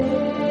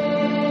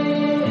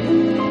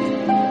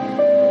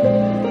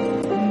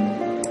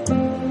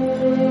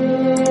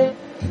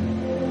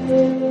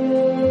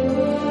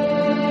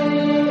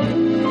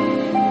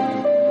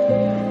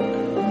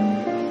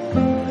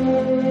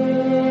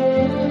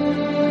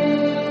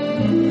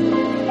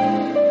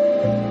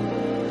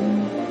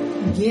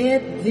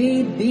Get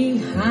thee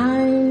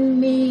behind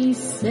me,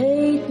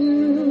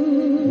 Satan.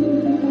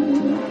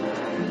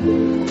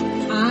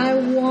 I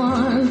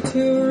want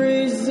to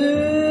resist,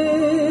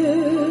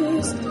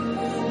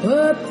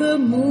 but the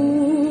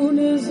moon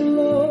is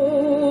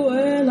low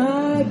and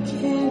I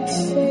can't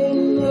say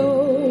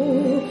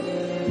no.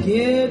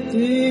 Get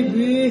thee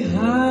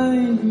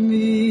behind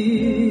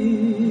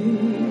me.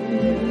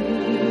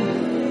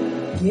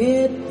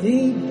 Get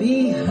thee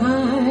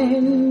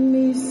behind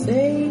me,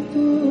 Satan.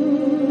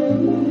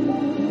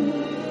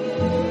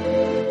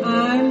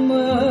 I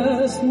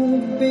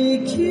mustn't be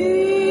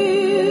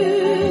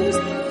kissed,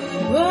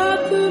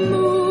 but the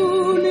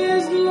moon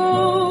is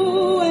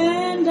low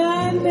and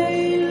I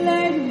may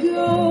let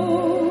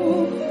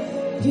go.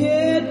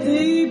 Get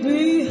thee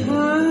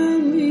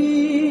behind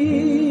me.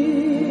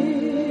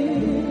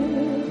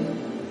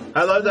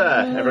 Hello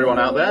there, everyone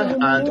out there,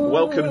 and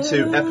welcome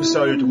to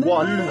episode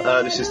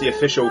 1. This is the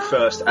official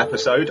first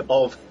episode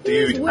of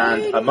Dude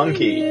and a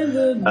Monkey.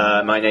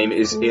 My name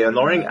is Ian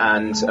Loring,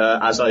 and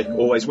as I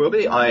always will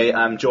be, I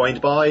am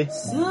joined by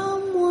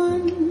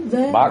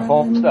Mark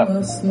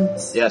Foster.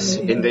 Yes,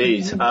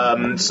 indeed. You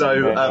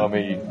know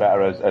me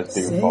better as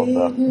Dude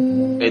Foster.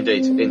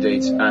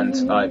 Indeed, and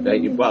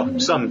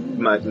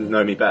some might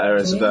know me better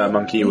as the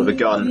monkey with a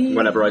gun.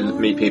 Whenever I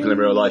meet people in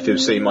real life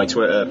who've seen my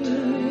Twitter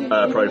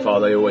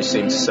profile, they always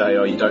seem to say,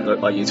 "Oh, you don't look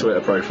like your Twitter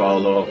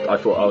profile," or "I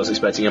thought I was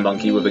expecting a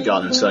monkey with a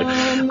gun." So,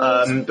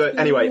 but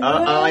anyway,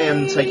 I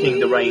am taking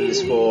the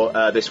reins for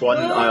this one.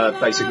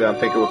 Basically, I'm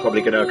thinking we're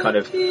probably going to kind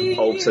of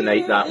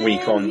alternate that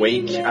week on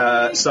week.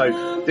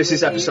 So this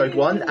is episode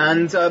 1,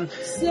 and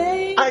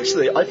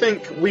actually, I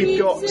think we've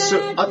got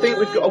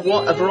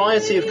a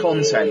variety of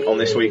content on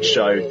this week's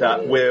show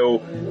that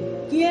will.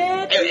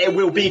 It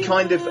will be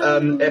kind of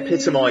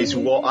epitomise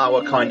what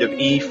our kind of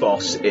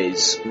ethos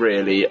is,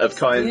 really, of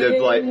kind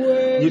of like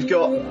you've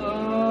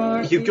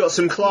got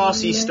some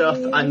classy stuff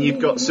and you've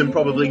got some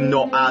probably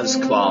not as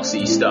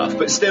classy stuff,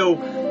 but still,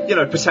 you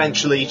know,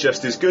 potentially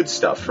just as good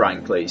stuff,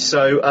 frankly.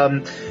 So,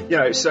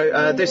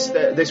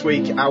 this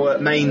week our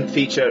main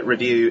feature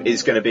review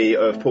is going to be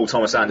of Paul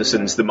Thomas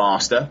Anderson's The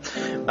Master.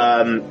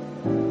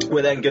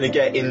 We're then going to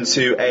get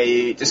into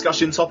a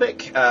discussion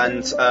topic,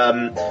 and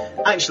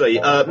actually,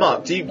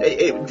 Mark,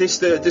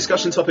 the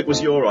discussion topic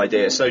was your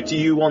idea, so do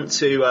you want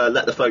to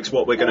let the folks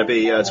what we're going to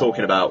be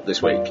talking about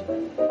this week?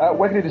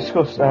 We're going to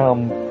discuss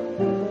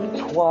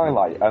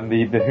Twilight and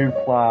the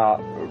hoopla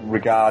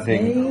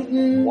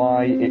regarding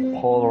why it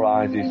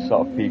polarises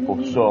sort of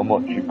people so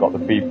much. You've got the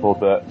people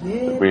that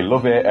really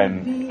love it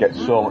and get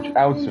so much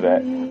out of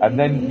it, and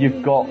then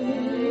you've got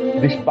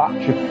this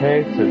batch of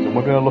haters, and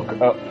we're going to look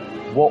at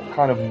what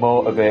kind of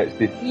motivates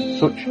this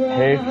such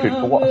hatred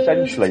for what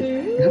essentially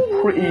is a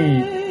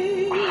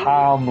pretty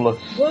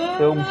harmless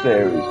film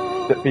series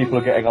that people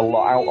are getting a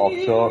lot out of.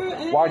 So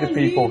why do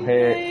people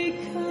hate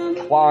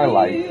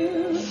Twilight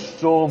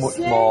so much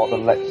more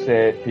than, let's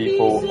say,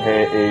 people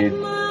hated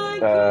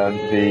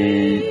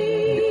the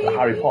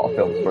Harry Potter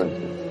films, for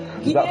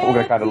instance? So that's what we're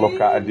going to kind of look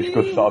at and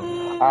discuss sort of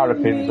our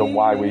opinions on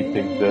why we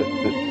think that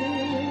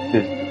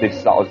this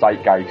sort of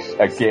zeitgeist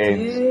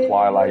against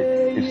Twilight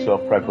is so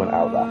prevalent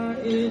out there.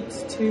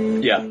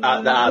 Yeah,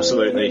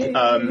 absolutely.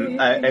 And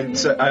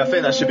I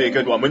think that should be a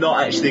good one. We're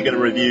not actually going to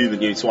review the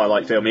new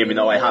Twilight film, even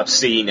though I have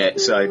seen it,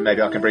 so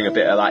maybe I can bring a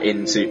bit of that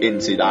into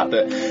that.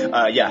 But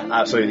yeah,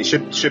 absolutely,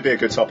 should be a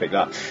good topic.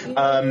 That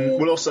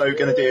we're also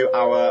going to do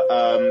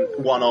our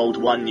one old,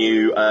 one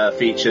new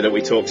feature that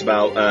we talked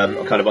about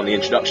kind of on the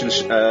introduction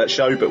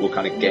show, but we'll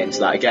kind of get into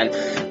that again.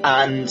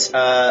 And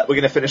we're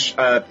going to finish.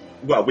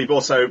 Well, we're going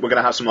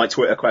to have some like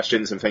Twitter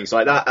questions and things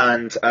like that,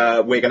 and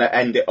we're going to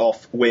end it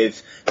off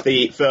with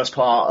the first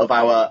part of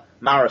our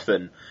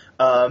marathon,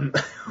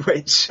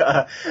 which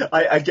Paul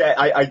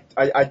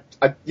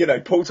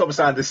Thomas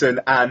Anderson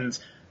and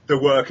the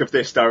work of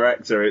this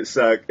director, it's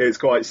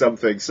quite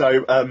something.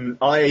 So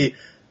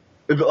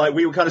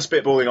we were kind of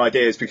spitballing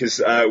ideas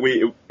because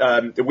we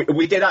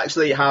did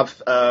actually have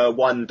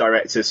one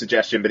director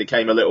suggestion, but it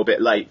came a little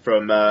bit late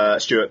from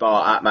Stuart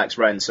Barr at Max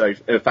Wren. So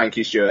thank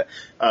you, Stuart.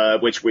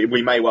 Which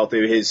we may well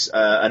do his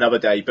another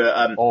day,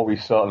 but we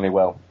certainly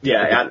will.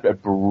 Yeah, a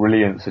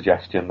brilliant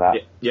suggestion that.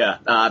 Yeah,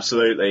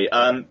 absolutely.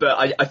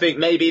 But I think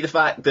maybe the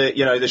fact that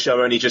the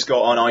show only just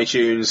got on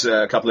iTunes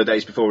a couple of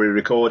days before we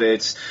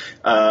recorded,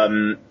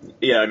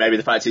 maybe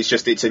the fact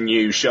it's a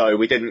new show.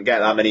 We didn't get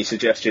that many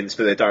suggestions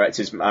for the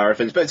director's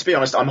marathons, but to be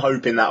honest, I'm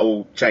hoping that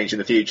will change in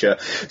the future.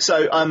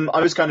 So I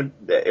was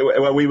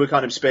we were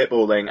kind of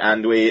spitballing,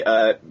 and we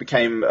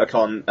came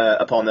upon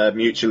a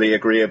mutually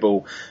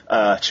agreeable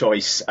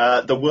choice.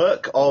 The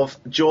work of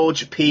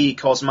George P.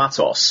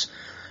 Cosmatos.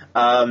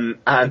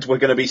 And we're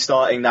going to be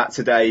starting that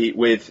today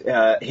with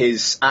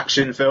his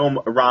action film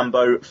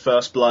Rambo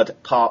First Blood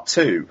Part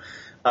 2,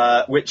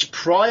 which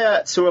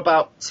prior to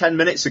about 10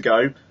 minutes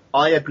ago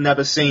I had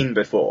never seen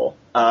before.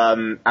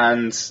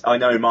 And I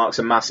know Mark's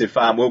a massive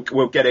fan.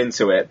 We'll get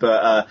into it,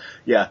 but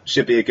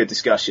should be a good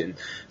discussion.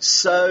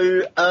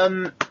 So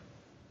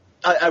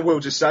I will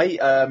just say,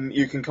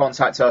 you can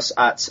contact us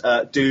at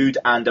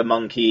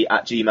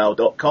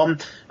dudeandamonkey@gmail.com.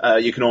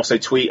 You can also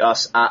tweet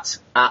us at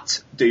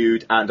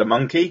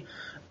dudeandamonkey.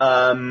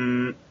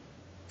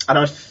 And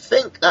I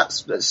think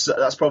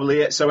that's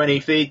probably it. So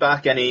any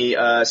feedback, any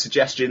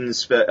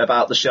suggestions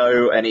about the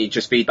show, any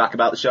just feedback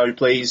about the show,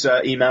 please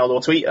email or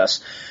tweet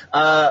us.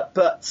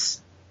 But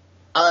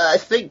I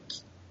think,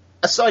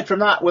 aside from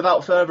that,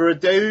 without further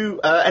ado,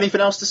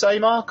 anything else to say,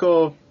 Mark?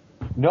 Or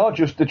no,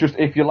 just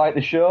if you like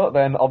the show,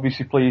 then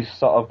obviously please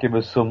sort of give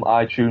us some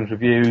iTunes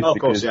reviews,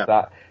 because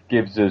that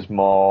gives us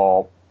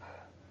more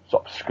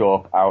sort of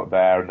scope out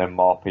there, and then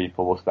more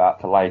people will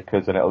start to like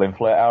us, and it'll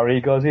inflate our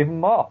egos even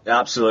more.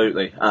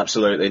 Absolutely.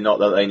 Not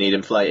that they need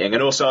inflating.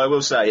 And also, I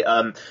will say,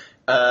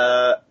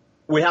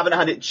 we haven't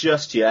had it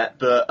just yet,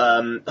 but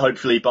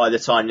hopefully by the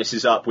time this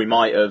is up, we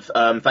might have.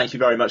 Thank you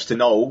very much to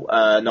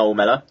Noel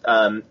Miller,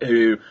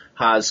 who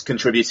has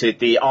contributed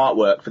the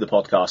artwork for the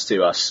podcast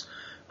to us.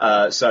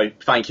 So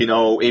thank you,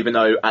 Noel, even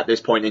though at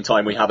this point in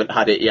time we haven't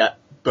had it yet.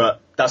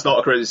 But that's not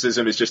a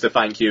criticism, it's just a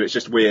thank you. It's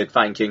just weird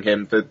thanking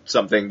him for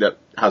something that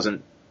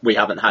we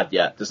haven't had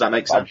yet. Does that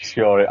make sense?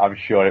 I'm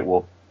sure it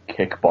will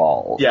kick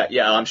balls.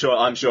 Yeah, I'm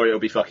sure it'll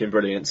be fucking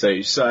brilliant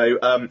too.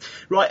 So,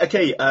 right,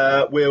 okay,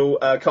 we'll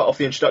cut off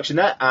the introduction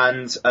there,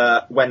 and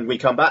when we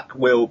come back,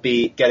 we'll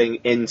be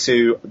getting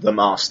into The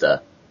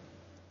Master.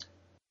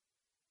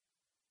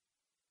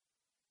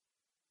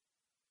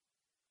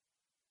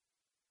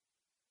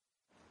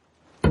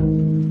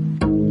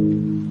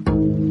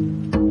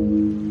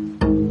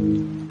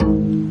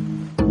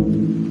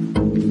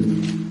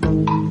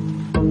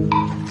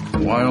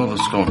 Why all the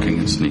stalking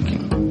and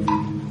sneaking?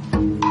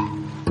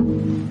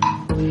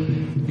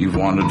 You've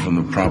wandered from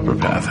the proper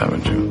path,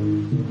 haven't you?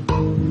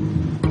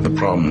 The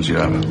problems you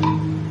have.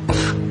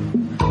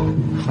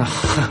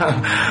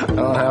 I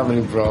don't have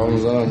any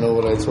problems. I don't know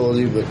what I told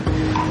you, but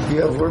if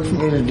you have work for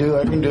me to do,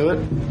 I can do it.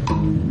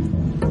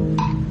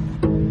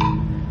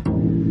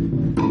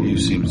 You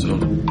seem so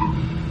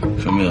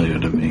familiar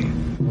to me.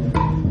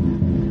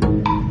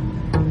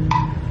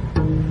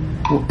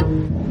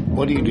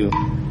 What do you do?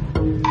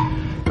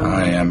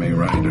 I am a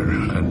writer,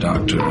 a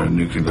doctor, a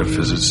nuclear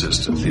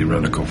physicist, a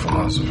theoretical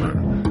philosopher.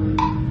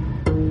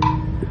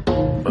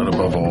 But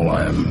above all,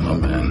 I am a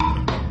man.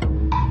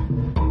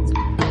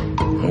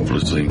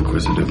 Hopelessly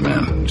inquisitive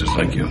man, just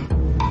like you.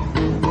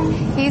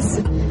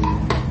 He's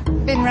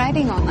been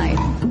writing all night.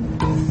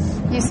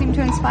 You seem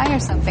to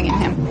inspire something in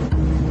him.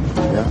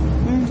 Yeah.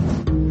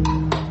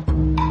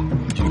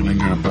 Do you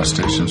linger at bus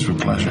stations for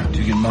pleasure? Do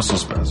you get muscle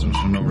spasms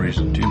for no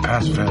reason? Do you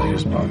pass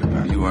failures by?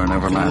 You are an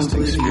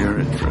everlasting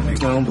spirit, Freddy. I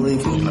don't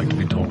believe you. Would you like to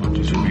be told what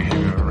to do,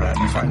 behavior, or rat?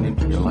 You find it.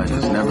 Your life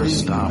has never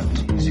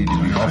stopped. Easy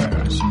to be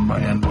fair. By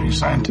and by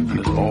scientific.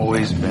 It's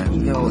always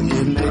been. Yo,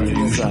 you're making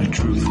this usually up.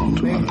 truthful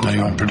to us. Now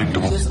you're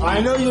unpredictable.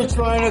 I know you're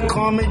trying to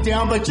calm me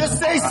down, but just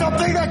say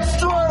something that's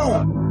true!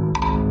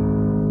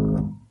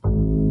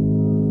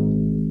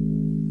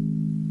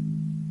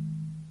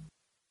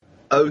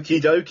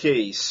 Okie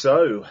dokie.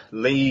 So,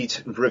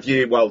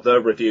 the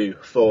review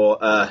for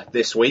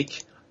this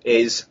week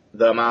is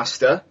The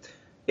Master.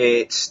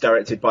 It's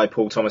directed by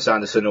Paul Thomas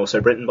Anderson,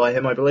 also written by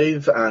him, I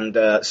believe, and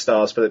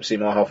stars Philip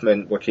Seymour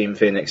Hoffman, Joaquin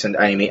Phoenix, and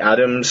Amy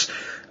Adams.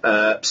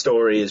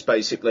 Story is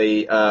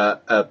basically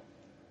a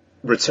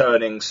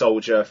returning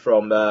soldier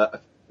from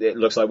it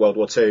looks like World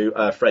War II,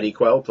 Freddie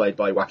Quell, played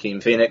by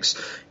Joaquin Phoenix,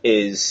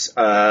 is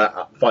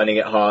finding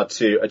it hard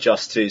to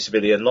adjust to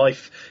civilian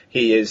life.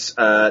 He is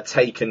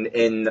taken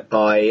in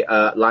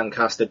by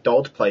Lancaster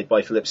Dodd, played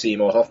by Philip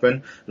Seymour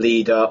Hoffman,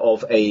 leader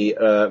of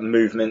a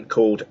movement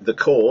called The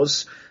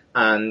Cause,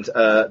 and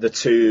the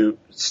two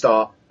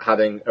start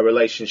having a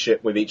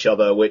relationship with each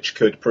other, which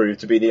could prove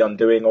to be the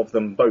undoing of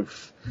them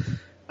both.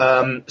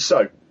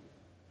 So,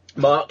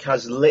 Mark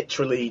has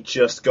literally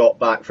just got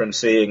back from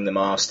seeing The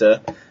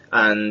Master,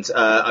 and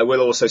I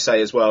will also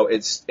say as well,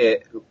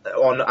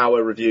 on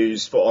our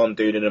reviews for On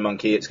Dude and a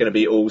Monkey, it's going to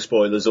be all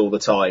spoilers all the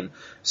time.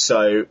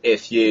 So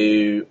if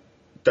you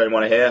don't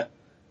want to hear,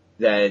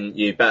 then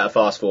you better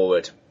fast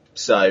forward.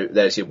 So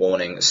there's your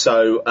warning.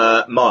 So,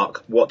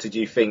 Mark, what did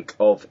you think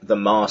of The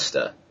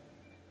Master?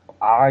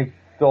 I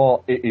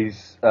thought it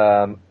is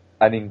an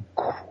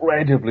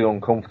incredibly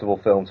uncomfortable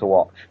film to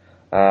watch.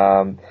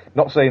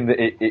 Not saying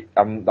that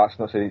that's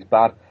not saying it's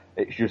bad.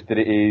 It's just that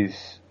it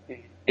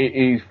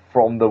is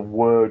from the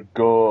word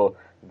go.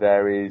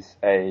 There is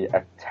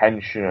a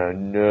tension and a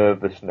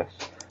nervousness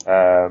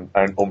and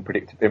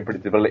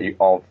unpredictability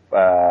of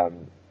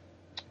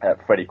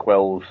Freddie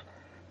Quell's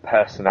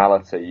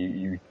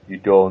personality. You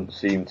don't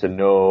seem to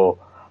know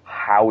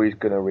how he's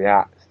going to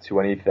react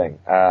to anything.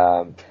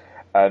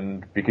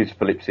 And because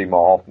Philip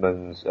Seymour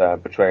Hoffman's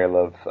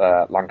portrayal of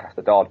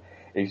Lancaster Dodd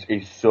is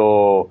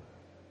so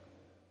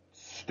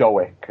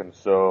stoic and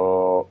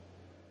so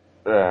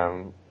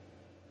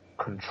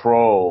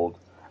controlled,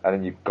 and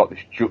then you've got this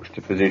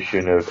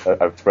juxtaposition of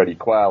Freddie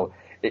Quell,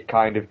 it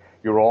kind of,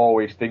 you're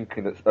always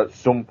thinking that at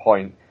some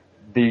point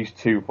these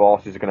two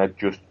forces are going to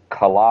just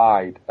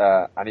collide,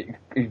 and it's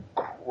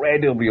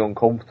incredibly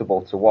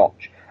uncomfortable to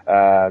watch.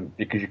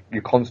 because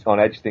you're constantly on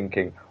edge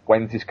thinking,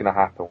 when's this going to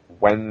happen?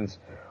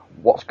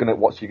 What's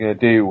he going to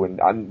do?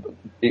 And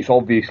it's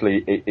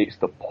obviously it's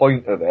the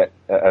point of it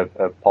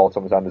of Paul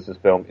Thomas Anderson's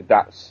film.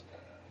 That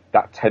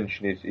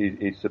tension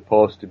is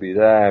supposed to be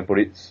there, but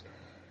it's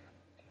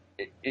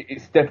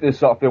definitely the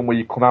sort of film where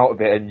you come out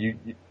of it and you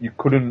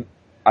couldn't.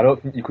 I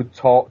don't think you could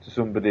talk to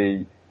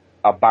somebody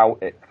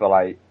about it for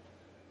like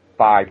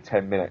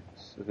 5-10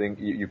 minutes. I think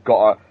you've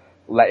got to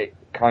let it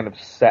kind of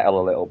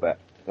settle a little bit.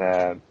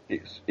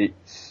 It's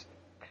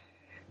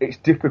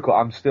difficult.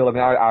 I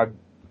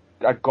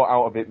got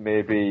out of it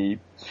maybe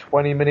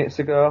 20 minutes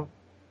ago,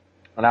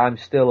 and I'm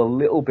still a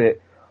little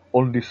bit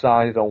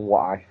undecided on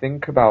what I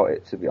think about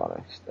it, to be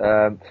honest.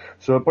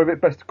 So probably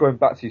best going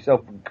back to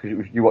yourself,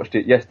 because you watched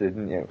it yesterday,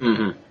 didn't you?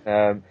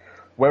 Mm-hmm.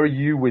 Where are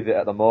you with it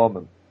at the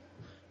moment?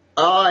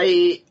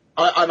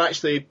 I'm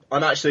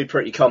actually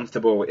pretty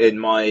comfortable in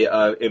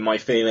my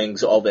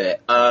feelings of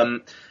it.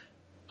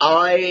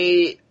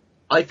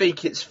 I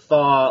think it's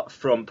far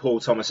from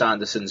Paul Thomas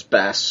Anderson's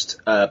best,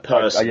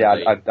 personally.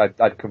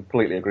 I'd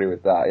completely agree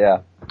with that.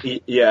 Yeah.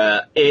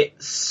 Yeah,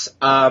 it's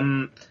I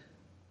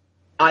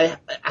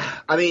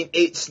mean,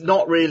 it's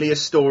not really a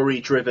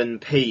story-driven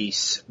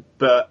piece,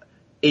 but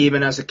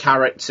even as a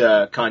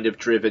character kind of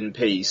driven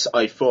piece,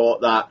 I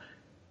thought that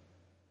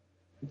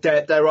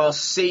there are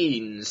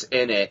scenes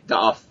in it that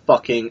are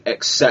fucking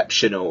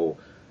exceptional,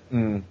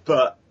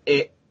 but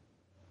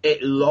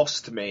it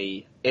lost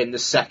me in the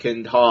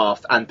second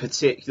half, and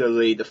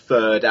particularly the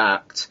third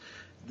act.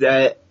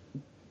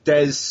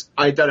 There's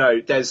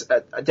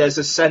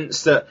a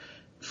sense that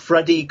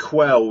Freddie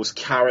Quell's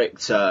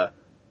character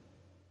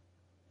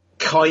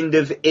kind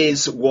of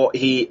is what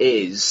he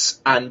is,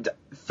 and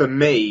for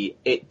me,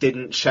 it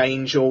didn't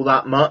change all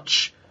that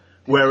much.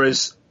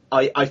 Whereas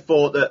I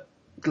thought that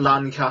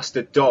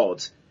Lancaster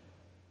Dodd,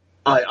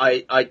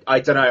 I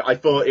don't know, I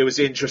thought it was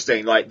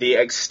interesting, like the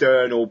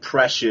external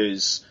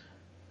pressures,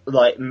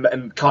 like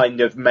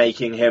kind of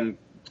making him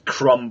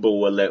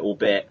crumble a little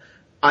bit.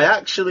 I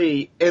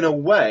actually, in a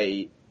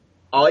way,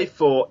 I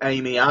thought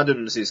Amy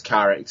Adams'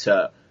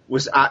 character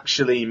was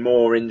actually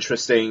more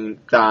interesting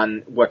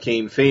than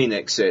Joaquin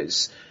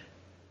Phoenix's,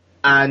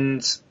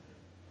 and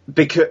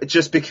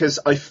because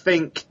I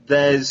think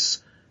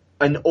there's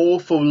an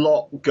awful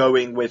lot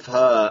going with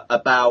her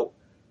about,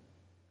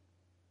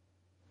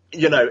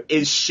 you know,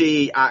 is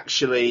she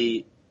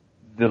actually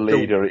the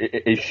leader?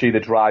 Is she the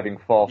driving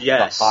force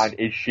behind?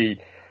 Is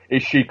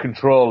she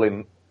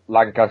controlling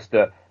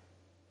Lancaster?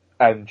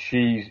 And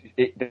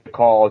the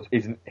cause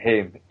isn't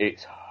him,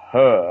 it's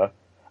her,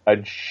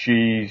 and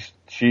she's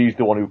the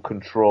one who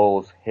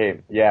controls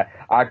him. Yeah,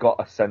 I got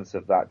a sense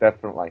of that,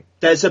 definitely.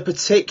 There's a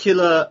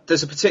particular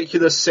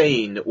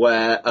scene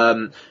where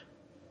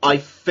I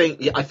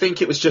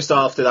think it was just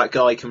after that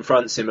guy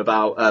confronts him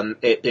about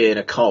it being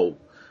a cult,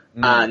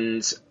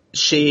 and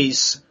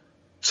she's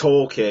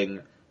talking,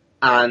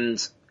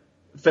 and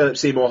Philip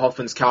Seymour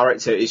Hoffman's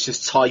character is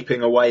just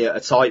typing away at a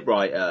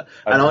typewriter,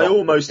 and I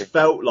almost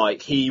felt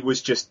like he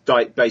was just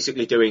like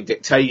basically doing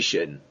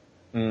dictation,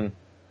 which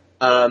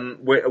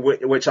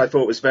I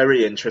thought was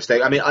very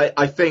interesting. I mean,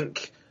 I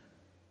think,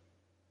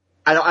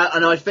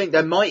 and I think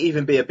there might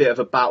even be a bit of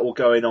a battle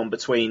going on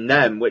between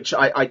them, which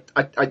I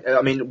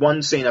mean,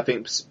 one scene I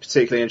think is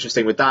particularly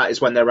interesting with that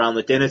is when they're around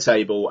the dinner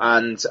table,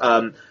 and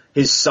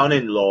his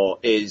son-in-law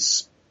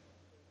is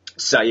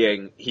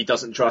saying he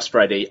doesn't trust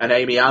Freddie, and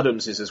Amy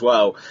Adams is as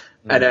well.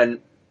 And then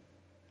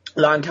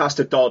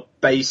Lancaster Dodd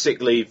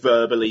basically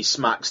verbally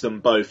smacks them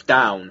both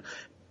down.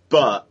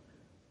 But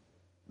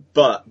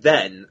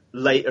then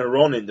later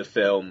on in the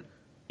film,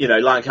 you know,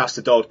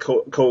 Lancaster Dodd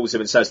calls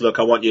him and says, "Look,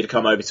 I want you to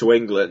come over to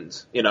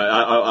England. You know,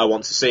 I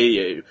want to see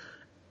you."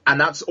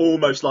 And that's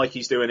almost like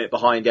he's doing it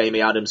behind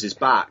Amy Adams'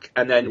 back.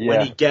 And then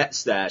when he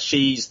gets there,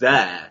 she's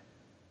there.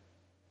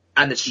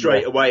 And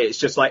straight away, it's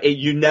just like,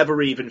 you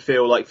never even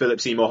feel like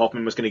Philip Seymour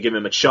Hoffman was going to give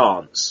him a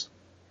chance.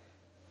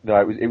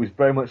 No, it was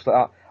very much like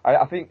that.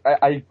 I think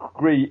I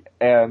agree.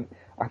 I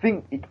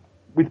think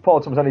with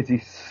Paul Thomas Anderson,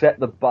 he set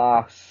the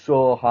bar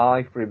so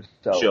high for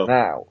himself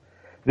now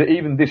that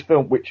even this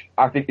film, which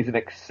I think is an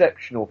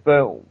exceptional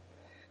film,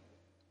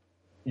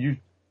 you've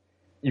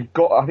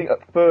got. I think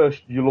at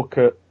first you look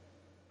at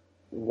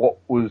what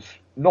was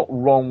not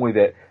wrong with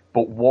it,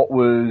 but what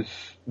was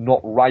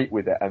not right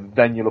with it, and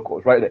then you look at what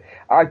was right with it.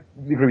 I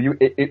agree with you,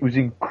 it was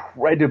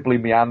incredibly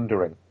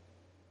meandering.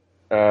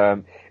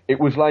 It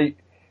was like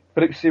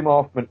Philip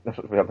Seymour Hoffman,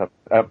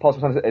 Paul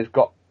Thomas Anderson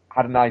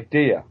had an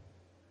idea,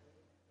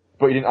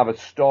 but he didn't have a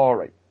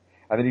story.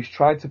 And then he's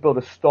tried to build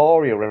a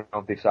story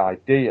around this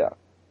idea,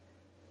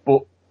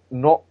 but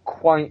not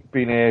quite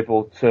being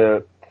able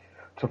to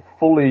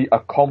fully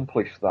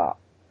accomplish that,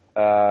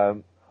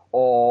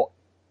 or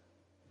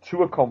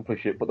to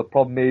accomplish it, but the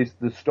problem is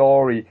the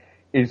story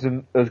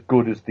isn't as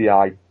good as the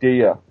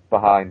idea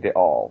behind it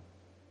all.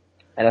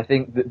 And I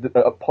think that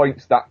at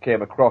points that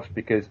came across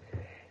because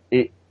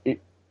it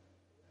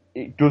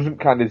doesn't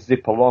kind of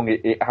zip along.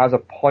 It has a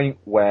point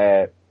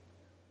where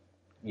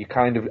you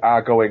kind of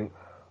are going,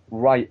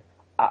 right,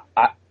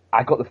 I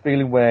got the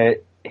feeling where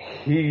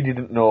he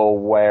didn't know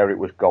where it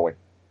was going,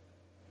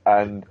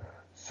 and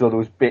so there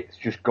was bits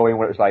just going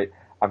where it was like,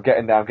 I'm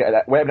getting there,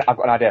 wait a minute, I've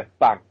got an idea,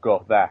 bang,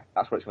 go there,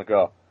 that's where it's going to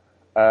go.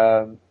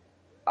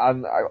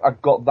 And I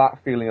got that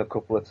feeling a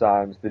couple of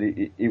times that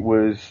it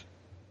was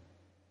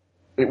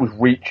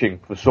reaching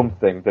for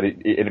something that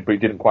it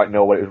didn't quite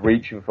know what it was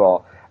reaching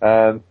for.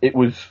 It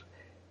was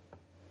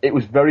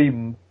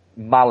very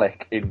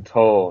Malick in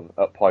tone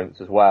at points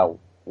as well,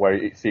 where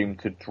it seemed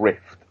to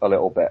drift a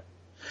little bit.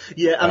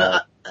 Yeah,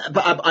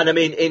 and I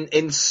mean,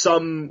 in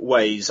some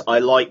ways, I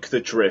like the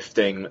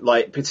drifting,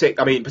 like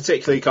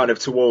particularly kind of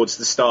towards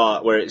the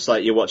start, where it's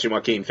like you're watching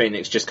Joaquin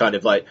Phoenix just kind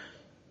of like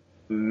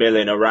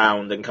milling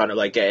around and kind of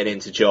like getting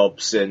into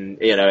jobs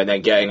and and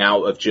then getting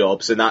out of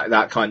jobs and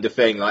that kind of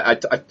thing.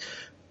 Like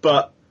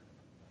but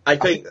I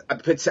think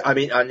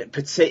and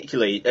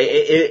particularly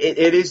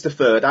it is the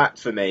third act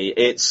for me.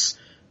 It's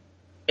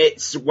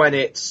when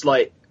it's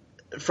like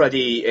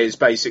Freddy is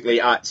basically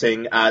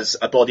acting as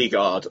a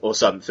bodyguard or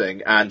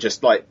something and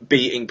just like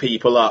beating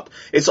people up.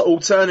 It's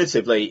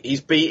alternatively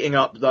he's beating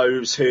up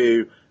those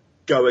who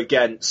go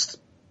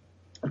against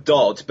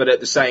Dodd, but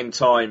at the same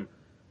time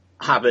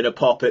having a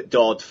pop at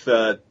Dodd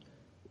for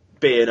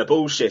being a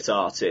bullshit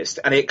artist.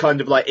 And it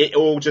kind of like, it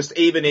all just,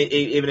 even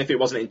if it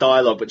wasn't in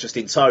dialogue, but just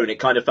in tone, it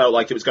kind of felt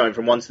like it was going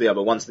from one to the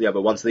other, one to the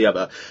other, one to the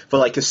other, for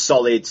like a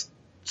solid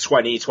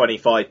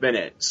 20-25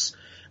 minutes.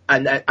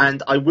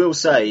 And I will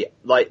say,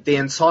 like, the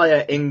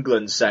entire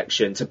England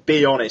section, to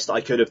be honest,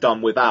 I could have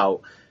done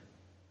without.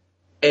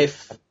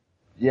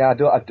 Yeah,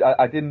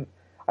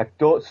 I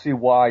don't see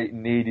why it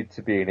needed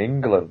to be in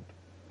England.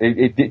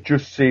 It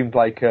just seemed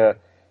like it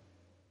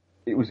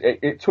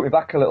took me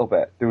back a little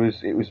bit. I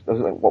was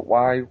like, what?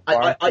 Why?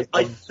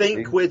 I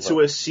think we're to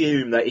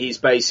assume that he's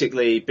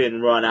basically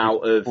been run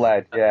out of.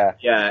 Fled, yeah.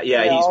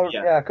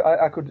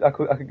 I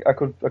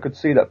could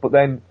see that, but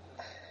then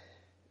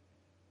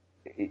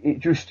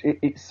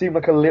it seemed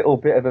like a little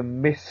bit of a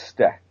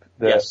misstep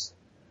that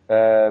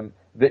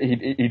that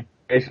he'd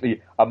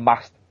basically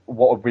amassed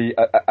what would be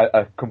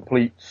a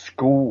complete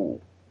school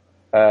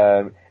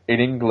in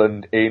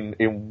England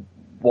in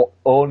what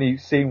only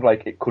seemed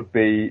like it could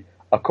be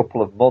a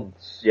couple of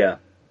months. Yeah.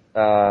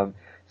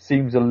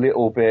 Seems a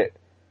little bit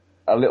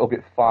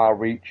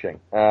far-reaching.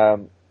 I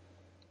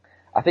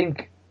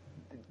think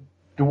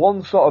the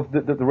one sort of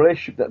the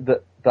relationship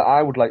that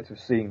I would like to have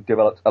seen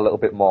developed a little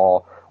bit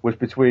more was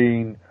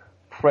between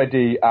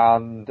Freddy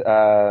and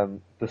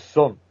the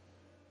son,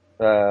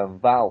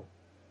 Val.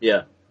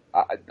 Yeah.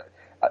 I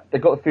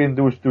got the feeling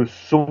there was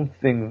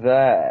something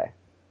there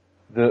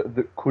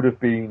that could have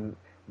been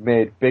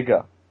made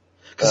bigger.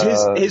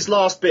 Because his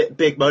last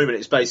big moment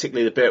is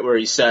basically the bit where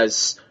he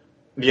says,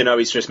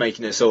 he's just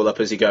making this all up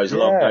as he goes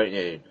along, don't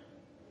you?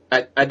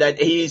 And then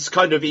he's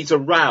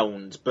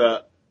around,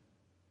 but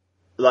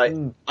like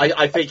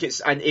I think it's,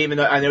 and even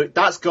though I know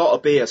that's got to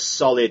be a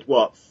solid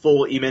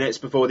 40 minutes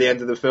before the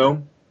end of the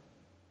film.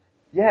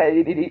 Yeah,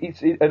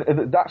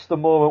 and that's the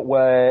moment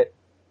where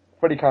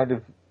Freddy kind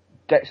of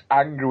gets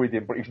angry with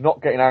him, but he's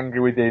not getting angry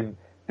with him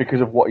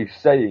because of what he's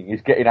saying.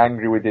 He's getting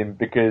angry with him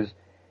because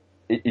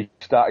he's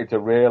starting to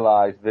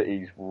realise that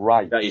he's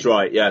right. That he's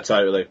right, yeah,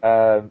 totally.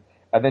 And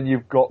then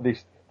you've got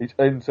this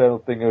internal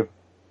thing of,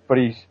 but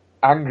he's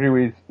angry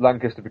with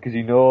Lancaster because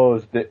he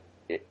knows that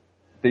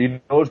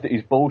he's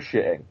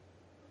bullshitting,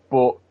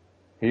 but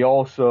he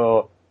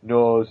also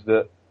knows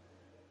that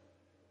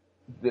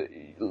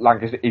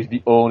Lancaster is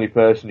the only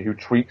person who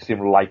treats him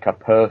like a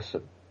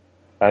person,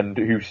 and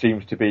who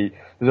seems to be.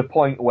 There's a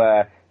point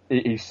where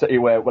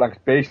where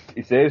Lancaster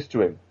basically says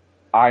to him,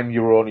 "I'm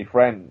your only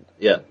friend."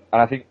 Yeah,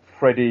 and I think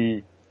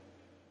Freddy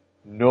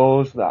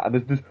knows that,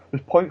 and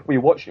there's points where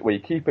you're watching it where you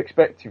keep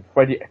expecting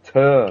Freddy to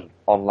turn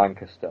on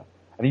Lancaster,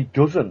 and he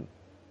doesn't,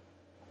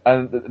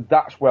 and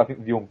that's where I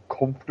think the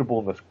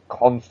uncomfortableness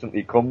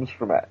constantly comes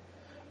from it,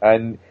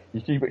 and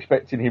you keep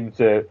expecting him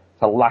to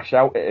lash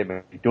out at him,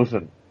 and he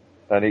doesn't,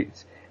 and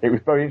it was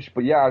very interesting.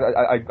 But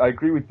yeah, I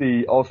agree with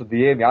the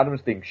Amy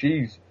Adams thing.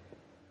 She's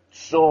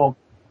so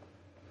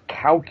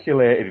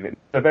calculated in it,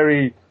 a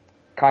very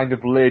kind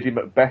of Lady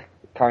Macbeth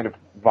kind of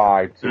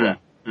vibe to it.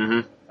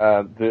 Mm-hmm.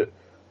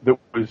 That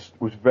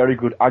was very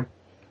good. I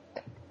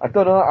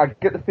don't know. I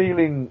get the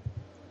feeling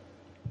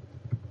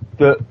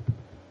that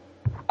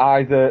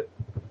either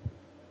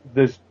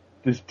there's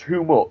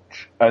too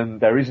much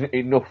and there isn't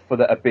enough for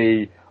there to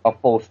be a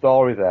full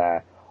story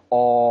there,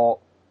 or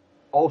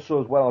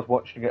also as well, I was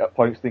watching it at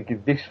points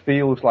thinking this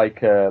feels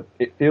like a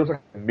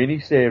mini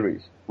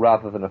series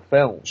rather than a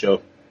film.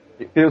 Sure.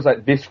 It feels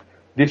like this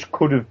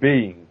could have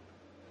been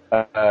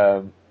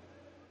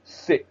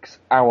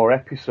 6-hour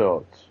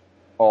episodes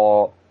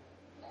or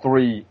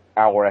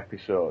 3-hour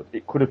episodes.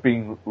 It could have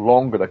been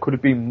longer. There could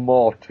have been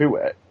more to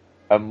it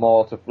and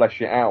more to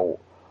flesh it out.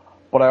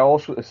 But I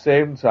also, at the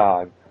same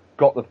time,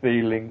 got the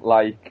feeling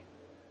like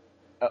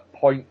at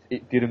points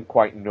it didn't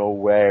quite know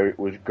where it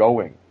was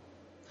going.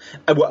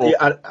 I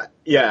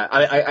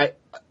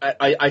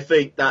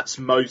think that's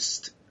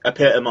most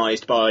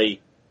epitomised by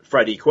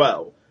Freddie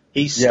Quell,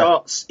 He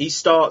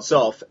starts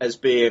off as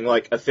being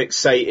like a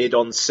fixated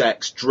on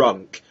sex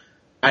drunk,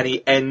 and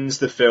he ends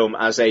the film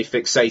as a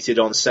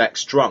fixated on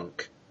sex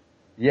drunk.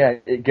 Yeah,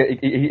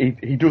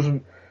 he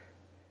doesn't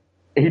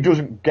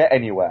get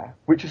anywhere,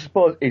 which I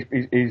suppose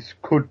is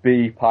could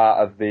be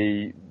part of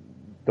the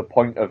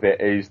point of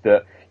it, is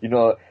that, you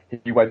know,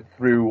 he went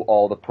through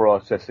all the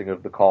processing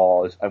of the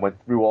cause and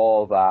went through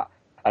all that,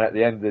 and at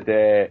the end of the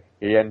day,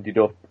 he ended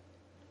up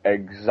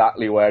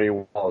exactly where he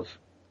was.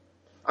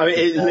 I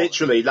mean,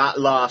 literally, that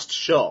last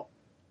shot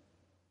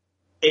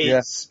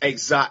is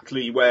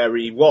exactly where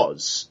he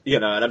was, you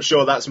know, and I'm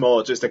sure that's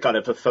more just a kind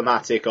of a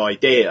thematic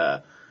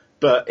idea.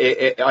 But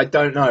I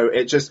don't know.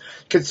 It just,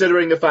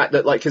 considering the fact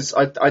that, like, because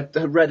I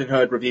read and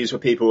heard reviews where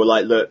people were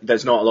like, look,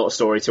 there's not a lot of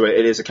story to it.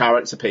 It is a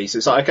character piece.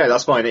 It's like, okay,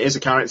 that's fine. It is a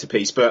character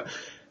piece, but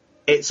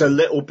it's a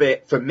little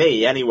bit, for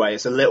me anyway,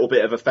 it's a little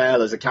bit of a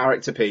fail as a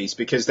character piece,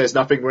 because there's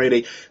nothing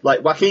really,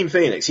 like, Joaquin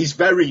Phoenix, he's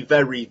very,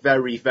 very,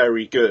 very,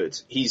 very good.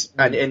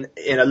 And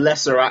in a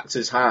lesser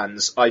actor's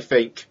hands, I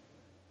think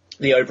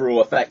the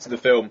overall effect of the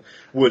film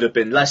would have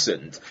been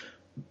lessened.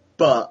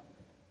 But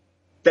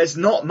there's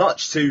not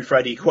much to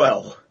Freddie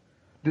Quell.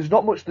 There's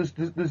not much. There's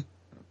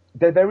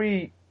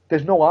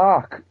no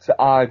arc to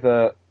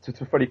either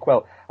to Freddie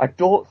Quell. I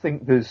don't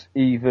think there's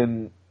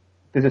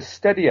a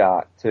steady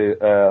arc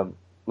to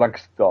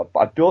Lancaster Dodd, but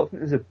I don't think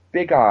there's a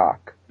big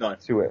arc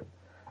to him.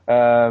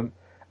 And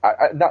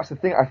that's the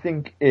thing. I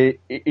think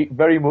it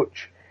very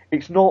much.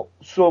 It's not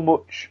so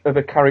much of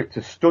a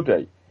character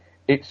study.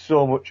 It's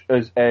so much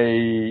as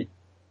these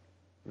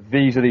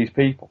are these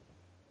people.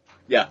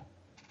 Yeah.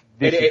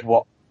 This is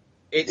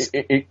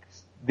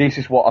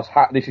what has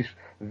happened.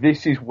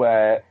 This is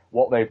where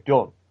what they've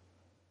done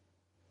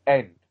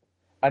end.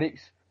 And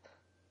it's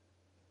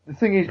the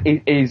thing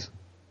is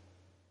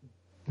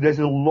there's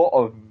a lot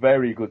of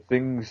very good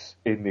things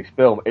in this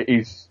film.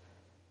 It's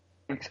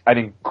an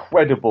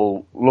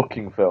incredible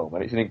looking film,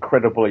 and it's an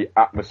incredibly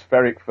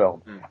atmospheric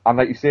film. And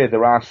like you say,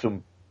 there are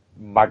some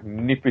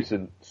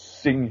magnificent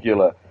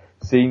singular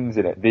scenes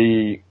in it.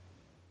 The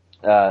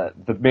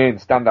main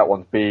standout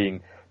ones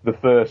being the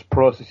first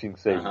processing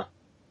scene.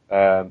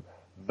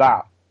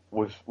 That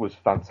was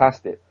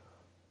fantastic.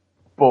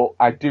 But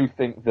I do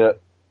think that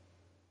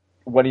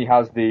when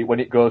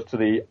it goes to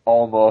the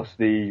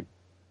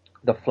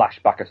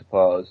flashback, I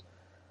suppose,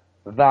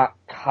 that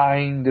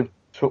kind of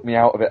took me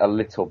out of it a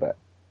little bit.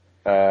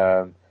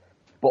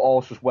 But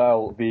also as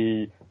well,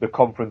 the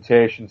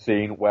confrontation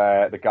scene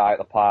where the guy at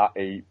the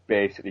party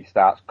basically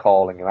starts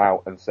calling him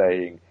out and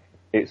saying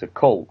it's a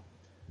cult.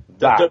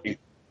 That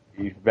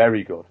is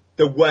very good.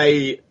 The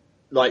way,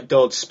 like,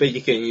 Dodd's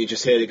speaking, you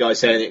just hear the guy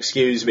saying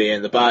 "excuse me"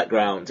 in the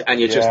background, and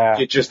you're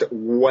just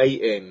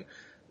waiting.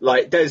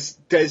 Like, there's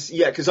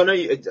because I know,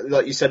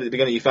 like you said at the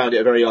beginning, you found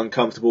it a very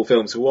uncomfortable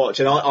film to watch,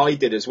 and I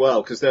did as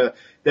well, because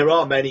there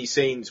are many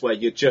scenes where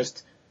you're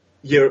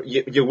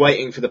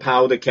waiting for the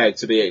powder keg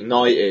to be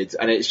ignited,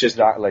 and it's just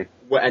exactly,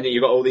 and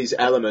you've got all these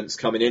elements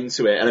coming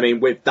into it, and I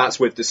mean that's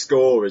with the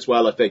score as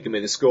well. I think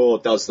the score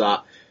does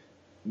that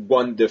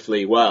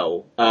wonderfully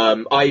well.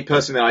 I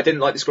personally, I didn't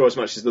like the score as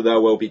much as the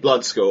There Will Be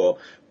Blood score,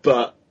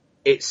 but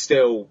it's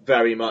still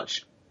very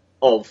much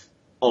of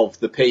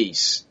the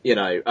piece, you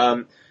know.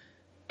 And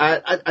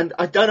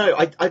I don't know,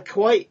 I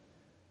quite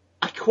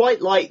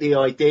like the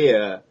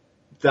idea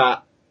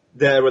that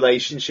their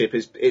relationship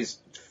is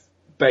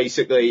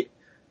basically,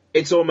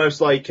 it's almost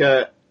like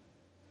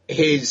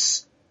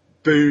his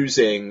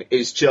boozing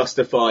is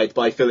justified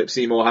by Philip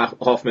Seymour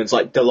Hoffman's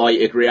like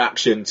delighted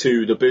reaction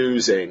to the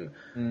boozing,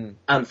 and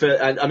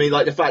I mean,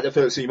 like, the fact that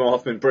Philip Seymour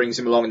Hoffman brings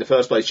him along in the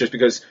first place just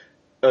because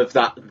of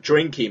that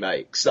drink he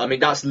makes. I mean,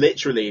 that's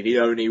literally the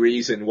only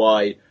reason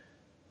why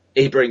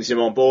he brings him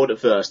on board at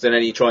first, and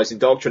then he tries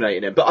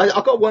indoctrinating him. But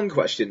I've got one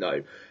question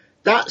though.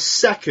 That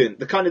second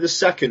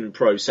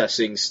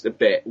processing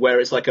bit where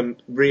it's like a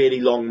really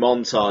long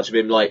montage of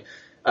him like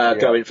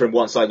going from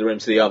one side of the room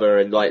to the other,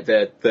 and like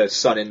the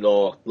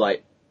son-in-law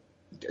like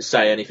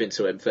say anything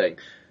to him thing.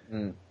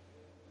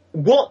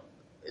 What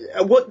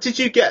did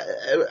you get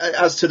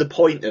as to the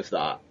point of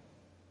that?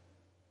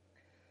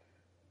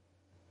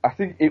 I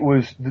think it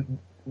was the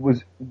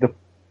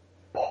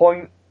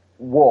point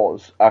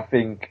was, I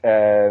think,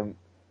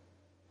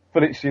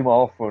 Philip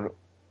Seymour Hoffman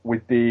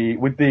with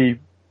the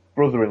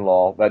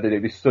brother-in-law,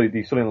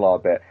 the son-in-law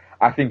bit.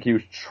 I think he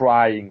was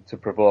trying to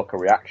provoke a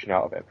reaction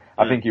out of him.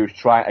 I think he was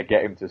trying to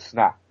get him to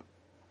snap.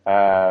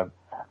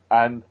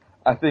 And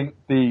I think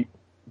the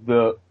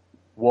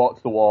walk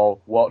to the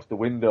wall, walk to the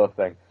window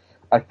thing,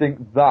 I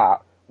think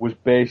that was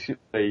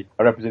basically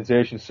a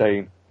representation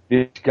saying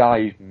this guy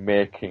is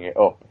making it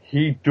up.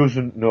 He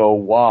doesn't know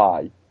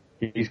why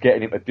he's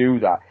getting him to do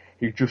that.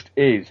 He just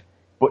is,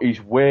 but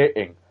he's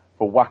waiting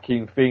for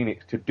Joaquin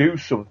Phoenix to do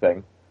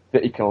something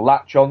that he can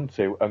latch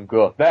onto and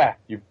go, there,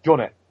 you've done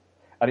it.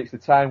 And it's the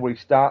time where he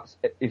starts,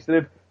 instead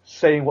of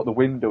saying what the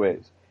window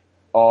is,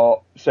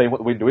 or saying what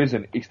the window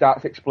isn't, he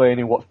starts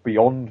explaining what's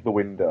beyond the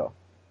window.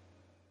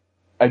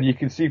 And you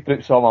can see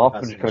Philip Seymour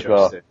Hoffman just kind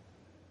of go,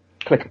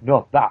 click,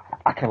 no, that,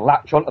 I can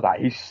latch onto that.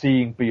 He's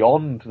seeing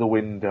beyond the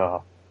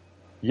window.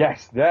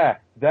 Yes,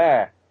 there.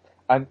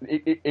 And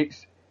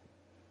it's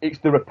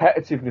the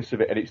repetitiveness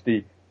of it, and it's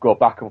the go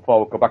back and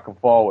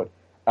forward.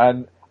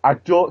 And I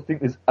don't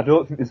think there's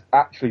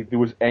actually there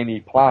was any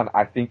plan.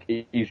 I think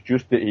it is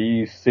just that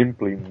he's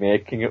simply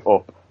making it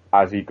up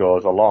as he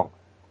goes along.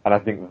 And I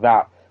think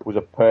that was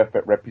a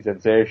perfect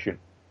representation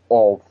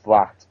of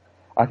that.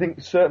 I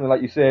think certainly,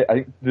 like you say, I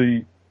think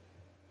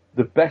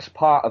the best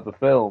part of the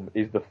film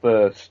is the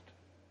first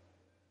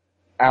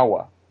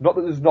hour. Not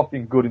that there's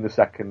nothing good in the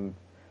second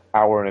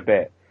hour and a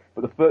bit,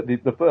 but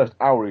the first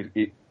hour is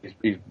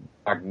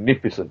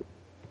magnificent.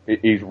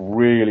 It is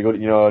really good,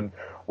 and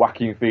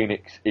Joaquin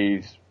Phoenix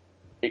it's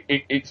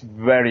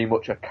very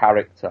much a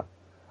character,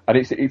 and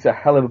it's a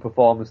hell of a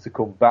performance to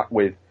come back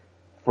with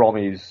from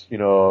his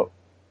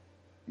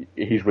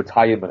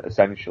retirement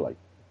essentially,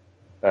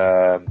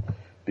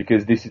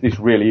 because this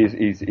really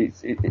is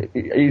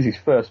his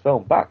first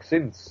film back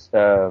since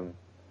the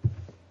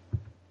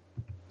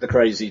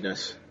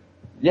craziness.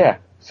 Yeah,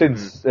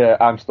 since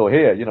I'm Still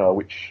Here,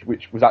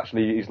 which was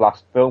actually his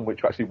last film,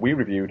 which actually we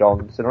reviewed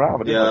on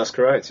Cinerama. Yeah, that's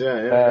correct.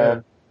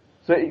 Yeah.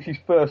 So it's his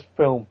first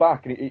film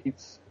back, and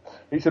it's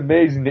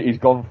amazing that he's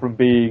gone from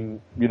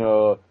being,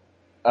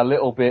 a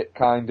little bit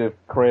kind of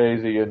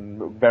crazy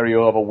and very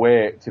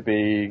overweight to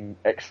being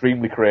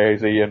extremely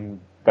crazy and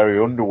very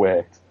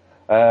underweight.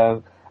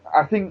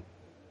 I think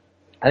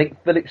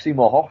Philip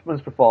Seymour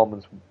Hoffman's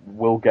performance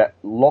will get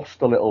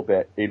lost a little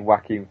bit in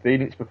Joaquin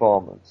Phoenix's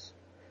performance,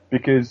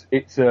 because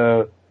it's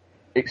a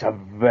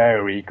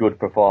very good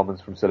performance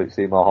from Philip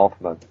Seymour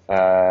Hoffman,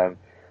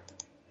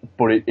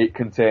 but it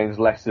contains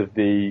less of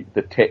the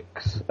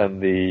tics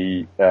and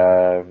the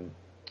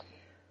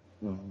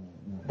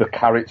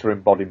character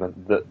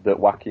embodiment that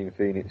Joaquin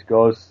Phoenix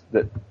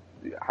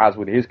has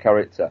with his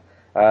character.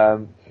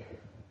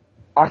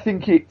 I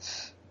think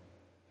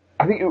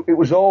it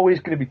was always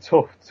going to be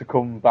tough to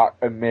come back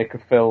and make a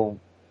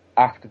film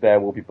after There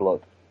Will Be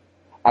Blood,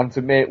 and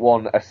to make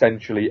one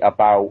essentially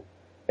about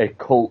a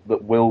cult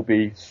that will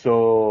be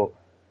so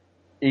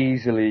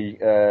easily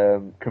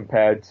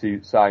compared to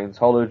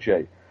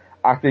Scientology.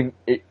 I think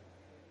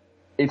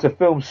it's a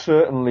film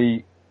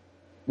certainly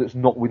that's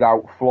not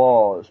without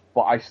flaws,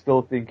 but I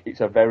still think it's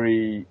a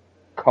very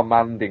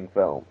commanding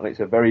film, and it's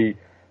a very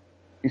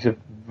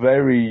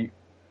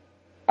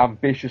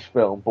ambitious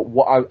film. But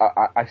what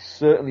I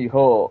certainly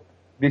hope,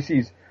 this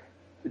is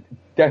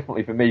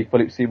definitely for me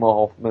Philip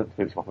Seymour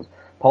Hoffman's,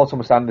 Paul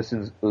Thomas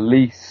Anderson's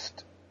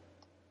least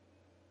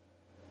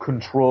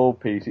control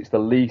piece. It's the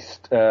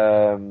least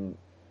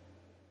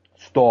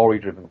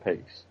story-driven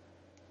piece.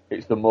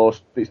 It's the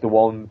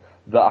one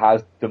that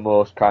has the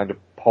most kind of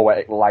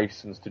poetic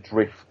license to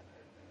drift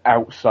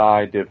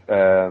outside of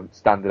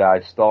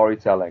standardized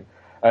storytelling.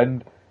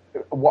 And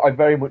what I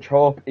very much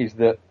hope is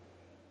that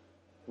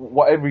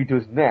whatever he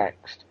does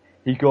next,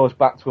 he goes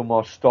back to a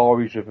more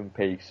story-driven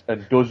piece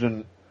and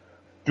doesn't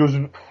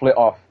flit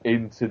off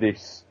into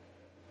this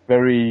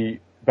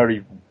very,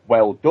 very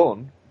well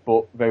done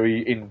but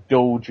very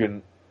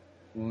indulgent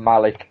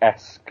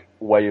Malick-esque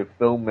way of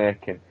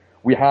filmmaking.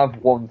 We have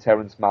one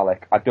Terrence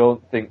Malick. I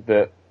don't think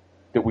that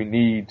we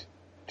need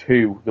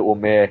two that will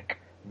make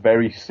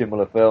very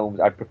similar films.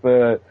 I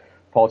prefer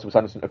Paul Thomas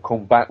Anderson to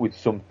come back with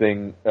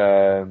something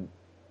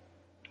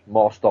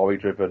more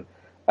story-driven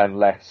and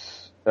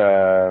less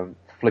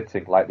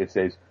flitting like this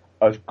is.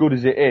 As good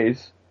as it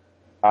is,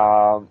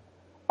 I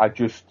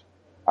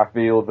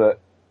feel that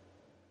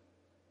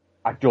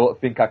I don't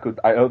think I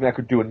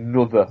could do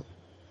another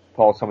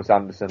Paul Thomas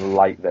Anderson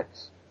like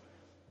this.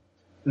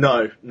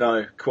 No,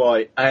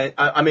 quite.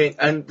 I mean,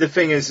 and the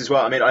thing is as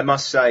well, I mean, I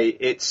must say,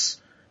 it's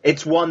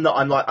one that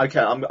I'm like, okay,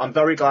 I'm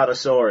very glad I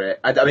saw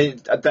it. I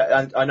mean,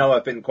 I know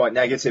I've been quite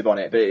negative on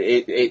it, but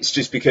it's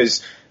just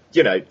because,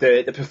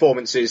 the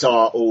performances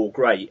are all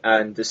great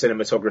and the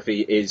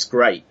cinematography is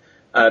great.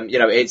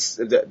 It's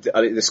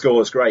the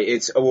score is great.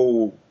 It's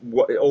all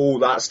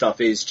that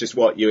stuff is just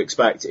what you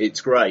expect. It's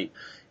great.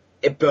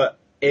 But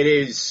it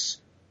is,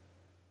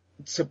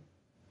 to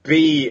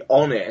be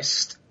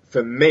honest,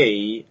 for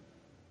me,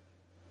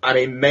 I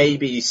mean,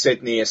 maybe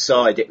Sydney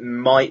aside, it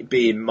might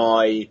be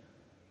my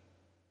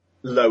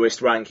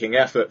lowest ranking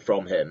effort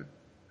from him,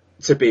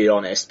 to be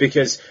honest,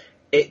 because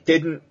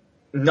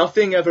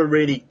nothing ever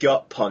really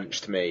gut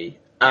punched me,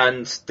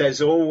 and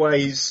there's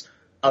always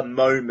a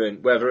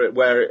moment,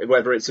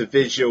 whether it's a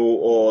visual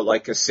or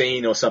like a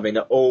scene or something,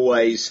 that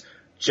always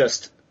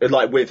just,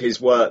 like with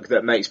his work,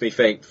 that makes me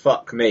think,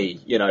 fuck me,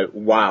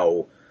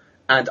 wow.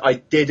 And I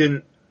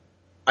didn't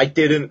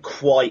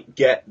quite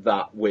get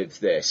that with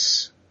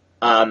this.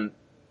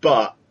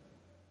 But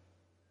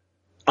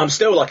I'm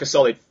still like a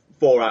solid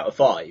 4 out of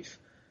 5.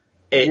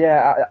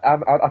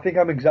 I think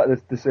I'm exactly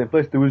the same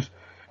place.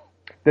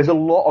 There's a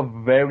lot of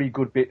very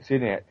good bits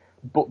in it,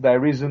 but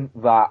there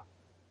isn't that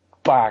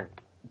bang,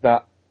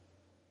 that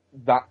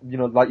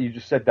like you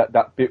just said,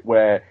 that bit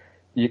where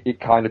it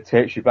kind of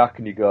takes you back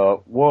and you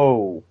go,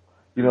 whoa,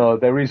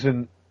 there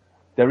isn't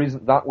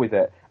that with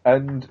it.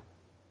 And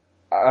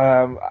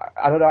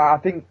I don't know. I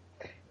think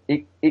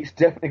it's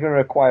definitely going to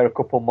require a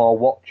couple more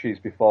watches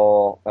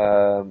before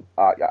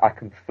I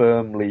can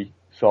firmly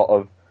sort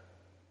of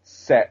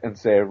set and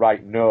say,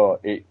 right, no,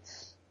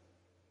 it's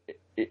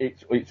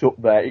up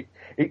there.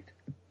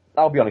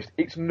 I'll be honest,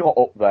 it's not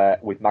up there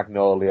with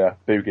Magnolia,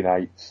 Boogie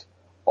Nights,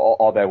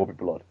 or There Will Be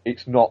Blood.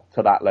 It's not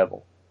to that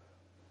level.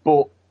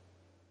 But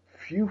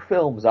few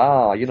films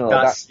are, you know.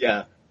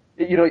 Yeah.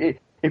 You know,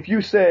 if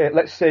you say,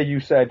 let's say you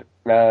said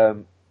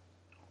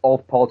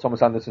of Paul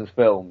Thomas Anderson's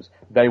films,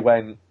 they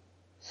went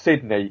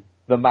Sydney,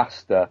 The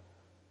Master,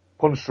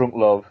 Punch Drunk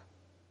Love,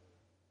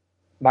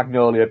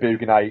 Magnolia,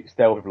 Boogie Nights,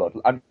 There Will Be Blood.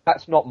 And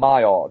that's not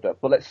my order,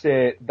 but let's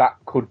say that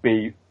could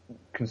be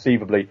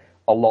conceivably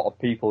a lot of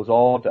people's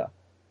order.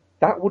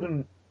 That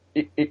wouldn't.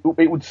 It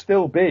would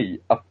still be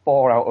a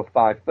 4 out of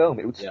 5 film.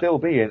 It would still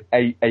be an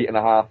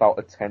 8.5 out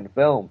of 10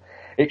 film.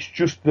 It's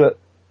just that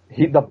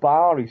the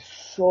bar is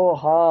so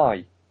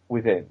high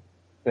with him.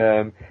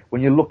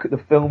 When you look at the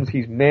films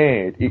he's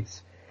made,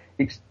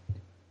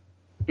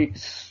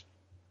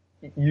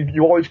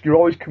 you're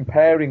always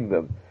comparing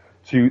them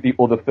to the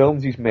other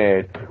films he's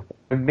made.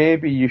 And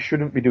maybe you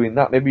shouldn't be doing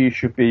that. Maybe you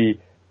should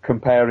be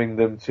comparing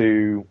them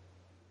to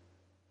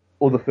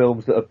other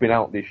films that have been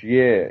out this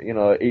year. You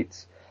know,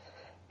 it's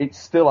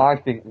still, I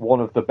think, one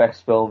of the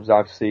best films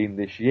I've seen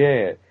this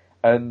year.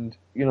 And,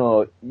 you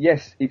know,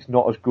 yes, it's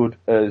not as good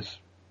as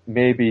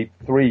maybe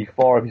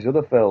 3-4 of his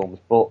other films,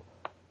 but,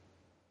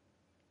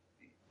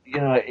 you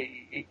know,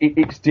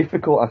 it's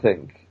difficult, I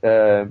think,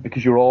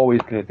 because you're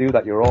always going to do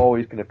that. You're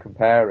always going to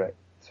compare it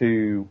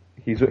to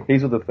his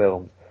other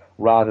films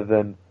rather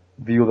than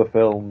the other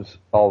films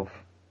of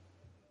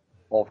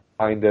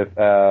kind of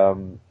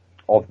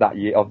that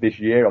year, of this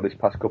year, or this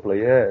past couple of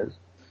years.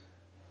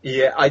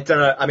 Yeah, I don't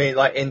know. I mean,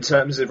 like, in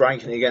terms of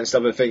ranking against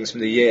other things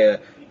from the year,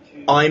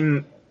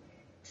 I'm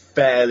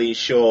fairly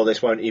sure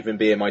this won't even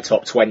be in my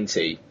top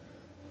 20.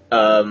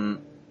 But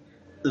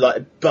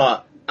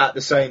at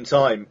the same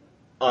time,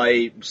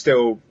 I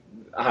still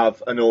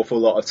have an awful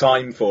lot of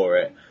time for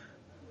it.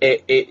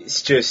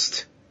 It's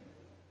just,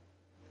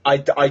 I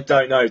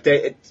don't know.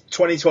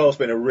 2012's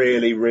been a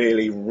really,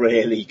 really,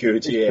 really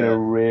good year. It's been a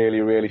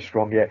really, really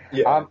strong year.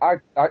 Yeah.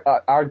 I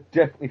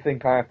definitely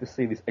think I have to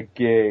see this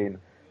again.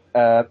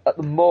 At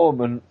the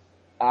moment,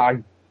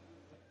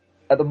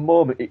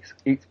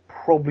 it's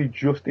probably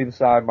just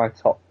inside my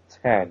top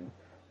 10,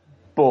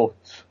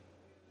 but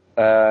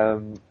I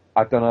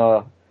don't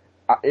know.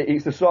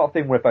 It's the sort of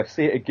thing where if I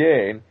see it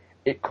again,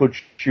 it could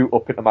shoot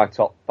up into my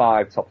top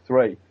 5, top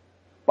 3.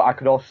 But I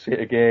could also see it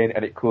again,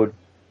 and it could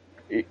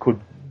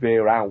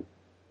veer out.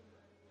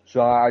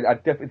 So I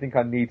definitely think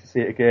I need to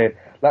see it again.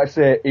 Like I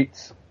say,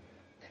 if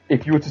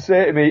people were to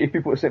say to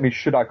me,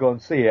 should I go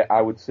and see it?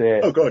 I would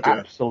say, oh God,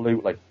 yeah.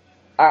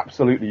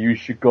 Absolutely, you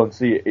should go and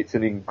see it. It's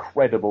an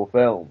incredible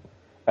film.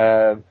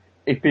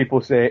 If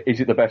people say, is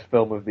it the best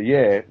film of the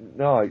year?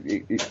 No,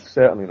 it's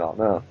certainly not,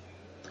 no.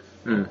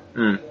 I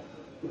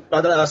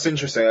don't know, that's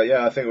interesting.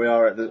 Yeah, I think we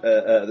are at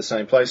the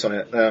same place on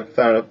it.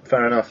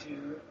 Fair enough.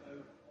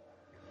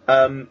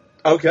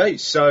 Okay,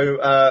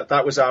 so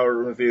that was our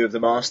review of The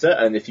Master,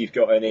 and if you've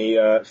got any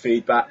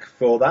feedback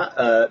for that,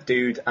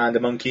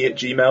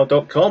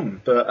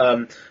 dudeandamonkey@gmail.com.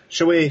 But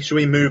shall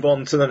we move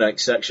on to the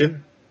next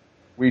section?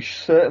 We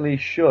certainly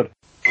should.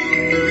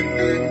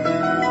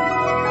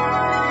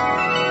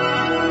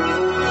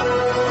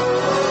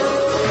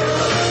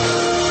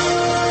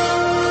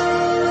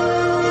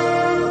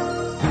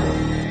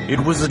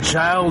 It was a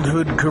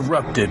childhood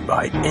corrupted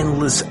by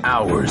endless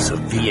hours of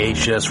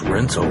VHS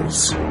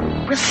rentals.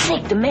 For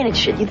sake, the minute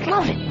shit, you'd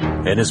love it.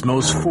 In his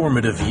most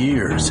formative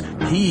years,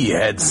 he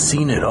had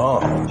seen it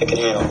all. I can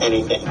handle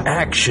anything.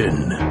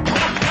 Action.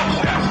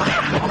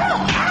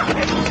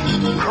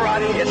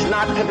 Karate is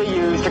not to be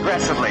used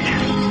aggressively.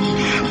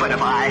 But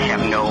if I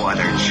have no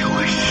other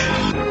choice.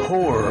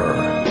 Horror.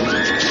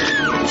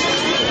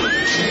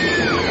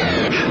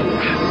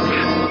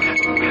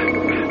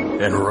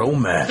 And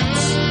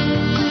romance.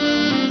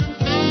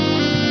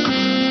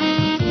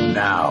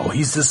 Now,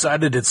 he's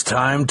decided it's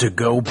time to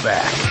go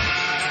back.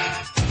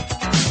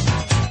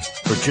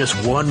 For just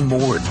one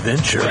more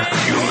adventure.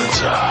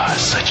 Humans are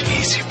such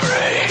easy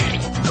prey.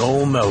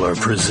 Noel Mellor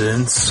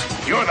presents...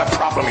 You're the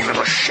problem, you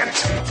little shit.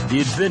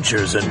 The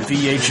Adventures in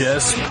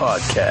VHS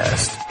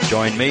Podcast.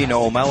 Join me,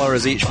 Noel Mellor,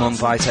 as each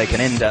month I take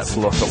an in-depth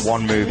look at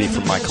one movie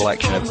from my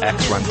collection of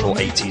ex-rental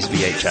 80s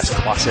VHS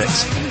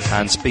classics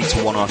and speak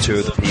to one or two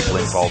of the people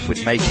involved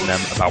with making them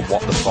about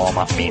what the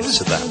format means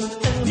to them.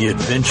 The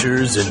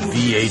Adventures in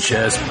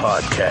VHS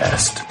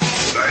Podcast.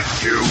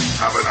 Thank you.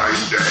 Have a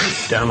nice day.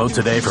 Download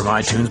today from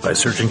iTunes by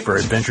searching for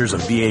Adventures in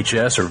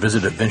VHS or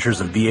visit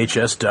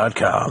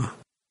adventuresinvhs.com.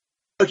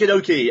 Okie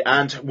dokie,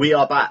 and we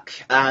are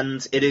back,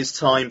 and it is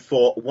time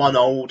for One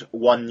Old,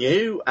 One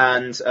New,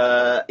 and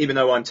even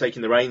though I'm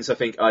taking the reins, I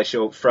think I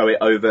shall throw it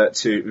over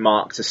to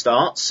Mark to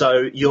start.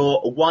 So,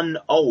 your One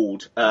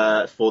Old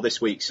for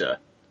this week, sir.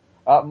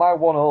 My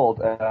One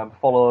Old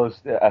follows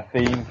a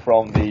theme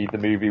from the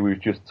movie we've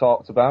just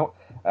talked about.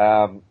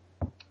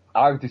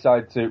 I've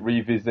decided to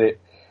revisit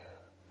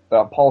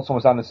Paul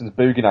Thomas Anderson's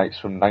Boogie Nights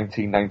from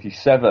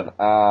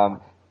 1997.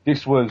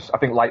 This was, I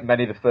think, like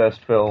many, the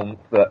first film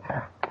that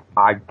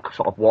I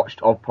sort of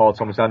watched of Paul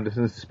Thomas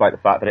Anderson's, despite the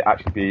fact that it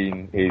actually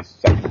being his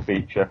second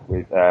feature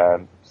with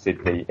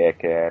Sydney,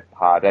 aka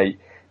Hard 8,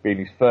 being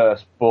his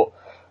first. But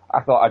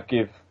I thought I'd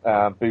give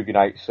Boogie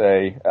Nights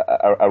a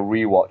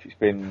rewatch. It's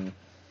been,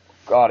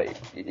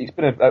 it's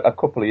been a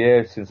couple of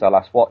years since I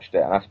last watched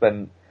it, and I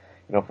spent,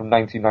 from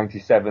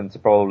 1997 to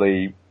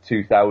probably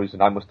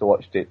 2000, I must have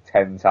watched it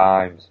 10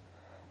 times.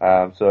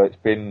 So it's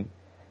been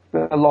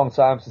a long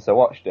time since I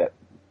watched it.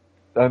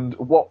 And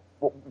what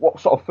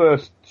sort of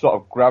first sort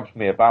of grabs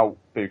me about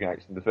Boogie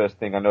Nights, and the first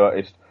thing I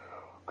noticed,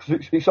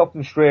 because it's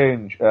often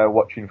strange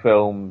watching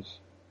films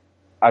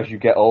as you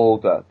get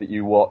older that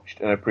you watched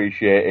and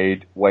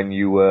appreciated when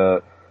you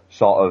were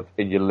sort of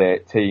in your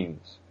late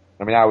teens.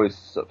 I mean, I was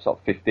sort of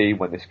 15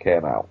 when this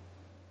came out,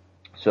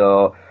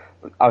 so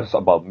I was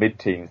sort of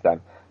mid-teens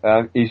then.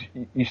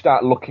 You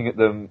start looking at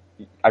them.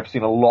 I've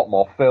seen a lot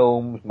more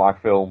films. My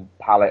film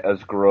palette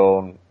has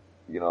grown,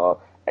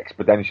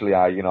 exponentially.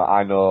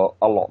 I know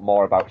a lot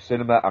more about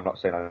cinema. I'm not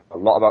saying I know a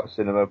lot about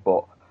cinema,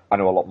 but I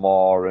know a lot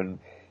more, and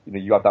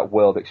you have that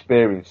world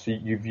experience, so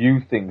you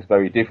view things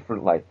very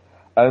differently.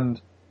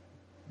 And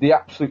the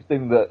absolute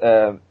thing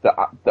that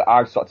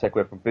I sort of take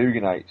away from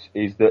Boogie Nights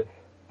is that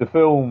the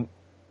film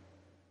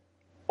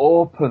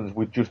opens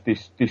with just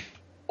this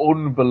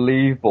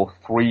unbelievable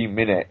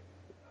 3-minute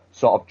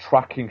sort of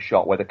tracking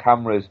shot where the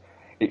camera's,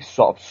 it's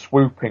sort of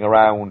swooping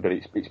around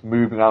and it's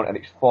moving around and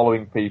it's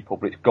following people,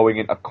 but it's going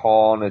into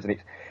corners, and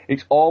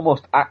it's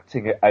almost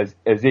acting as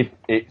if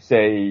it's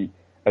a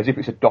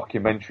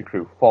documentary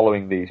crew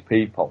following these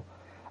people.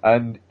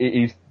 And it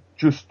is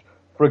just,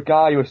 for a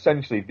guy who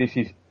essentially this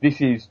is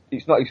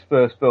it's not his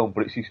first film,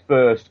 but it's his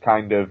first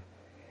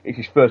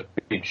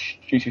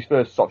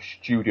sort of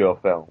studio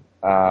film,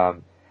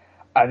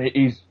 and it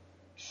is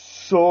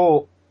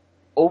so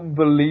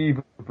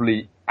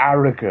unbelievably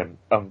arrogant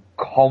and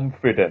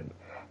confident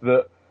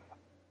that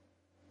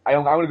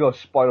I'm going to go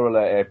spoiler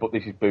alert here, but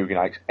this is Boogie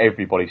Nights.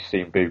 Everybody's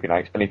seen Boogie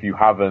Nights, and if you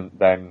haven't,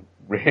 then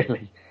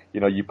really,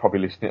 you're probably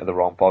listening to the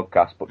wrong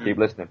podcast, but keep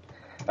listening.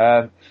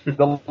 The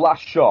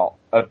last shot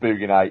of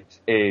Boogie Nights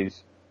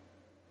is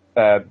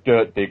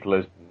Dirk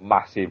Diggler's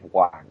massive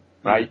wang,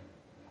 right?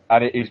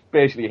 And it is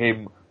basically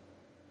him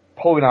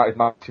pulling out his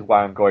massive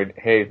wang, going,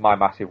 "Here's my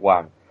massive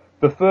wang."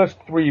 The first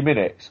 3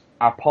 minutes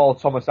are Paul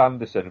Thomas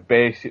Anderson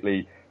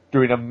basically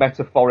doing a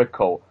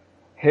metaphorical,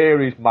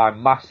 "Here is my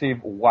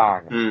massive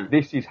wang.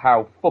 This is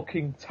how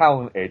fucking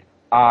talented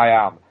I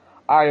am.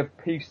 I have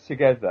pieced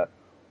together.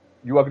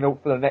 You are going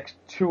to, for the next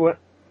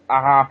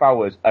 2.5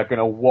 hours, are going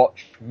to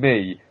watch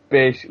me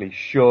basically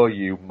show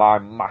you my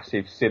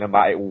massive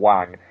cinematic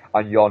wang,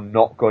 and you're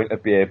not going to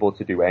be able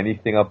to do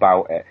anything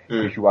about it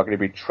because you are going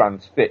to be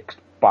transfixed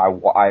by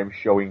what I am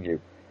showing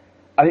you."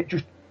 And it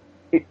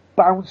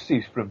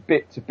bounces from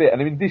bit to bit.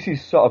 And I mean, this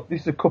is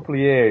a couple of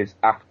years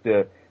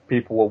after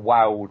people were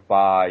wowed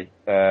by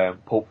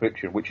Pulp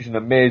Fiction, which is an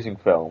amazing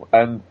film.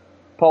 And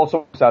Paul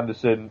Thomas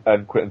Anderson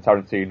and Quentin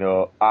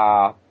Tarantino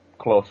are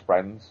close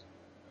friends,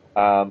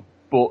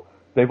 but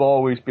they've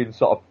always been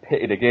sort of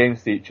pitted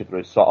against each other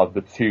as sort of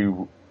the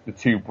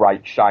two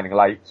bright shining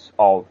lights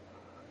of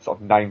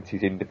sort of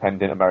 90s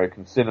independent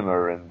American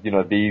cinema. And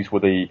these are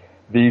the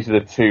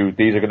two.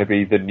 These are going to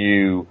be the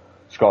new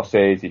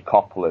Scorsese,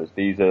 Coppolas.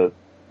 These are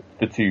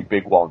the two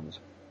big ones.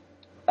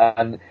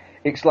 And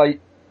it's like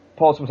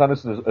Paul Thomas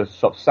Anderson has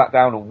sort of sat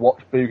down and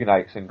watched Boogie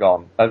Nights and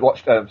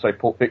watched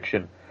Pulp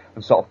Fiction,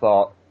 and sort of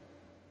thought,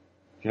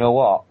 "Do you know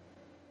what?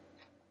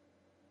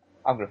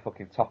 I'm going to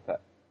fucking top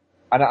it."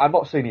 And I'm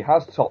not saying he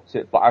has topped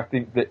it, but I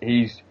think that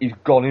he's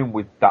gone in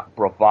with that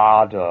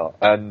bravado.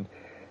 And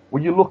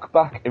when you look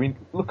back, I mean,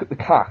 look at the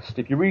cast.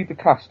 If you read the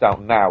cast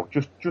out now,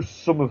 just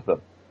some of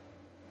them: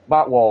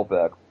 Mark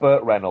Wahlberg,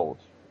 Burt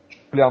Reynolds,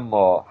 Julianne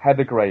Moore,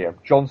 Heather Graham,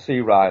 John C.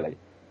 Reilly,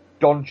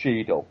 Don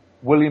Cheadle,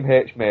 William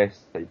H.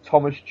 Macy,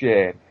 Thomas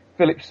Jane,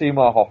 Philip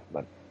Seymour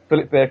Hoffman,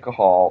 Philip Baker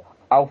Hall,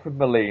 Alfred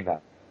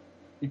Molina.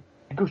 You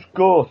just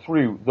go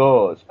through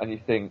those and you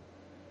think,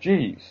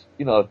 geez,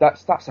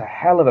 that's a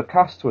hell of a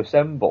cast to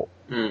assemble.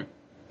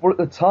 But at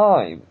the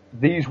time,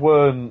 these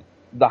weren't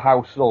the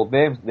household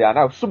names that they are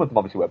now. Some of them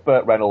obviously were.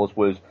 Burt Reynolds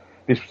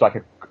this was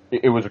like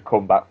it was a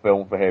comeback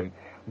film for him.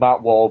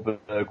 Mark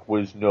Wahlberg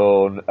was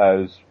known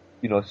as,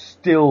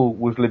 still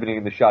was living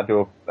in the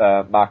shadow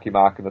of Marky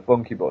Mark and the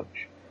Funky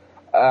Bunch.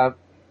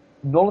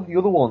 None of the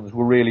other ones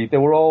were really, they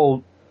were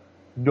all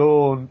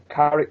known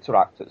character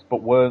actors,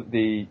 but weren't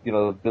the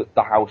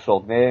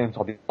household names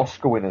or the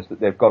Oscar winners that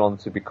they've gone on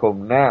to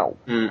become now.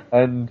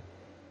 And,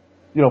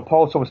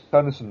 Paul Thomas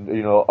Anderson,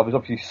 I was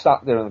obviously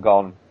sat there and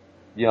gone,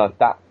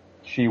 that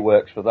she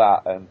works for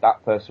that and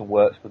that person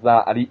works for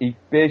that. And he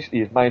basically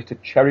has managed to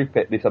cherry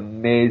pick this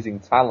amazing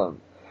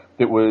talent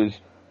that was,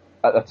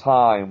 at the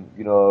time,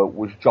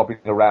 was jobbing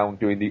around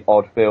doing the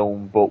odd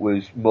film, but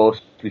was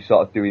mostly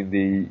sort of doing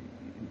the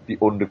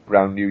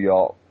underground New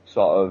York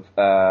sort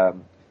of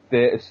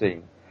theatre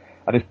scene,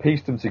 and has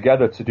pieced them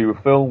together to do a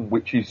film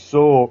which is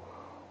so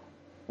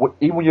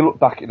even when you look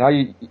back now,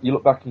 you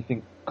look back and you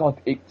think,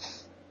 God,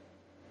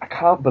 I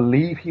can't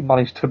believe he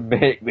managed to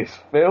make this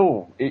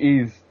film. It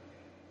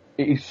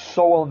is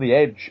so on the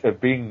edge of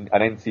being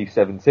an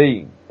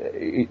NC-17.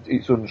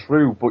 It's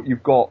untrue, but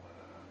you've got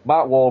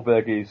Mark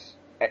Wahlberg is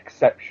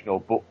exceptional,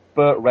 but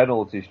Burt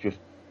Reynolds is just,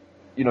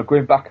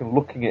 going back and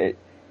looking at it,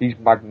 he's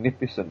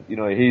magnificent.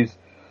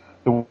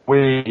 The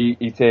way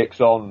he takes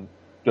on,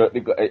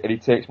 and he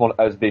takes him on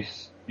as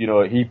this,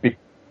 he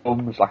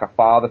becomes like a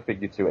father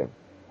figure to him.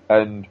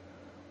 And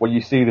when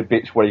you see the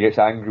bits where he gets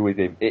angry with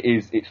him,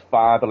 it's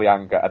fatherly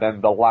anger. And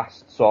then the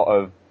last sort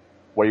of,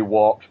 where he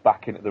walks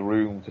back into the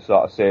room to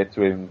sort of say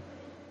to him,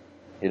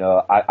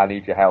 I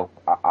need your help.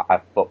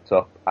 I fucked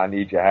up. I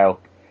need your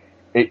help.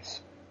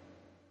 It's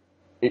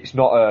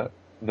not a,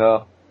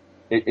 no.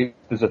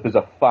 There's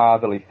a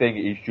fatherly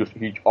thing.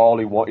 All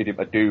he wanted him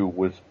to do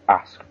was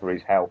ask for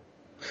his help.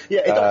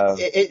 Yeah,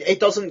 it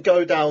doesn't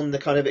go down the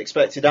kind of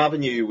expected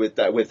avenue with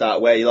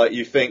that way. Like,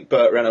 you think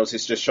Burt Reynolds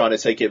is just trying to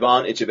take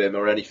advantage of him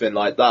or anything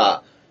like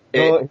that.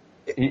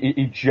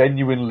 He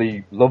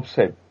genuinely loves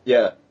him.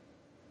 Yeah,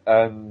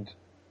 and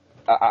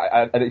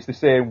it's the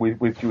same with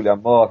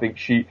Julianne Moore. I think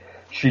she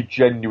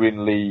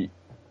genuinely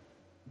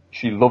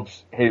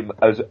loves him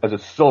as a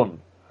son.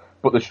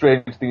 But the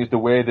strange thing is the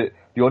way that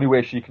the only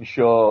way she can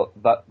show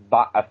that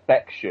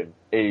affection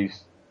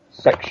is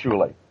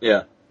sexually.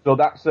 Yeah.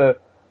 So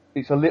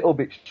it's a little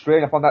bit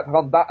strange. I found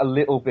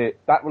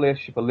that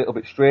relationship a little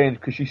bit strange,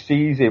 because she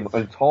sees him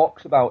and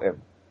talks about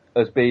him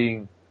as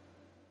being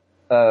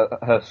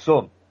her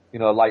son.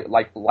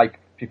 Like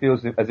she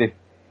feels as if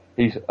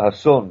he's her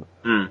son.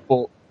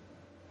 But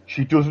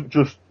she doesn't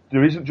just.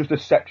 There isn't just a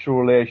sexual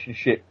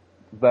relationship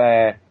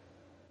there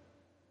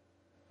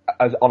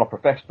as on a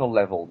professional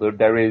level.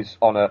 There is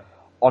on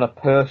a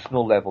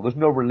personal level. There's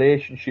no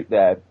relationship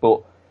there,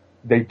 but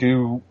they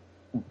do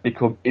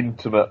become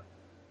intimate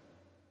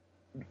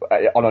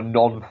on a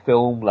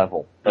non-film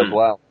level as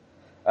well.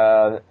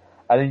 And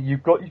then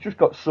you've just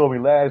got so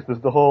many layers.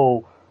 There's the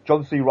whole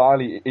John C.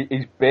 Reilly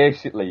is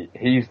basically,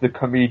 he's the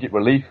comedic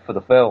relief for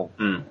the film.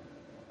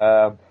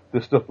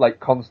 There's stuff like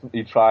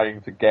constantly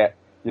trying to get,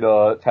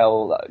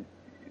 tell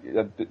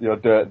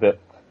Dirt that,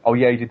 oh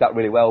yeah, he did that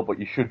really well, but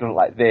you should have done it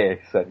like this,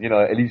 and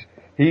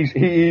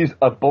he is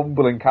a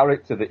bumbling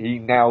character that he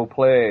now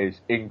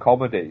plays in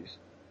comedies,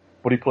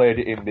 but he played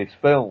it in this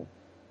film.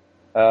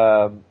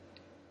 Don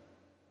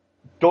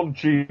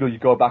Cheadle, you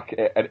go back at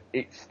it, and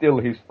it's still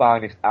his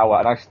finest hour,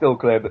 and I still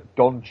claim that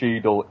Don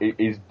Cheadle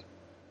is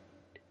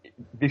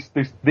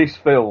this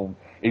film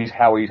is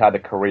how he's had a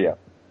career,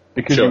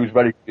 because he was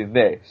very good in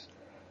this,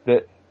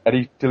 and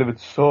he's delivered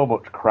so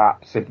much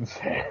crap since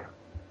it.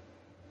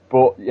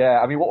 But yeah,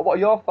 I mean, what are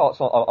your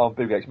thoughts on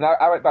Bill Gates? I mean,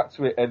 I went back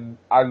to it and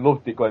I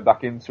loved it going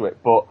back into it,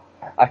 but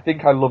I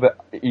think I love it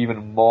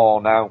even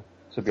more now,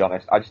 to be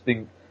honest. I just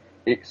think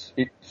it's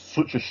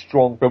such a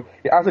strong film.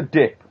 It has a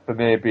dip for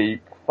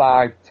maybe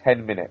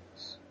 5-10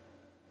 minutes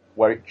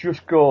where it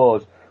just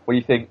goes, where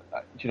you think,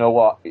 do you know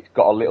what, it's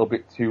got a little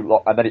bit too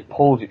long, and then it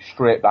pulls it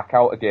straight back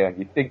out again.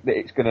 You think that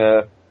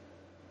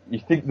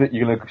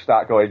you're gonna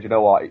start going, do you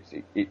know what,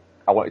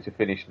 I want it to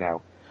finish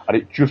now. And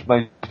it just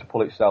managed to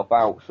pull itself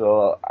out.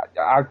 So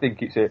I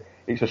think it's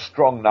a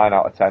strong 9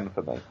 out of 10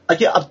 for me.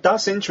 Yeah,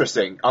 that's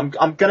interesting. I'm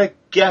gonna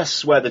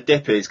guess where the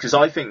dip is, because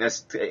I think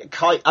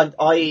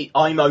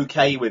I'm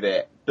okay with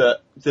it.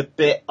 But the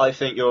bit I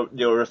think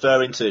you're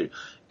referring to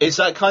is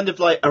that kind of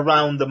like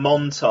around the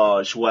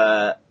montage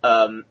where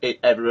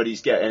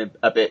everybody's getting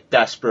a bit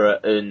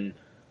desperate and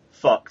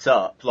fucked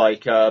up.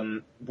 Like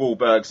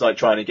Wahlberg's like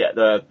trying to get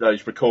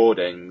those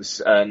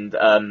recordings, and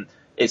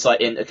it's like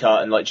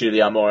intercut, and like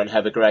Julianne Moore and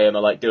Heather Graham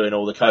are like doing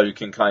all the coke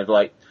and kind of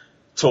like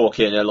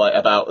talking and like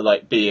about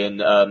like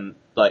being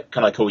like,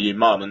 can I call you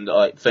mum, and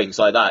like things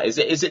like that. Is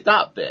it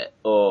that bit,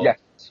 or? Yes.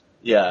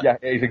 Yeah. Yeah,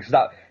 it is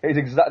exact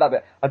that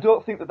bit. I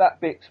don't think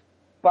that bit's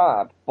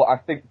bad, but I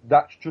think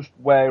that's just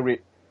where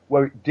it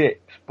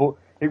dips. But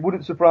it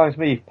wouldn't surprise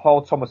me if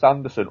Paul Thomas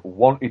Anderson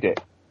wanted it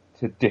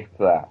to dip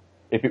there.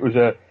 If it was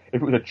a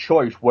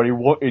choice where he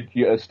wanted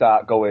you to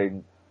start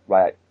going,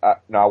 right,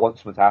 no, I want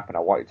something to happen, I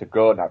want it to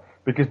go now.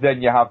 Because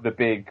then you have the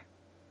big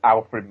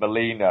Alfred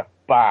Molina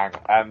bang,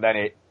 and then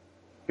it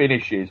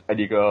finishes, and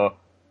you go,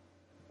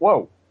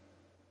 whoa,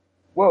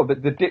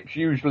 the dip's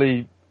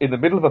usually in the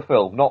middle of a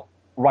film, not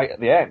right at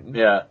the end.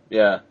 Yeah.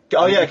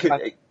 Oh yeah,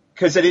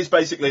 because it is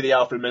basically the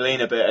Alfred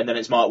Molina bit, and then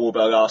it's Mark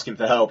Wahlberg asking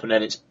for help, and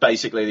then it's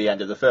basically the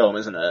end of the film,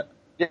 isn't it?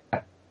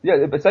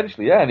 Yeah,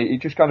 essentially, yeah, and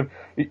it just kind of,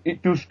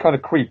 it does kind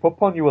of creep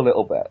up on you a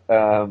little bit.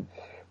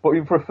 But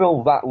even for a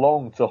film that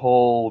long to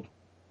hold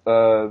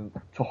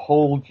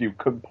you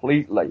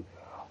completely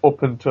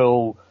up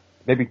until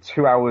maybe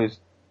 2 hours,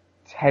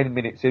 10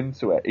 minutes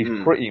into it is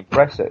pretty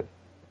impressive.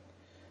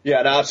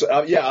 Yeah, no,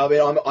 absolutely. Yeah, I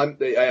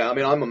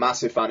mean, I'm a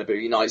massive fan of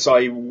Boogie Nights.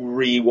 I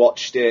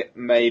rewatched it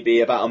maybe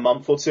about a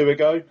month or two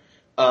ago,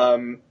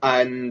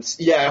 and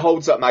yeah, it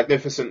holds up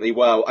magnificently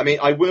well. I mean,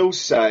 I will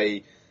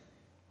say,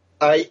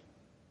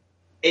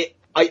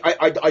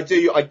 I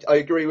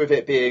agree with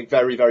it being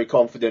very, very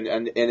confident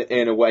and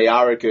in a way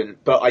arrogant,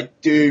 but I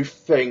do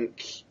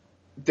think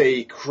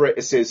the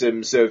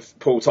criticisms of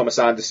Paul Thomas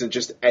Anderson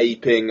just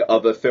aping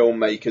other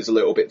filmmakers a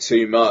little bit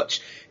too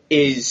much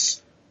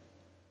is,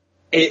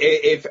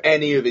 if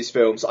any of his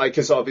films,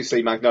 because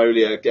obviously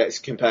Magnolia gets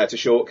compared to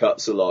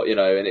Shortcuts a lot, and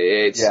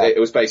it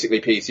was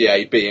basically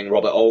PTA being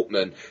Robert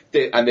Altman,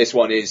 and this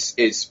one is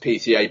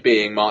PTA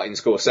being Martin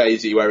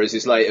Scorsese, whereas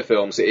his later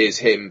films it is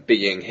him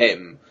being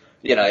him,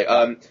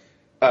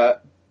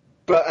 but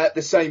at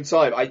the same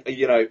time,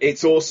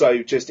 it's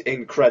also just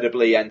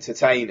incredibly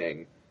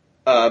entertaining,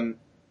 and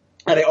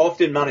it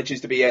often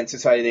manages to be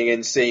entertaining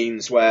in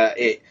scenes where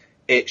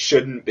it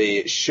shouldn't be.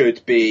 It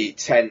should be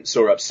tense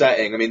or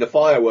upsetting. I mean, the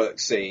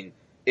fireworks scene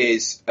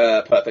is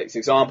a perfect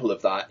example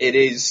of that. It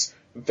is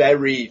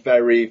very,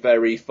 very,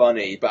 very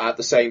funny, but at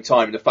the same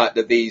time, the fact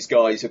that these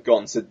guys have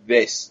gone to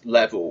this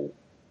level,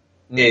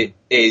 it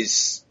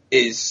is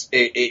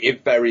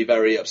very,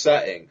 very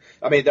upsetting.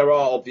 I mean, there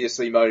are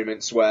obviously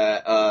moments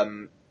where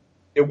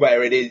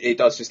it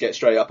does just get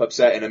straight up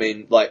upsetting. I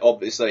mean,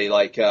 obviously,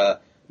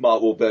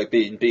 Mark Wahlberg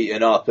being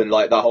beaten up and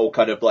that whole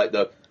kind of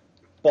the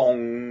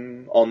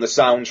bong on the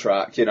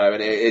soundtrack,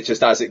 and it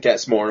just, as it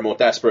gets more and more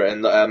desperate,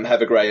 and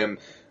Heather Graham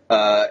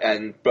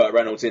and Burt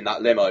Reynolds in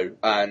that limo,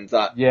 and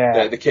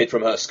the kid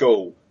from her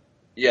school,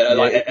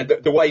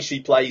 the way she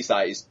plays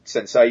that is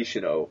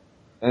sensational.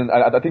 And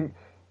I think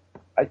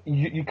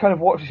you kind of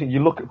watch this and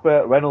you look at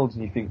Burt Reynolds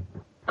and you think,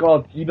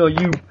 God, he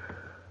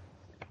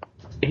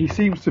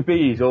seems to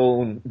be his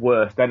own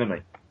worst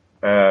enemy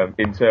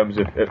in terms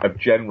of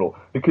general,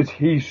 because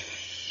he's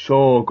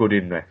so good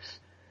in this.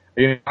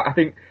 I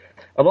think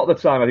a lot of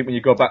the time, when you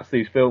go back to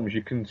these films,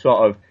 you can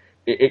sort of,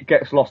 it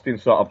gets lost in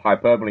sort of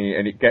hyperbole,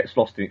 and it gets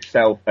lost in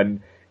itself,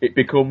 and it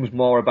becomes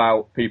more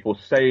about people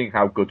saying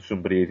how good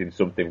somebody is in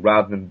something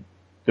rather than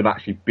them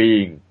actually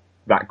being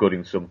that good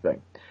in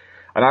something.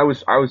 And I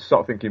was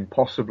sort of thinking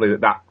possibly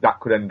that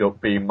could end up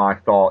being my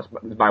thoughts,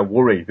 my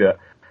worry, that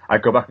I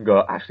go back and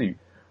go, actually,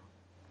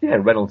 yeah,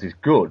 Reynolds is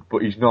good,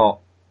 but he's not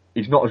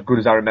as good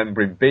as I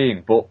remember him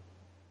being. But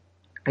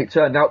it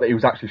turned out that he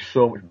was actually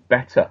so much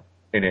better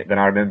in it than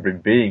I remember him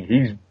being.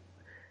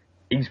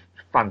 He's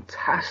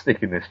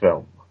fantastic in this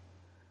film.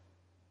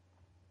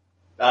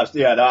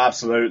 Yeah, no,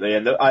 absolutely.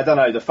 And I don't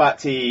know, the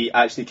fact he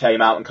actually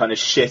came out and kind of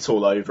shit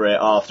all over it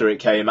after it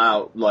came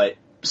out,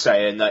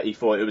 saying that he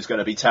thought it was going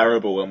to be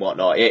terrible and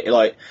whatnot.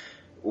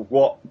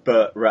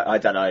 But I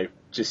don't know,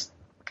 just.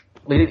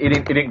 He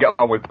didn't get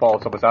on with Paul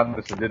Thomas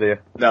Anderson, did he?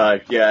 No,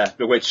 yeah,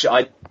 which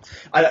I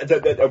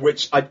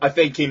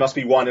think he must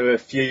be one of a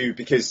few,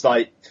 because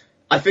I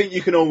think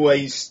you can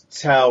always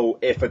tell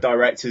if a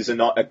director's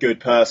not a good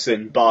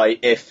person by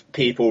if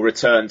people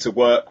return to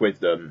work with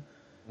them.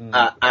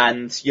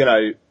 And,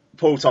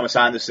 Paul Thomas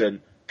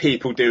Anderson,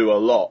 people do a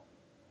lot.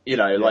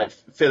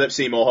 Philip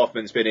Seymour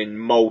Hoffman's been in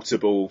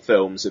multiple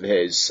films of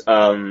his.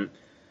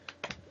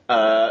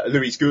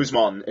 Luis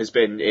Guzman has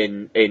been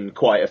in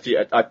quite a few,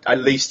 at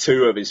least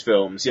 2 of his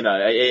films.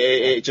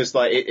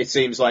 It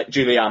seems like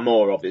Julianne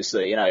Moore,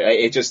 obviously.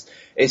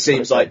 It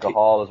seems like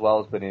Hall as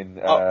well has been in.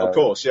 Of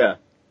course, yeah.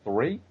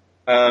 3.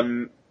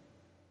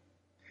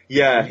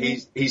 Yeah,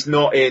 he's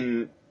not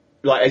in.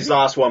 His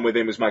last one with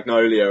him was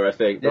Magnolia, I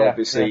think. But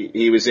obviously,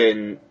 he was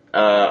in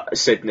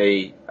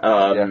Sydney,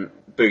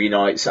 Boogie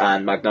Nights,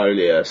 and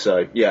Magnolia.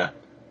 So yeah,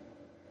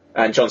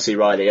 and John C.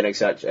 Reilly, and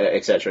etc.,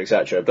 etc.,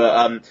 etc.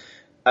 But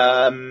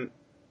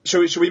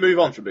should we move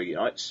on from Boogie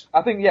Nights?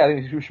 I think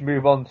we should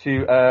move on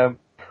to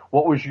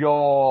what was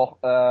your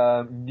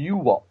new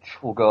watch?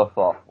 We'll go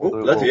for.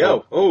 Bloody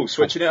hell! Oh,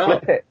 switching it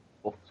up.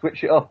 We'll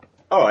switch it up.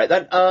 All right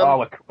then.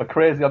 We're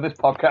crazy on this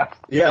podcast.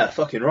 Yeah,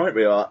 fucking right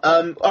we are.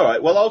 All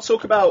right. Well, I'll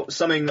talk about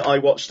something I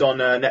watched on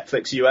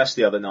Netflix US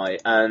the other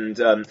night,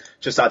 and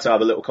just had to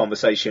have a little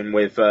conversation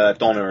with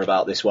Donna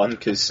about this one,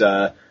 because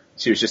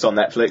she was just on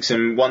Netflix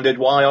and wondered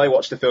why I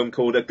watched a film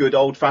called A Good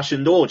Old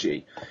Fashioned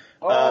Orgy.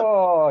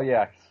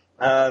 Yes.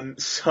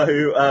 This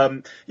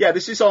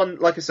is on,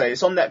 like I say,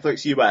 it's on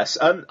Netflix US.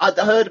 I'd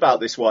heard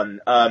about this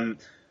one,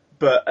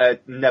 but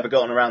I'd never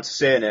gotten around to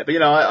seeing it.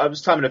 But, I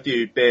was having a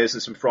few beers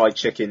and some fried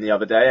chicken the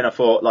other day, and I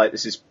thought,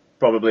 this is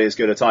probably as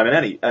good a time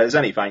as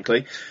any,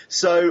 frankly.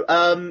 So,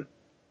 A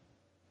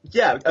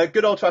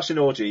Good Old Fashioned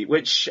Orgy,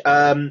 which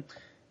has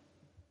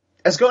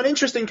got an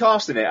interesting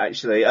cast in it,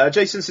 actually.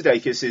 Jason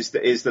Sudeikis is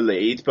the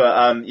lead,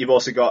 but you've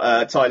also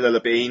got Tyler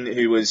Labine,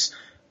 who was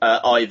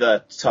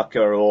either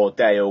Tucker or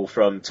Dale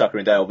from Tucker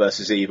and Dale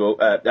versus Evil.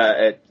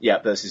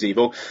 Versus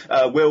Evil.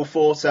 Will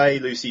Forte,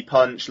 Lucy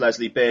Punch,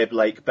 Leslie Bibb,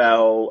 Lake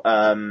Bell,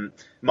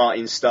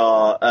 Martin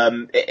Starr.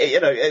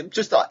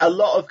 Just a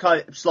lot of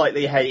kind of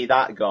slightly hey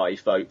that guy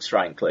folks,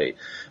 frankly.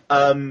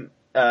 David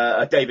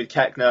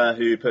Koechner,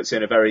 who puts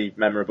in a very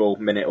memorable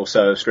minute or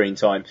so of screen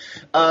time.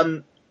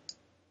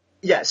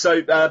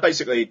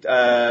 Basically,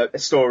 the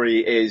story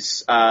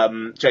is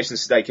Jason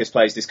Sudeikis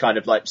plays this kind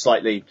of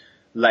slightly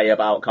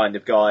layabout kind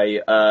of guy.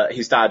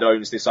 His dad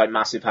owns this like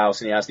massive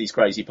house and he has these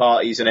crazy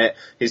parties in it.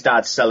 His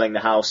dad's selling the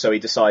house, so he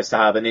decides to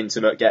have an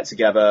intimate get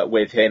together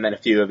with him and a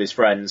few of his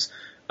friends,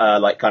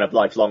 like kind of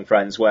lifelong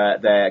friends, where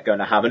they're going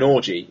to have an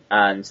orgy,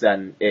 and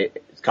then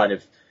it kind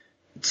of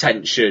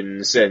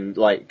tensions and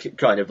like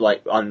kind of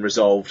like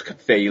unresolved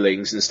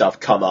feelings and stuff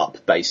come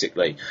up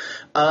basically.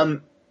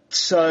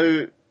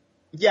 So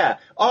yeah,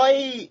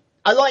 I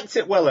liked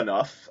it well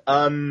enough.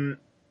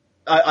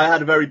 I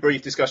had a very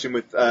brief discussion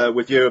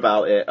with you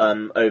about it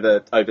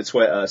over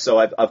Twitter, so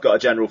I've got a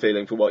general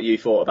feeling for what you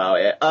thought about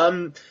it.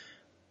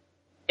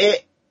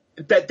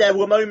 There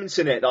were moments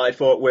in it that I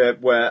thought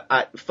were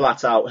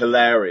flat out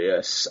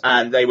hilarious,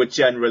 and they were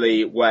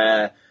generally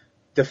where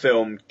the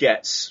film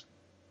gets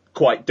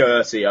quite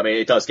dirty. I mean,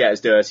 it does get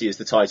as dirty as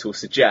the title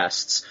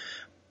suggests.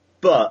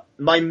 But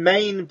my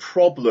main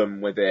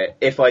problem with it,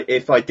 if I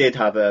did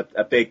have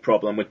a big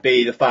problem, would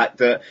be the fact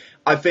that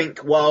I think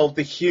while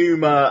the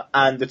humour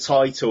and the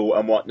title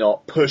and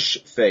whatnot push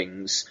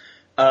things,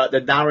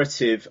 the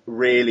narrative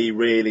really,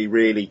 really,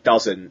 really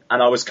doesn't.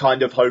 And I was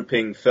kind of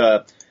hoping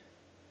for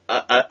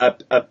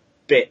a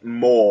bit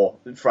more,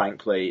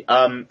 frankly.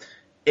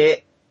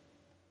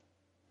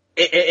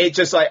 It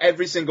just like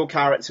every single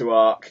character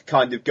arc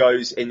kind of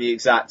goes in the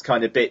exact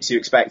kind of bits you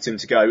expect them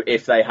to go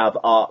if they have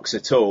arcs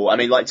at all. I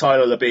mean, like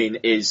Tyler Labine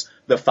is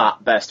the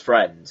fat best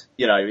friend.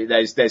 You know,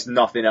 there's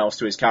nothing else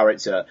to his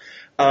character.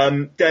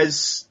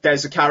 There's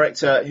a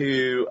character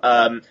who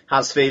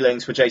has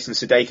feelings for Jason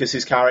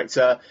Sudeikis'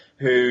 character,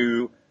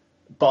 who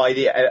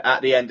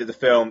at the end of the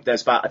film,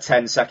 there's about a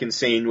 10-second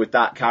scene with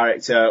that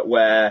character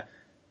where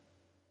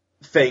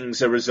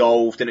things are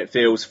resolved and it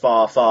feels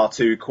far, far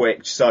too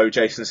quick so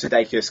Jason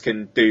Sudeikis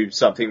can do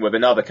something with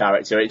another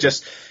character.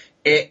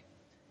 It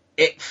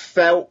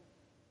felt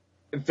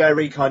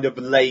very kind of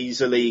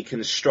lazily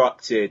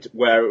constructed,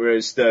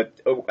 whereas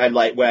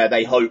where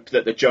they hope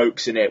that the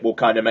jokes in it will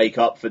kind of make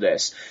up for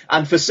this.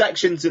 And for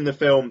sections in the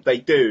film, they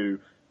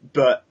do,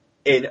 but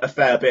in a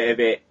fair bit of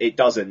it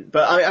doesn't.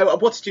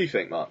 But what did you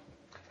think, Mark?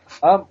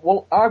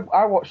 Well,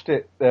 I watched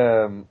it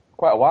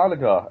quite a while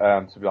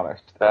ago, to be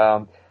honest.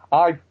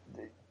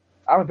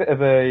 I'm a bit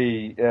of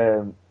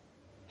a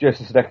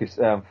Jason Sudeikis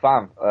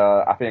fan.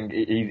 I think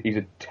he's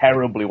a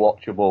terribly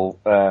watchable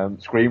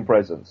screen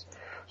presence.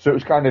 So it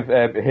was kind of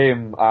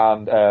him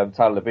and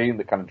Tyler Labine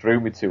that kind of drew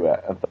me to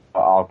it, and thought,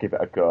 I'll give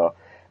it a go.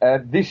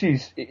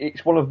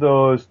 It's one of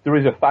those, there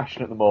is a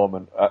fashion at the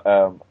moment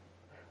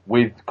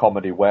with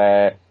comedy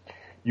where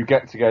you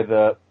get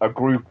together a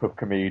group of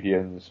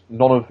comedians,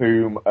 none of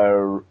whom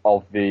are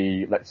of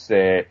the, let's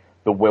say,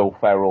 the Will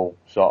Ferrell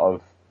sort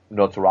of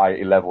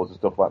notoriety levels and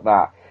stuff like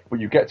that. But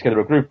you get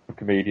together a group of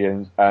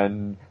comedians,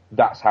 and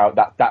that's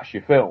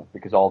your film,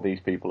 because all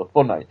these people are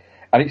funny.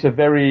 And it's a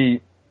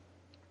very,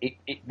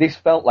 this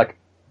felt like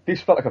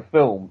a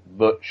film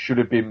that should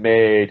have been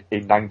made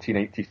in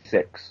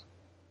 1986,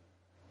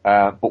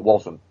 but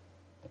wasn't,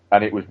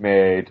 and it was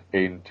made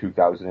in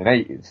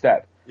 2008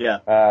 instead.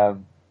 Yeah.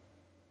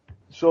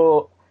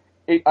 So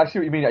I see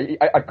what you mean.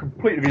 I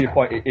completely agree with your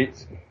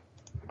point.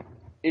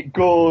 It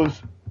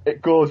goes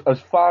as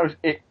far as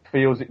it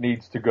feels it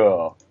needs to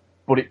go,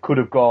 but it could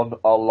have gone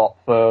a lot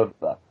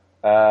further.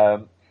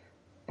 But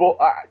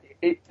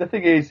the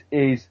thing is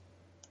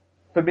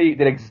for me, it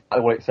did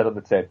exactly what it said on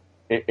the tin.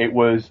 It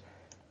was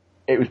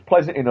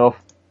pleasant enough.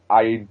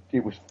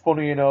 It was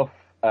funny enough,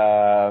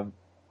 and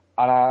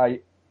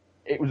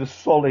it was a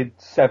solid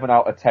 7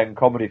 out of 10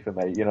 comedy for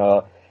me. You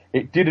know,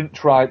 it didn't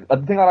try.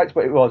 And the thing I liked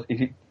about it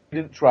is it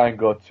didn't try and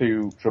go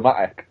too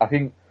dramatic. I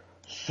think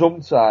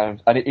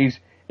sometimes, and it's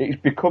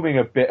becoming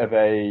a bit of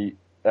a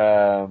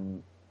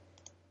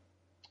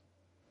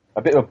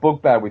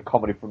bugbear with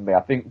comedy from me.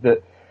 I think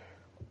that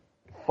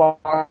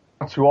far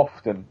too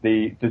often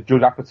the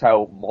Judd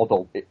Apatow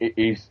model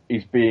is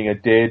being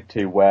adhered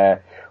to,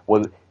 where,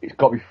 well, it's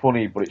got to be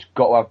funny, but it's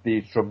got to have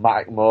these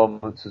dramatic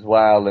moments as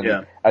well.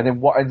 And and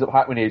then what ends up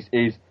happening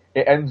is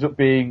it ends up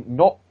being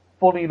not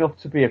funny enough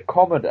to be a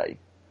comedy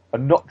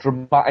and not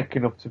dramatic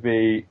enough to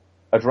be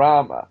a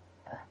drama.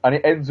 And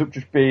it ends up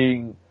just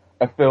being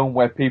a film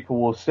where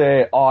people will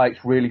say, oh,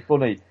 it's really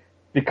funny,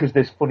 because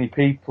there's funny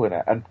people in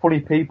it, and funny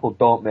people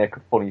don't make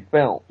a funny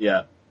film.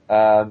 Yeah.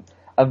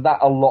 And that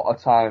a lot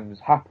of times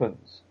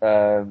happens.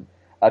 And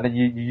then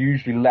you're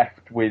usually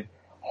left with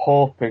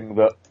hoping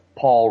that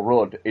Paul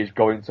Rudd is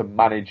going to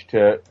manage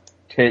to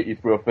take you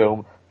through a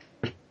film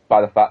just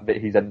by the fact that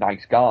he's a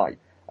nice guy.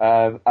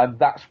 And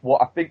that's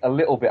what I think a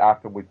little bit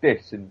happened with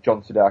this, and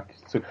John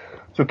Sudeikis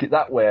took it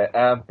that way.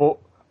 But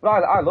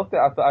I loved it.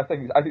 I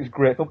think it's a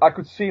great film. I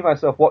could see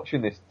myself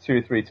watching this 2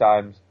 or 3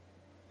 times,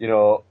 you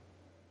know,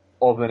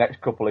 over the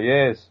next couple of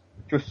years.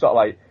 Just sort of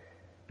like,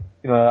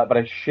 you know, I've had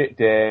a shit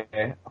day,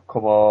 I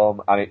come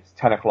home and it's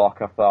 10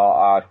 o'clock and I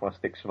thought, I just want to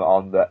stick something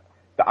on that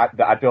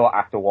I don't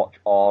have to watch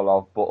all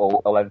of, but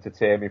will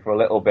entertain me for a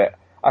little bit.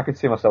 I could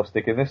see myself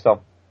sticking this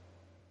on.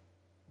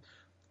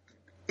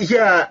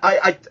 Yeah,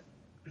 I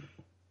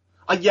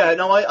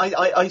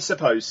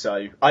suppose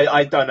so.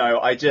 I don't know.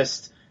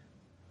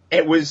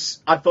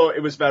 I thought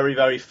it was very,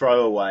 very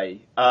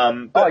throwaway.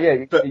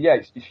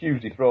 It's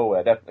hugely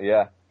throwaway, definitely,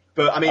 yeah.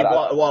 But I mean,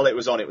 while it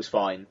was on, it was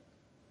fine.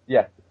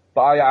 Yeah,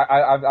 but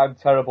I'm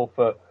terrible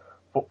for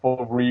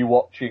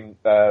rewatching.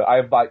 I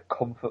have like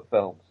comfort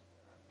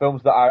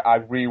films that I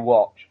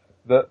rewatch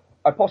that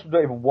I possibly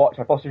don't even watch.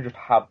 I possibly just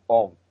have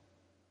on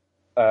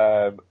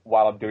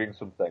while I'm doing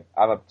something.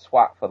 I'm a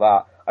twat for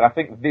that, and I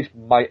think this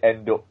might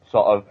end up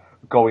sort of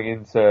going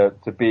into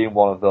being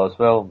one of those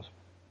films.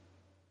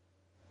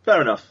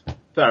 Fair enough.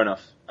 But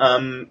I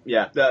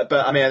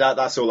mean,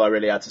 that's all I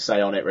really had to say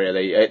on it,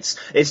 really.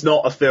 It's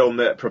not a film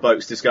that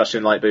provokes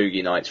discussion like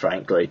Boogie Nights,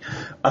 frankly.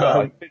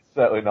 No, it's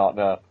certainly not,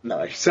 no.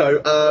 No.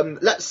 So,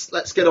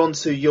 let's get on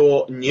to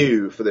your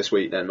new for this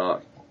week then,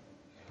 Mark.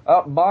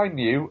 My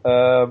new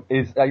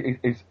is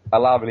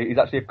alarmingly, is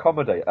actually a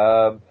comedy.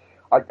 I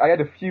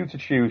had a few to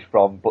choose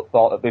from, but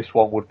thought that this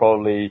one would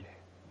probably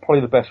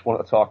the best one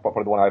to talk about,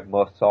 probably the one I've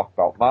most talked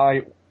about.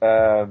 My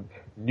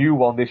new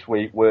one this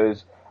week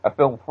was a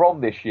film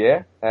from this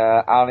year,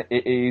 and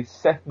it is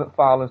Seth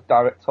MacFarlane's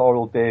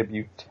directorial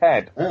debut,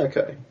 Ted.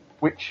 Okay.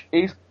 Which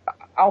is,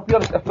 I'll be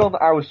honest, a film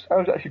that I was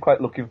actually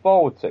quite looking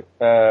forward to.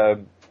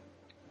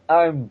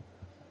 I'm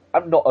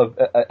not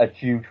a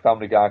huge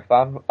Family Guy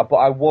fan, but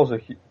I was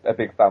a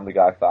big Family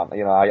Guy fan.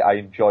 You know, I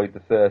enjoyed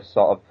the first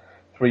sort of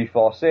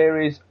 3-4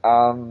 series,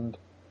 and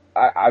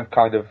I've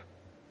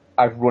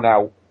run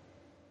out.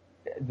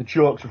 The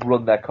jokes have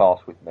run their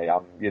course with me.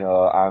 I'm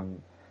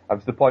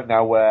to the point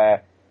now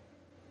where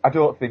I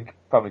don't think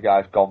Family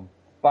Guy's gone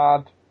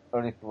bad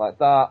or anything like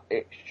that.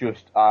 It's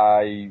just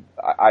I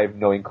have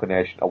no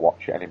inclination to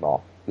watch it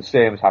anymore. The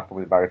same has happened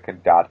with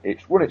American Dad.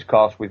 It's run its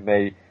course with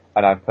me,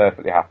 and I'm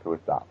perfectly happy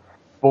with that.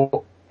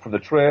 But from the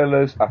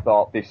trailers, I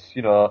thought this,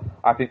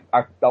 I think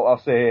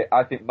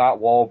Matt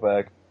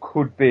Wahlberg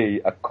could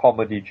be a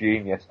comedy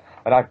genius.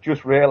 And I've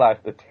just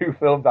realised the two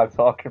films I'm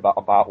talking about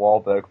are Matt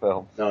Wahlberg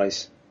films.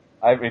 Nice.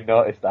 I haven't even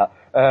noticed that.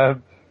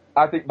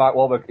 I think Matt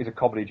Wahlberg is a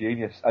comedy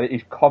genius. I think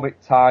his comic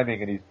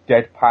timing and his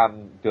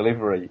deadpan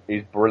delivery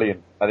is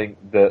brilliant. I think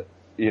that,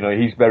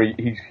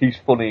 he's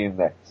funny in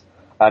this,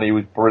 and he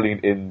was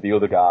brilliant in The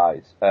Other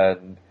Guys,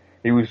 and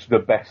he was the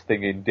best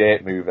thing in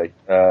Date Movie,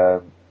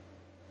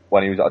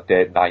 when he was at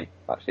Date Night,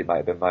 actually it might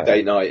have been.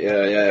 Date Night,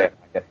 yeah.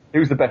 He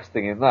was the best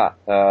thing in that.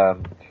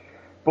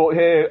 But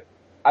here,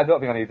 I don't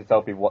think I need to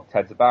tell people what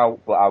Ted's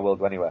about, but I will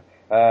do anyway.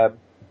 Matt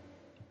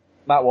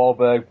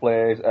Wahlberg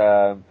plays,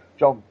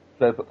 John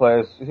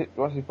plays,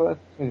 what's he play?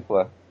 Who does he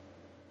play?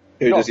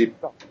 Does he?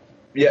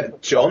 Yeah,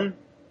 John?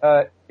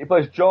 He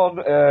plays John,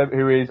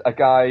 who is a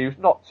guy who's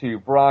not too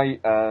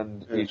bright,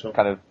 and he's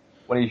kind of,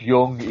 when he's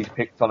young, he's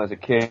picked on as a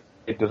kid,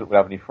 he doesn't really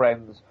have any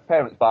friends.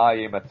 Parents buy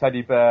him a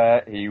teddy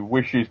bear, he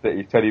wishes that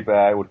his teddy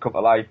bear would come to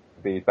life,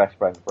 be his best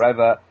friend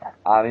forever,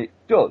 and it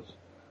does.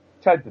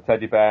 Ted the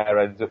teddy bear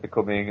ends up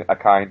becoming a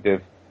kind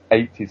of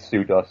 80s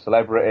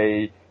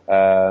pseudo-celebrity,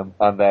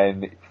 and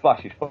then it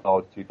flashes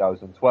forward to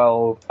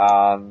 2012,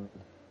 and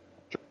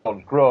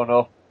John's grown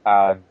up,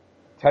 and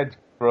Ted's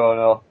grown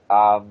up,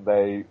 and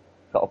they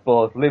sort of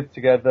both live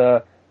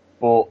together,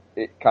 but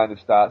it kind of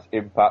starts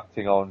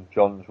impacting on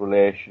John's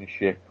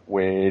relationship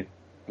with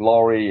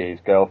Laurie, his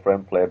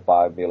girlfriend, played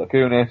by Mila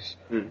Kunis,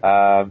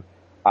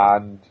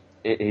 and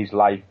his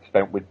life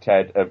spent with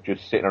Ted of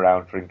just sitting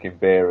around drinking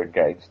beer and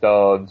getting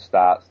stoned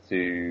starts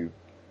to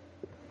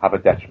have a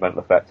detrimental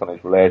effect on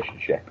his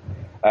relationship.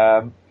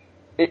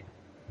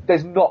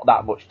 There's not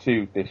that much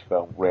to this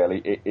film,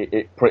 really.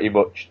 It pretty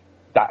much,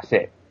 that's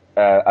it.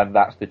 And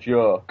that's the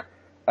joke.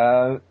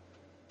 I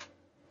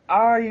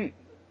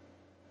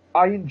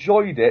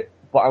enjoyed it,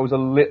 but I was a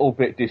little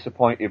bit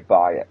disappointed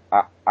by it.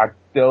 I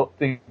don't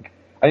think...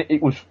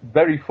 it was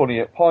very funny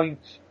at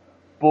points,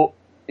 but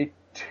it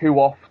too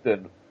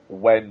often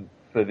went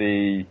for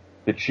the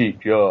cheap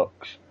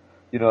jokes.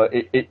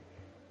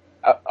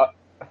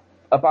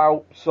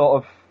 About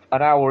sort of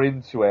an hour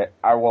into it,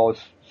 I was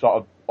sort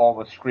of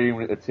almost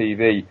screaming at the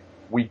TV,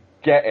 we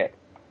get it.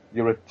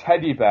 You're a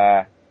teddy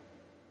bear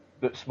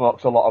that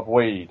smokes a lot of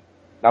weed.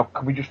 Now,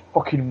 can we just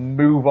fucking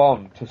move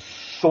on to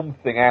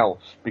something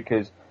else?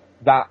 Because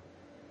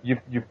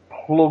you've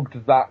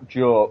plugged that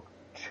joke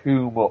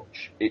too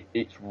much.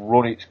 It's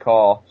run its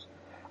course.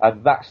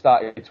 And that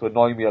started to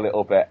annoy me a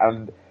little bit.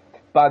 And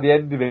by the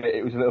end of it,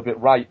 it was a little bit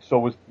right. So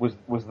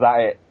was that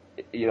it?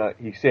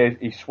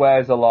 He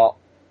swears a lot.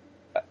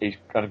 He's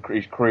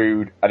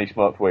crude and he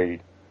smokes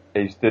weed.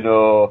 Is to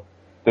know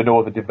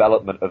the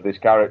development of this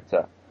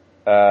character,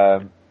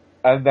 and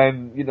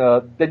then you've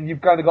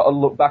kind of got to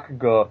look back and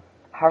go,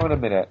 hang on a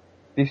minute,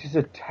 this is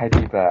a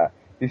teddy bear.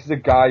 This is a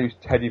guy whose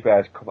teddy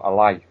bears come to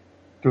life.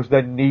 Does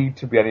there need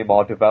to be any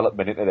more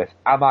development into this?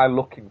 Am I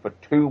looking for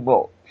too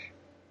much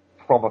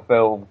from a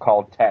film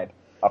called Ted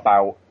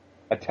about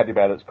a teddy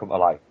bear that's come to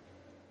life?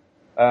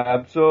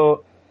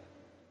 So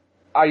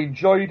I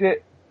enjoyed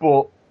it,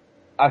 but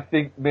I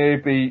think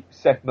maybe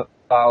Seth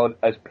MacFarlane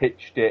has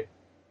pitched it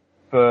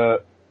for,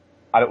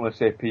 I don't want to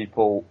say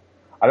people,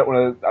 I don't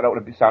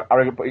want to sound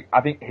arrogant, but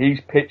I think he's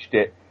pitched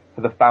it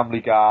for the Family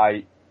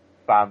Guy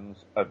fans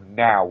of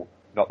now,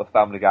 not the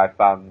Family Guy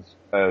fans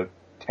of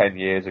 10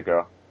 years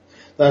ago.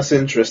 That's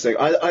interesting.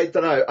 I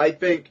don't know. I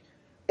think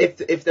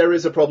if there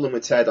is a problem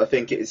with Ted, I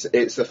think it's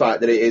the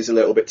fact that it is a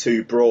little bit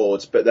too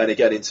broad. But then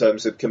again, in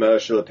terms of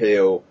commercial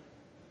appeal,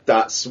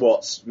 that's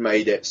what's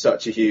made it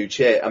such a huge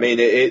hit. I mean,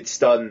 it's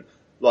done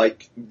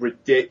like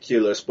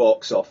ridiculous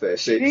box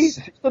office. It's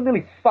done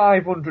nearly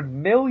 500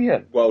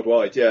 million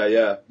worldwide.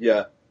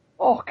 Yeah.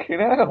 Fucking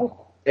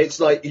hell! It's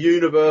like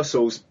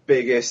Universal's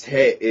biggest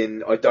hit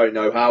in I don't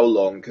know how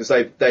long, because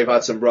they've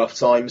had some rough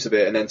times of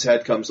it, and then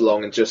Ted comes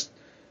along and just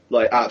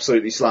like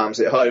absolutely slams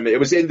it home. It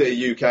was in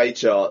the UK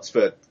charts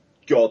for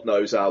God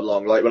knows how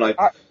long. Like when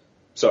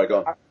sorry,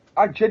 go on.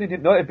 I genuinely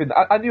didn't know it had been.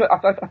 I knew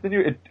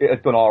it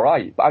had done all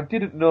right, but I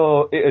didn't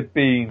know it had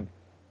been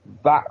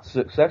that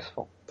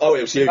successful. Oh,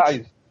 it was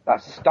huge.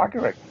 That's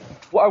staggering.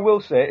 What I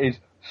will say is,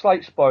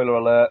 slight spoiler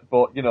alert,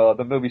 but you know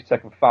the movie's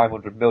taken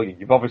 500 million.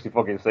 You've obviously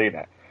fucking seen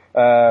it.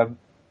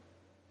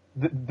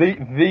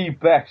 The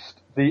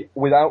best,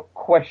 without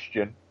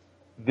question,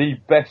 the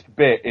best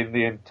bit in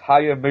the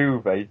entire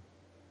movie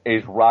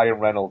is Ryan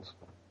Reynolds.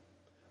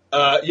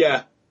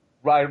 Yeah.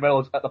 Ryan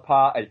Reynolds at the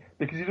party,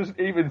 because he doesn't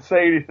even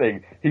say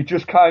anything. He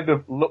just kind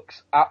of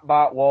looks at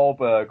Mark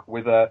Wahlberg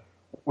with a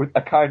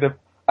kind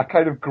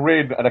of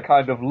grin and a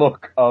kind of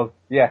look of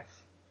yes.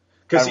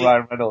 And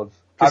Ryan Reynolds,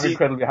 I'm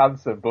incredibly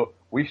handsome, but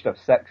we should have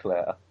sex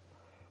later.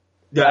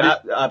 Yeah,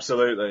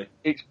 absolutely.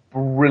 It's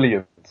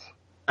brilliant.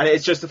 And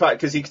it's just the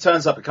fact, because he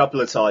turns up a couple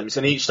of times,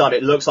 and each time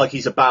it looks like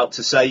he's about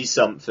to say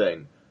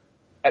something.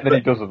 And then he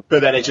doesn't.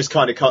 But then it just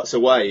kind of cuts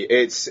away.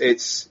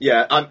 It's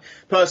yeah.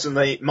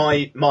 Personally,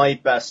 my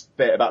best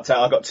bit about Ted,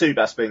 I've got two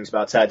best things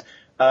about Ted.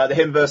 The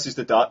him versus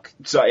the duck.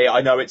 So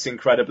I know it's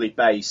incredibly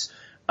base,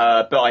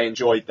 but I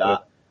enjoyed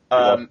that.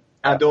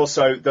 And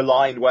also the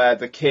line where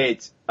the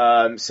kid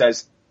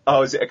says,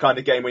 "Oh, is it a kind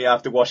of game where you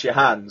have to wash your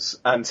hands?"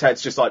 And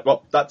Ted's just like,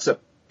 "Well, that's a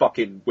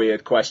fucking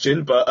weird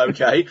question, but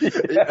okay."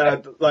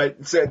 Like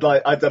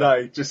I don't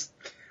know, just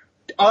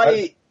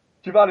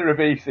Giovanni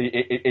Ribisi,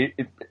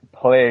 it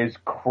plays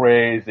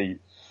crazy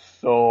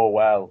so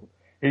well.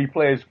 He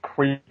plays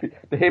creepy.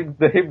 The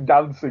him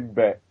dancing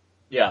bit,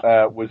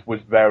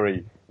 was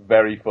very,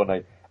 very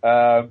funny.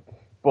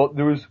 But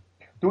there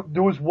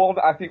was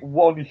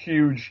one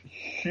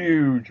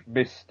huge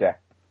misstep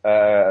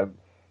that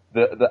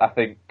I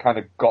think kind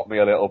of got me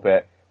a little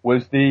bit,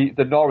 was the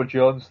Norah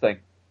Jones thing.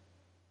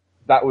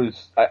 That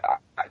was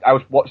I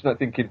was watching that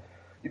thinking,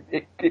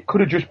 it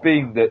could have just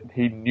been that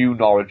he knew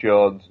Norah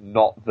Jones,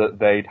 not that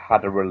they'd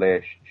had a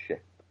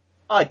relationship.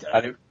 I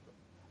don't know.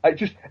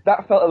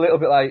 That felt a little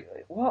bit like,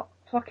 what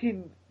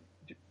fucking...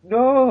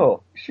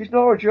 No, she's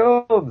Norah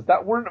Jones.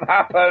 That wouldn't have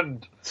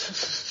happened.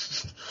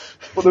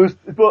 But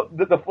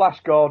the Flash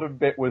Gordon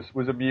bit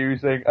was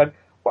amusing. And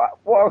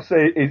what I'll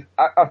say is,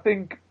 I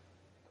think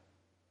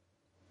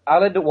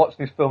I'll end up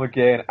watching this film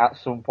again at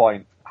some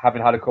point,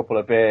 having had a couple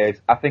of beers.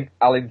 I think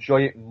I'll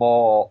enjoy it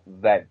more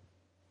then.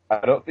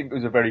 I don't think it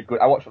was a very good...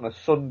 I watched it on a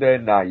Sunday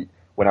night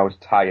when I was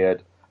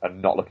tired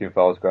and not looking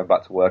forward to going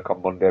back to work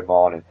on Monday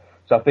morning.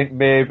 So I think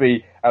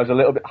maybe I was a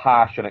little bit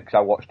harsh on it because I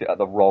watched it at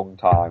the wrong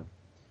time.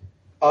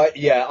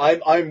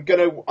 I'm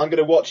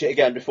gonna watch it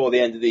again before the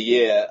end of the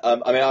year. I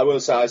mean, I will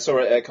say I saw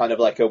it at kind of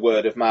like a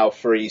word of mouth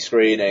free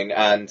screening,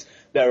 and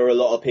there were a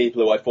lot of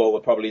people who I thought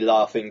were probably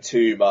laughing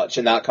too much,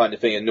 and that kind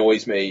of thing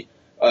annoys me.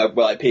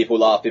 Like people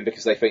laughing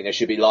because they think they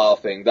should be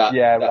laughing.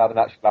 Rather than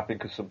actually laughing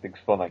because something's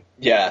funny.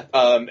 Yeah,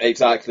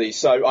 exactly.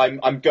 So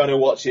I'm gonna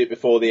watch it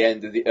before the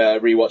end of the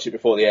rewatch it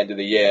before the end of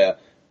the year.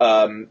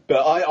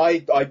 But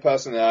I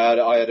personally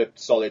I had a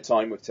solid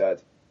time with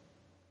Ted.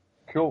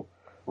 Cool.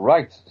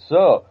 Right.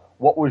 So,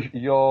 what was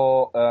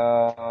your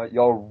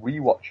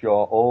rewatch?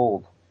 Your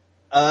old.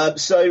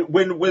 So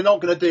we're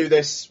not going to do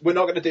this. We're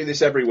not going to do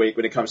this every week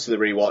when it comes to the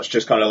rewatch.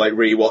 Just kind of like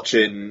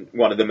rewatching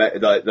one of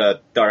the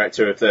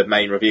director of the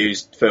main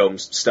reviews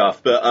films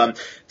stuff. But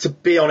to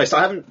be honest,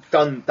 I haven't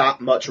done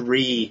that much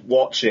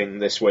rewatching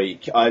this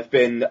week. I've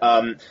been.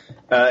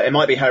 It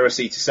might be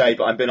heresy to say,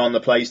 but I've been on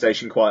the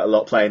PlayStation quite a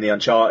lot playing the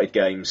Uncharted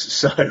games.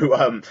 So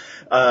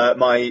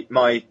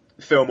my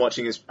film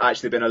watching has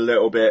actually been a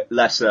little bit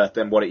lesser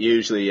than what it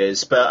usually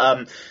is.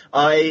 But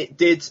I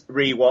did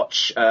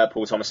rewatch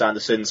Paul Thomas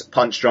Anderson's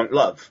Punch Drunk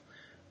Love,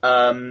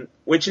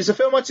 which is a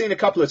film I'd seen a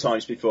couple of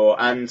times before,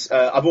 and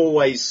I've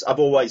always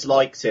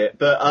liked it.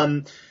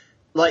 But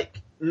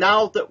like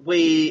now that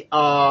we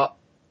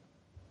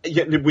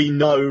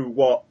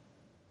know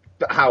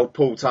how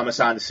Paul Thomas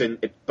Anderson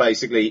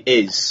basically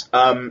is,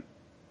 I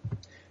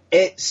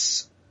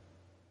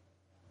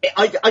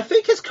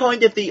think it's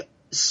kind of the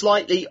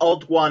slightly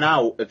odd one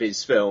out of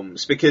his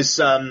films, because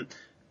The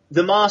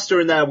Master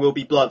and There Will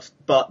Be Blood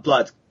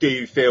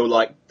do feel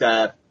like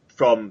they're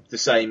from the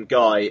same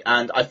guy,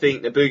 and I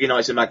think the Boogie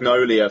Nights and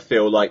Magnolia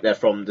feel like they're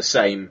from the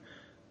same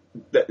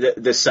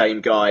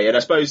guy. And I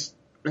suppose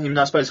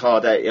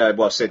Hard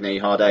Eight, Sydney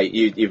Hard Eight,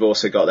 you've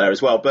also got there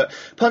as well. But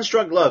Punch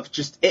Drunk Love,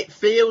 it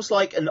feels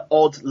like an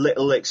odd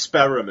little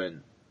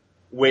experiment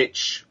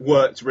which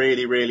worked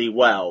really, really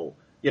well.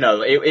 You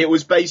know, it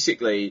was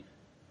basically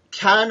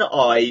can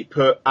I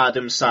put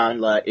Adam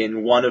Sandler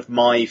in one of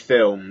my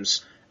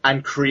films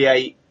and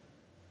create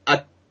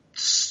a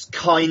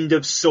kind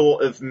of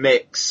sort of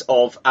mix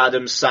of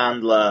Adam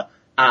Sandler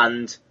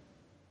and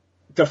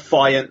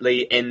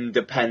defiantly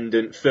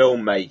independent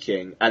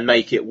filmmaking and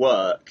make it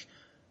work?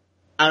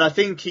 And I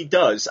think he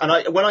does.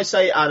 And when I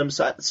say Adam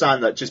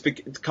Sandler, just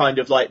kind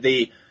of like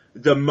the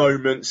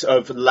moments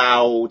of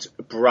loud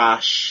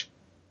brashness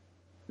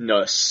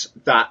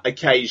that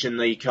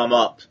occasionally come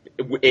up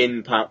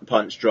in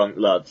Punch Drunk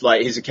Love,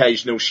 like his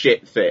occasional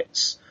shit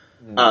fits.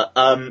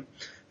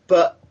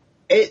 But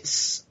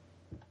it's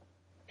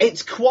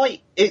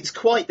quite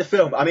the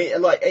film. I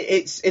mean, like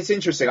it's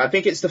interesting. I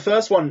think it's the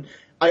first one.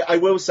 I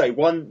will say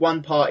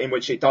one part in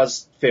which it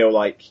does feel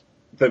like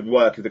the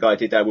work of the guy who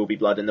did There Will Be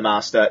Blood and The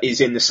Master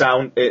is in the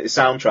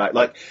soundtrack.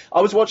 Like,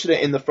 I was watching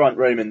it in the front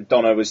room and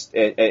Donna was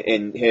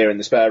in here in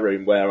the spare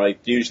room where I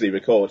usually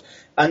record,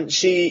 and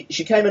she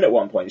came in at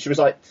one point. She was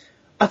like,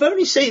 I've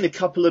only seen a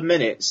couple of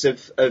minutes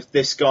of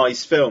this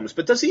guy's films,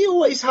 but does he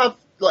always have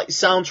like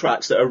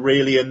soundtracks that are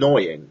really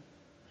annoying?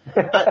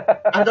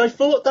 And I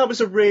thought that was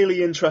a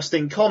really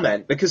interesting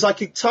comment, because I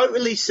could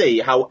totally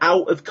see how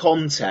out of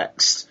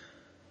context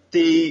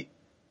the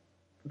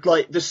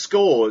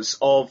scores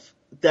of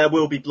There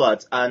Will Be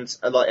Blood and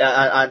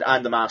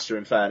The Master,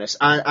 in fairness,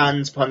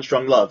 and Punch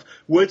Drunk Love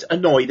would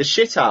annoy the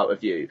shit out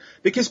of you,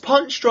 because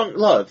Punch Drunk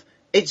Love,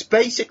 it's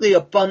basically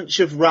a bunch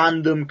of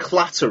random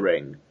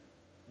clattering.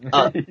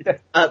 But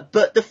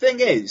the thing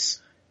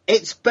is,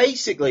 it's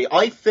basically,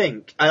 I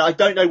think, and I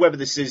don't know whether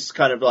this is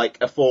kind of like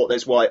a thought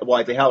that's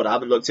widely held, I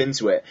haven't looked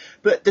into it,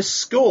 but the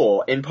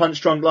score in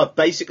Punch Drunk Love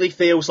basically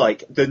feels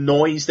like the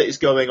noise that is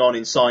going on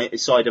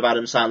inside of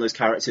Adam Sandler's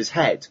character's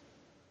head.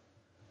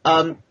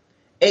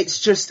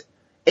 It's just,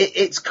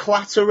 it's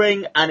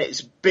clattering and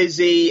it's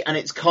busy and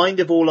it's kind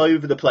of all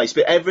over the place.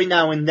 But every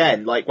now and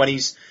then, like when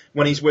he's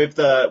with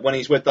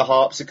the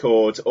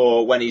harpsichord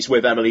or when he's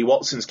with Emily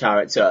Watson's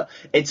character,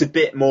 it's a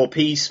bit more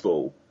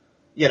peaceful,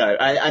 you know.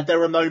 And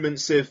there are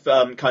moments of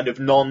kind of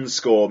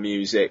non-score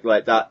music,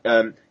 like that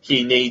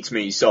 "He Needs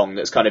Me" song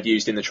that's kind of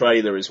used in the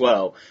trailer as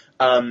well.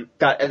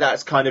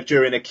 That's kind of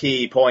during a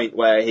key point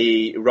where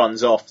he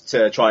runs off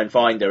to try and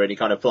find her, and he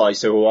kind of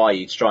flies to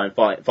Hawaii to try and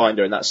find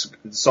her, and that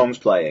song's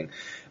playing.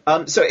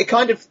 So it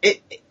kind of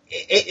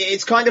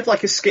it's kind of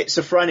like a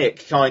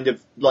schizophrenic kind of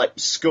like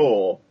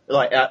score,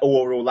 like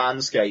oral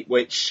landscape,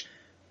 which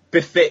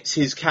befits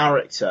his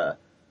character.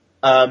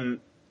 I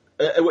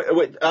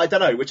don't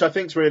know, which I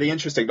think is really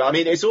interesting. But I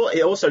mean, it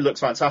also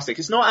looks fantastic.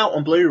 It's not out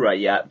on Blu-ray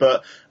yet,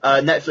 but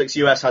Netflix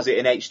US has it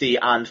in HD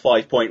and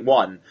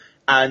 5.1,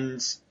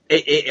 and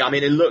I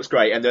mean, it looks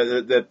great, and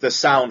the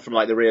sound from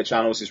like the rear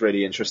channels is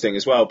really interesting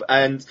as well.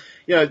 And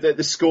you know,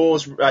 the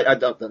scores, not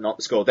the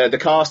score, the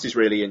cast is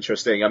really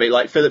interesting. I mean,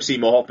 like Philip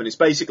Seymour Hoffman is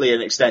basically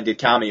an extended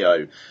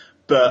cameo,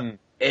 but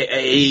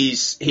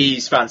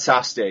he's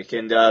fantastic.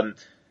 And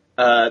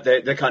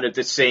the kind of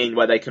the scene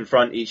where they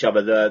confront each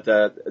other,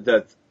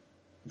 the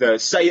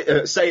say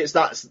it's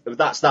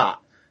that's that.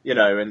 You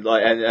know, and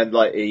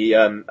like he,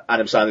 Adam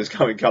Sandler's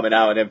coming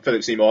out, and then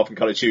Philip Seymour Hoffman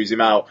kind of chews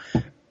him out.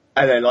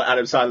 And then, like,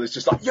 Adam Sandler's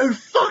just like, you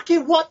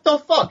fucking what the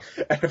fuck?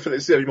 And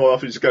Philip Seymour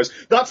Hoffman just goes,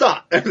 that's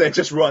that! And then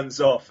just runs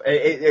off.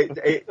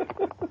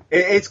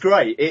 It's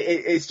great.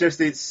 It's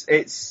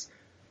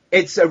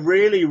a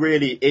really,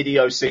 really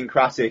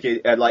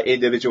idiosyncratic, like,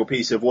 individual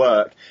piece of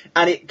work.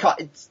 And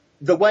it's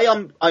the way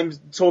I'm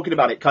talking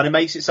about it kind of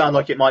makes it sound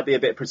like it might be a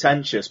bit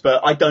pretentious,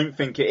 but I don't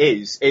think it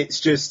is.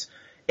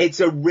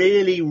 It's a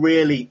really,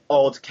 really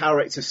odd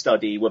character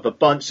study with a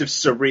bunch of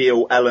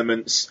surreal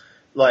elements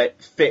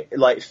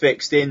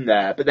fixed in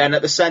there, but then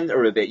at the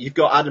centre of it, you've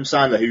got Adam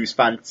Sandler, who's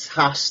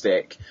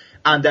fantastic,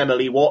 and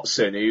Emily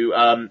Watson, who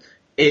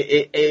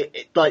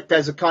like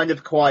there's a kind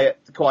of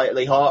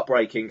quietly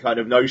heartbreaking kind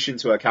of notion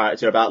to her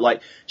character about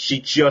like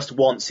she just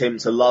wants him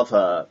to love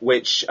her,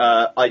 which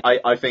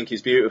I think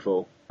is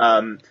beautiful.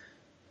 Yeah,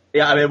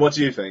 I mean, what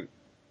do you think?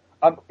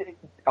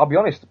 I'll be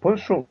honest,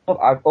 Punch Drunk Love,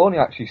 I've only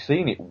actually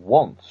seen it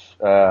once, which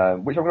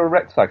I'm going to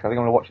rectify because I think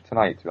I'm going to watch it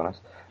tonight, to be honest.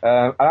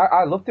 And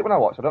I loved it when I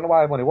watched it. I don't know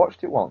why I've only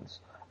watched it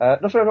once.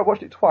 Not sure if I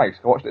watched it twice.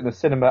 I watched it in the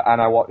cinema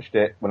and I watched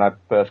it when I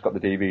first got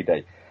the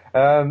DVD.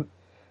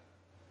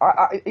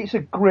 It's a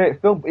great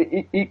film.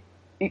 It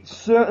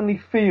certainly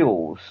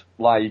feels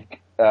like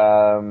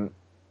Paul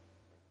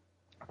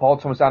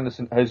Thomas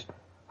Anderson has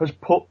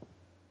put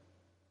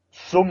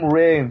some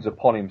reins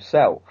upon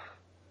himself.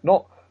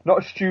 Not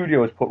a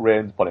studio has put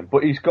reins upon him,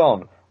 but he's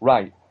gone,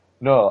 right,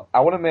 no, I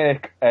want to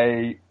make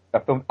a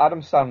film with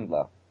Adam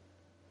Sandler.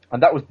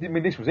 And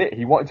this was it.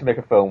 He wanted to make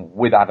a film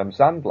with Adam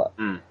Sandler.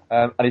 And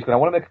he's going, I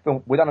want to make a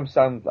film with Adam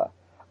Sandler,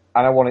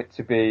 and I want it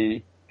to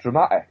be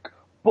dramatic,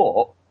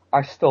 but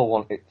I still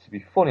want it to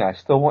be funny. I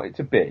still want it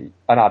to be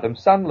an Adam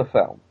Sandler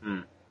film.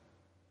 And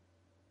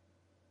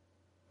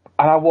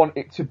I want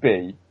it to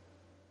be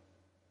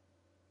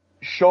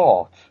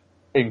short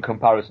in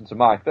comparison to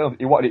my film.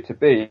 He wanted it to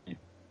be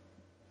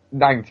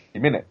 90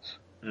 minutes.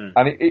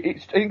 And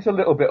it's a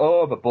little bit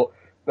over, but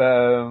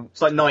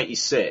It's like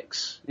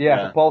 96.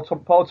 Yeah. Paul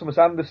Thomas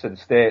Anderson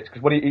states,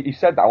 because when he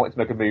said that, I wanted to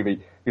make a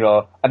movie, you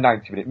know, a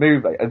 90-minute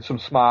movie, and some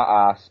smart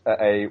ass at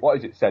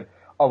said,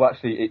 oh,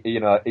 actually,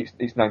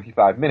 it's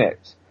 95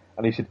 minutes.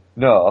 And he said,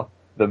 no,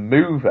 the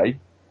movie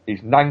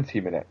is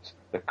 90 minutes.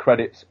 The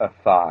credits are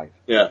 5.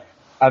 Yeah.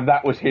 And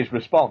that was his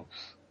response.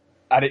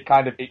 And it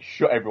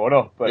shut everyone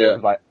up. But it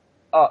was like,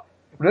 oh,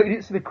 no, he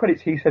didn't say the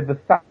credits, he said the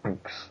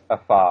thanks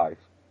are 5,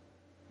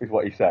 is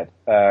what he said,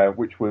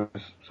 which was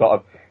sort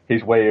of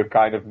his way of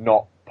kind of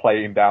not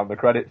playing down the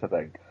credits, I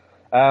think.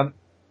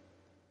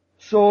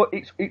 So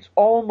it's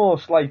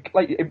almost like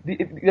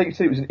you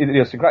said it was an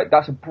idiosyncratic.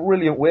 That's a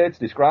brilliant way to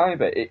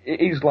describe it.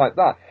 It is like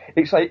that.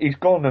 It's like he's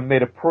gone and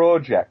made a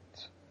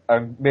project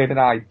and made an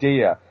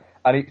idea,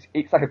 and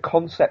it's like a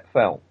concept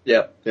film.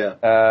 Yeah.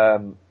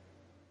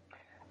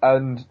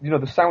 And you know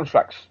the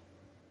soundtracks.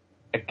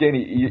 Again,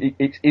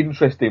 it's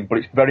interesting, but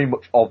it's very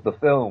much of the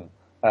film.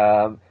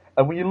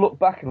 And when you look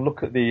back and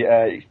look at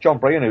it's John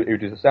Bryan who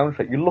does the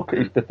soundtrack. You look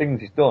at the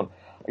things he's done.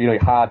 You know,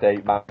 Hard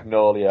Eight,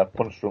 Magnolia,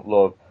 Punch Drunk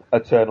Love,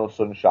 Eternal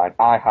Sunshine,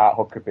 I Heart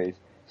Huckabees,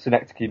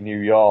 Synecdoche, New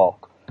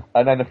York,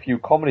 and then a few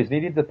comedies. And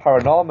he did the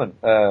Paranorman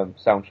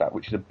soundtrack,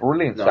 which is a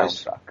brilliant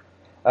soundtrack.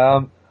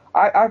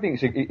 I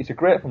think it's a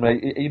great film.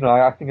 You know,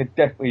 I think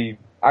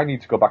I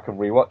need to go back and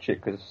rewatch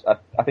it because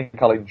I think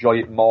I'll enjoy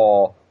it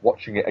more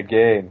watching it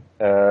again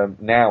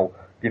now.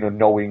 You know,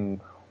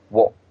 knowing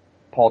what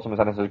Paul Thomas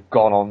Anderson has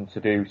gone on to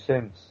do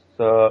since.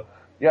 So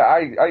yeah,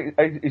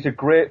 it's a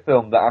great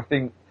film that I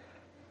think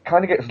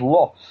kind of gets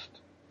lost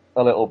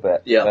a little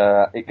bit.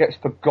 Yeah. It gets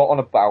forgotten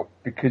about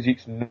because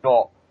it's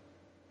not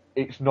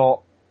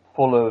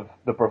full of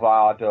the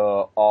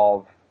bravado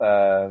of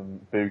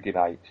Boogie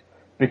Nights,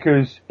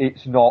 because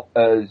it's not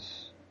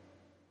as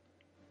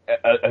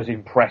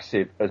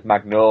impressive as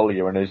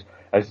Magnolia and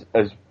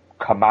as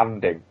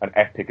commanding and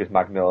epic as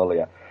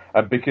Magnolia,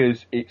 and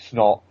because it's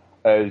not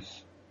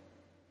as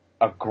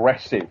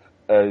aggressive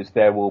as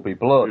There Will Be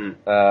Blood.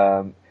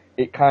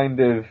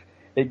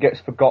 It gets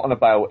forgotten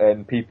about,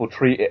 and people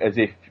treat it as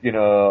if, you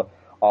know,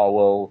 oh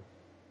well,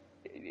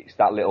 it's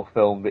that little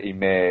film that he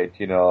made,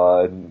 you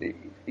know, and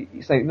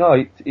it's like,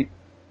 no,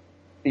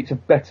 it's a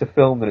better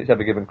film than it's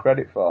ever given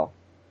credit for.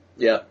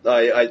 Yeah,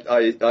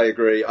 I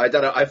agree. I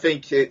don't know. I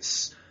think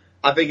it's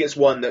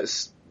one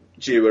that's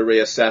due a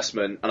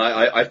reassessment, and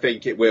I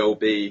think it will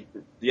be.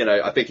 You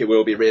know, I think it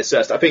will be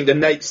reassessed. I think the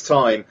next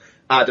time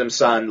Adam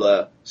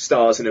Sandler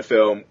stars in a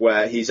film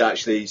where he's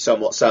actually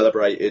somewhat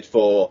celebrated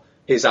for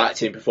his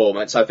acting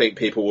performance, I think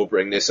people will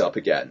bring this up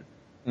again.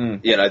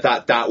 You know,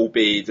 that will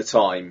be the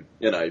time.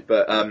 You know,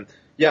 but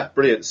yeah,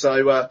 brilliant. So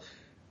I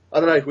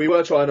don't know. We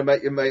were trying to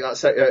make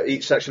that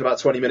each section about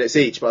 20 minutes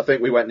each, but I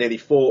think we went nearly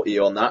 40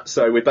 on that,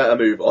 so we better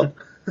move on.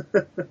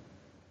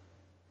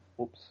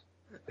 Oops.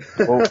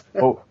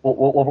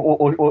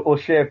 We'll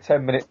shave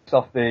 10 minutes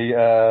off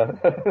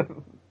the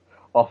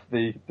off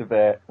the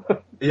debate.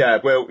 Yeah.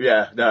 Well.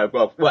 Yeah. No.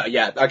 Well.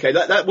 Yeah. Okay.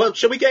 Well,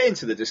 shall we get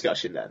into the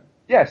discussion then?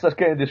 Yes. Let's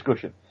get into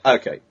discussion.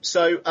 Okay.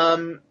 So,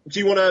 do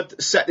you want to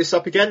set this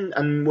up again,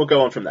 and we'll go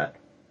on from there?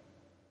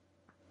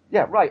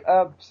 Yeah, right.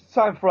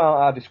 Time for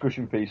our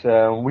discussion piece.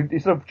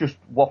 Instead of just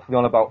waffling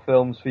on about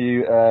films for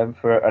you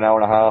for an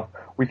hour and a half,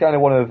 we kind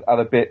of want to have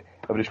a bit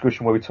of a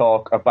discussion where we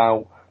talk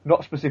about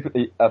not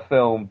specifically a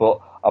film, but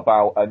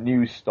about a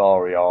news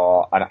story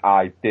or an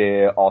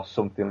idea or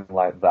something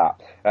like that.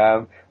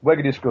 We're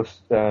going to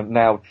discuss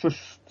now, just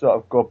sort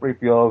of go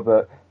briefly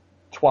over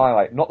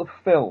Twilight, not the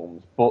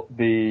films, but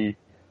the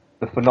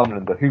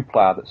phenomenon, the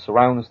hoopla that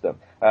surrounds them.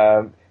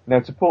 Now,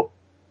 to put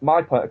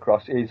my point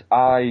across is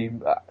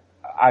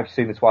I've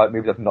seen the Twilight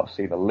movies. I've not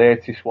seen the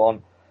latest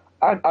one.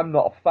 I'm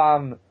not a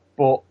fan,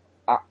 but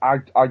I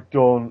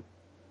don't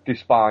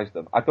despise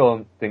them. I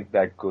don't think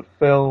they're good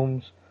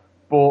films,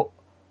 but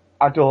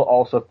I don't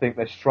also think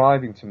they're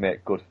striving to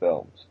make good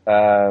films.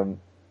 They're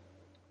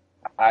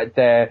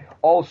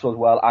also, as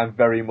well, I know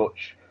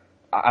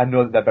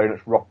that they're very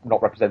much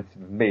not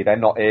representative of me. They're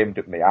not aimed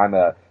at me. I'm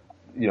a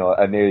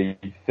nearly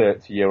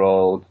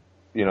 30-year-old,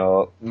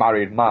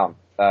 married man.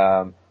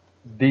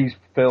 These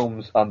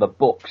films and the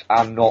books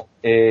are not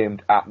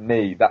aimed at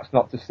me. That's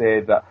not to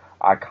say that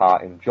I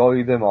can't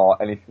enjoy them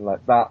or anything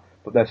like that,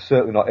 but they're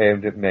certainly not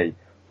aimed at me.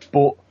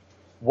 But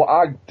what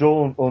I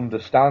don't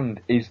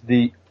understand is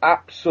the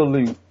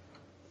absolute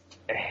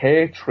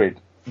hatred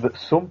that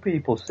some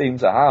people seem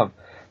to have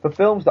for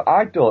films that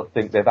I don't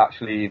think they've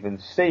actually even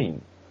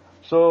seen.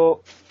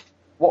 So,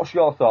 what's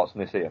your thoughts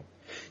on this, Ian?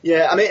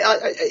 Yeah, I mean,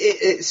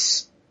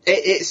 it's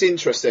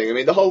interesting. I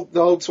mean, the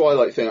whole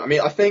Twilight thing. I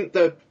mean, I think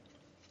the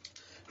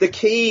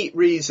key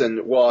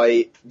reason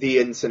why the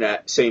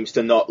internet seems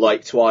to not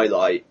like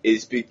Twilight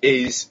is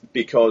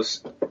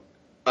because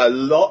a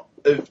lot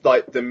of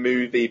like the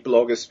movie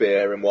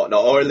blogosphere and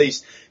whatnot, or at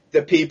least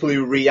the people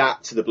who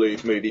react to the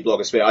movie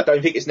blogosphere. I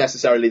don't think it's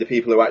necessarily the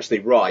people who actually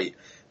write,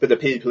 but the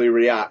people who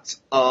react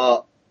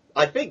are,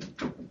 I think,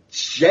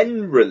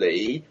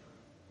 generally,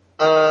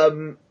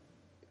 it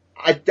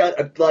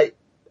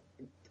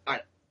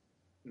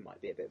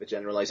might be a bit of a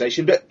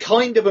generalisation, but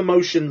kind of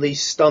emotionally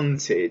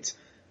stunted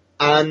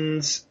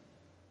and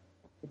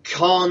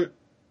can't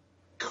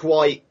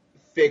quite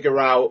figure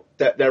out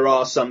that there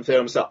are some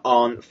films that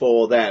aren't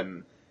for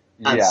them,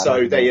 and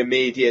so they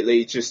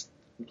immediately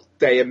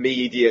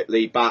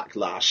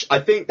backlash. I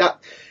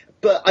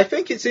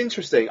think it's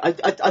interesting.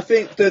 I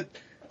think that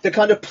the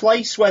kind of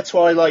place where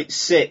Twilight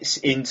sits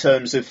in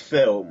terms of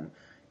film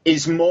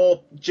is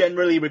more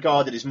generally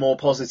regarded as more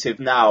positive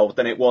now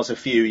than it was a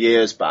few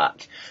years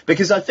back,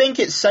 because I think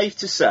it's safe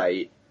to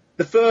say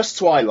the first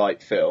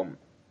Twilight film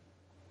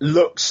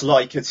looks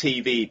like a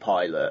TV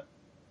pilot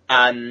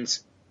and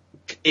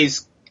it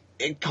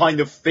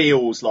kind of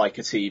feels like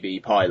a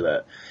TV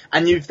pilot.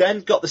 And you've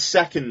then got the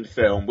second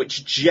film,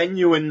 which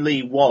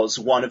genuinely was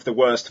one of the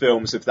worst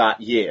films of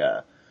that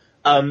year.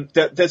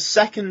 The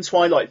second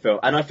Twilight film,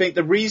 and I think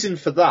the reason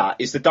for that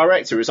is the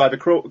director is either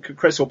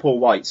Chris or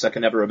Paul Weitz, I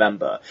can never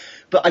remember.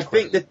 But I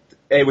think that,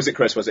 was it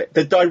Chris, was it?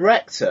 The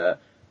director,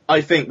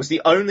 I think, was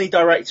the only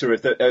director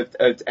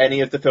of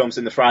any of the films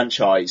in the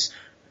franchise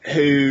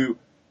who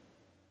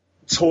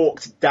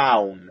talked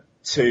down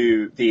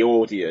to the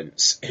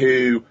audience,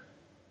 who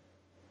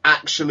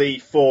actually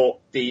thought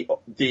the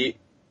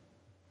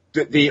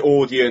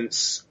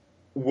audience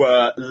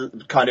were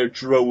kind of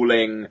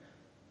drooling,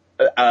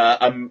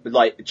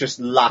 like just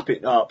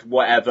lapping up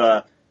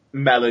whatever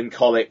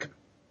melancholic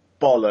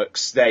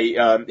bollocks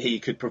he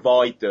could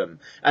provide them.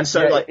 And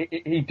so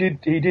he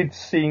did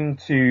seem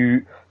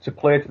to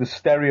play to the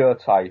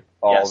stereotype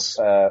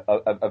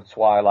of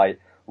Twilight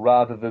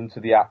rather than to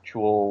the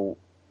actual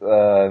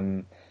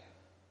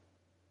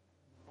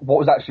what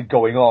was actually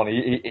going on.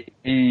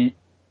 It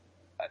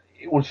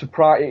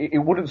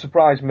wouldn't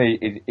surprise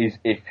me is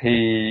if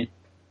he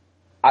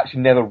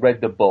actually never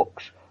read the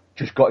books,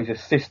 just got his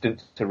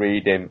assistants to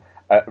read them,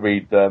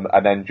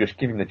 and then just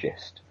give him the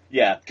gist.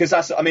 Yeah, because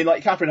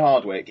like Catherine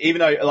Hardwicke, even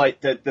though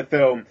like the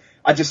film,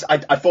 I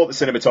thought the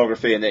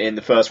cinematography in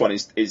the first one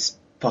is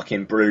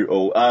fucking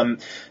brutal.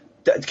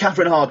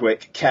 Catherine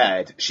Hardwicke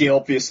cared. She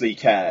obviously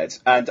cared,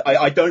 and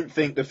I don't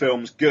think the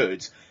film's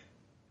good.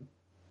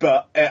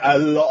 But a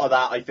lot of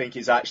that, I think,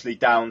 is actually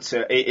down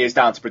to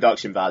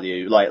production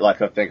value, like I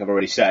think I've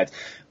already said.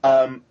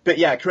 But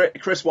yeah,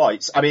 Chris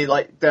Weitz. I mean,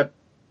 like the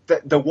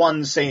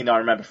one scene I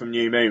remember from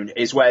New Moon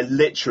is where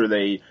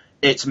literally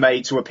it's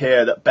made to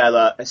appear that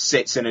Bella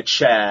sits in a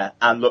chair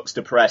and looks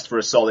depressed for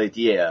a solid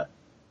year.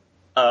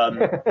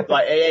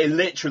 Like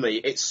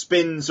it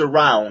spins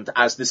around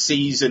as the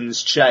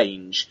seasons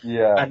change.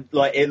 Yeah, and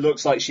like it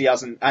looks like she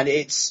hasn't, and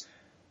it's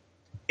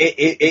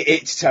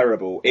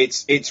terrible.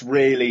 It's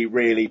really,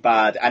 really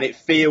bad, and it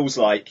feels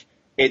like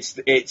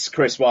it's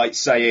Chris Weitz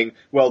saying,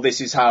 well,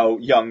 this is how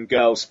young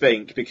girls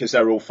think because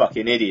they're all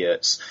fucking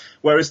idiots.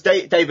 Whereas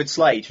David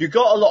Slade, who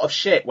got a lot of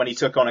shit when he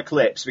took on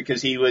Eclipse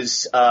because he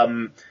was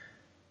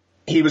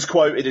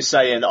quoted as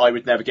saying, I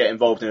would never get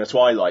involved in a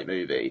Twilight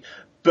movie.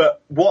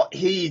 But what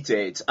he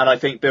did, and I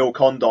think Bill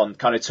Condon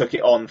kind of took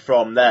it on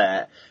from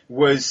there,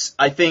 was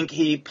I think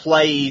he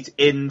played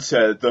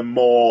into the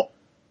more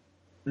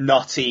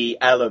nutty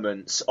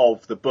elements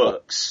of the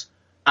books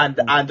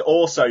and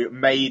also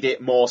made it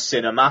more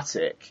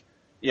cinematic,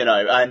 you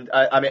know. And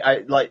I mean,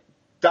 like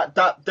that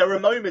there are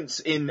moments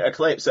in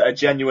Eclipse that are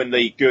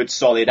genuinely good,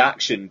 solid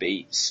action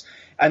beats,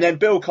 and then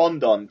Bill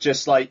Condon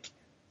just like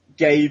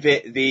gave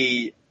it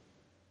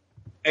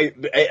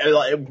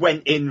it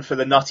went in for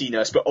the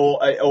nuttiness, but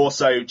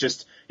also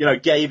just, you know,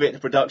 gave it the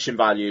production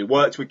value.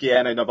 Worked with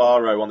Guillermo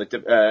Navarro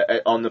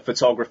on the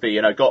photography.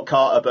 You know, got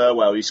Carter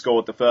Burwell, who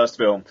scored the first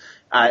film,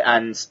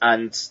 and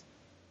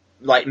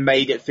like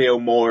made it feel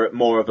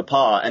more of a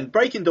part. And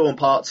Breaking Dawn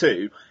Part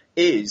 2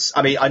 is,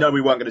 I mean, I know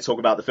we weren't going to talk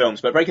about the films,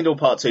 but Breaking Dawn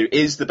Part 2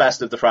 is the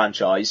best of the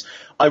franchise.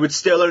 I would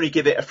still only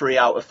give it a 3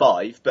 out of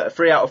 5, but a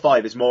 3 out of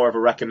 5 is more of a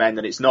recommend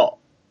than it's not.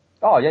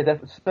 Oh yeah,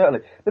 definitely,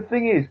 certainly. The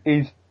thing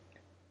is.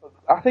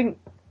 I think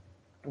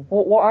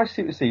what I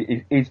seem to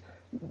see is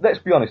let's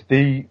be honest,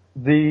 the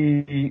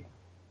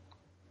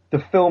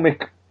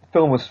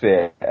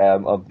filmosphere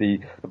of the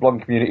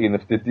blonde community and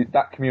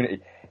that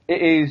community,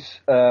 it is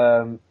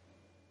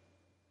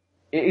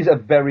a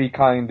very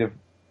kind of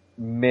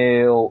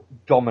male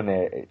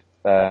dominated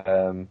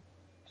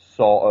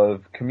sort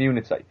of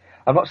community.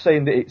 I'm not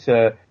saying that it's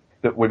that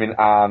women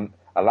aren't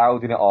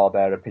allowed in it or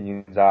their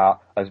opinions are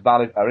as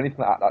valid or anything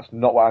like that. That's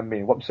not what I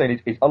mean. What I'm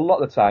saying is a lot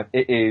of the time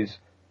it is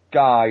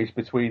guys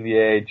between the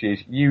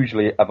ages,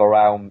 usually of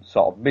around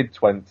sort of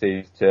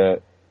mid-20s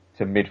to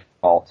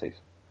mid-40s.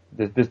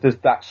 There's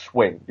that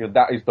swing. You know,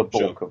 that is the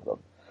bulk of them.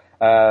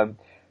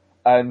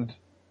 And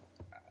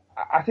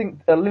I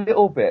think there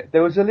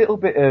was a little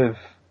bit of,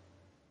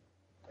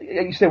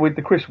 you say with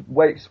the Chris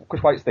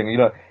Weitz thing, you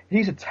know,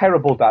 he's a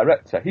terrible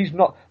director.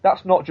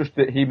 That's not just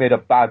that he made a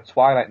bad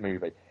Twilight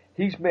movie.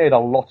 He's made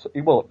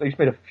he's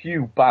made a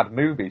few bad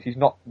movies. He's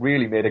not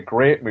really made a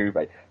great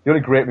movie. The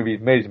only great movie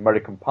he's made is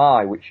American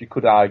Pie, which you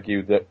could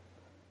argue that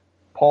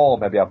Paul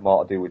maybe had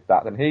more to do with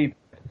that than he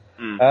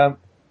did.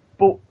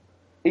 But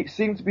it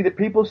seems to be that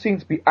people seem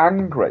to be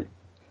angry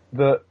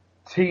that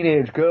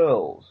teenage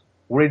girls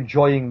were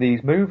enjoying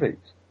these movies.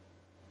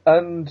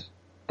 And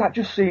that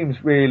just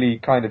seems really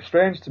kind of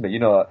strange to me. You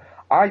know,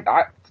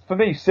 for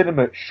me,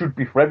 cinema should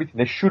be for everything.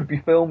 There should be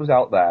films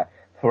out there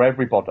for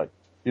everybody.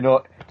 You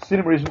know,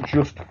 cinema isn't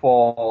just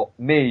for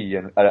me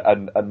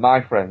and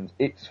my friends.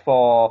 It's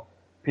for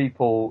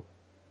people.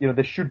 You know,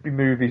 there should be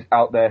movies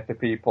out there for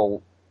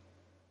people.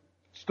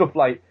 Stuff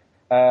like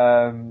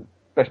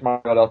Best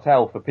Man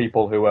Hotel for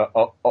people who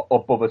are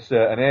above a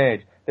certain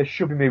age. There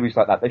should be movies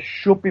like that. There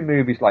should be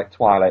movies like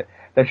Twilight.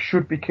 There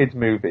should be kids'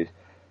 movies.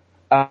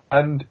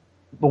 And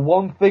the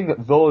one thing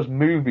that those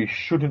movies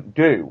shouldn't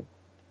do,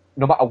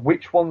 no matter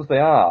which ones they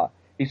are,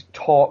 is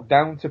talk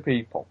down to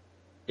people.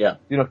 Yeah.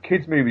 You know,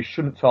 kids' movies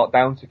shouldn't talk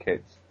down to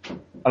kids.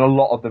 And a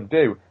lot of them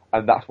do.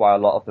 And that's why a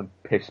lot of them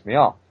piss me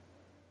off.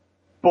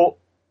 But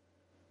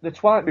the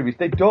Twilight movies,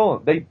 they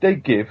don't. They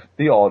give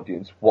the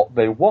audience what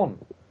they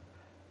want.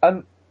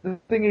 And the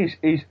thing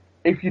is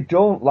if you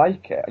don't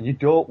like it and you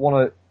don't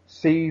want to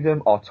see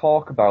them or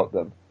talk about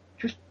them,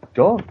 just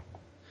don't.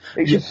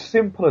 It's as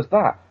simple as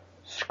that.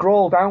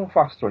 Scroll down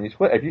faster on your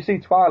Twitter. If you see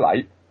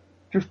Twilight,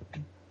 just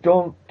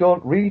don't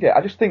read it.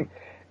 I just think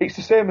it's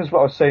the same as what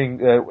I was saying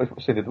the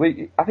other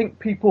week. I think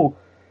people,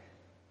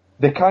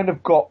 they kind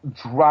of got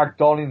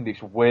dragged on in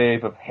this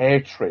wave of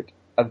hatred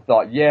and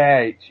thought, yeah,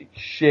 it's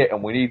shit,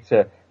 and we need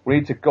to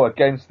go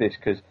against this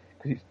because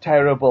it's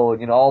terrible,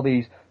 and you know, all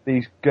these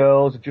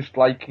girls are just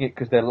liking it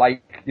because they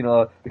like, you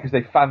know, because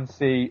they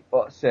fancy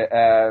Robert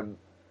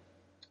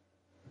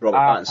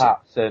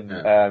Pattinson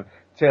and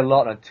Taylor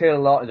Lautner. And Taylor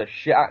Lautner's a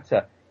shit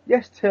actor.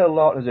 Yes, Taylor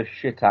Lautner's a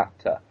shit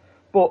actor,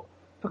 but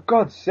for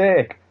God's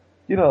sake,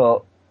 you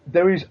know,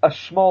 there is a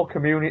small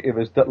community of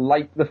us that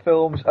like the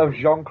films of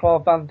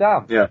Jean-Claude Van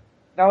Damme. Yeah.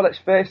 Now let's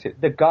face it,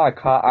 the guy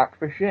can't act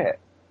for shit,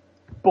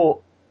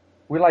 but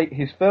we like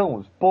his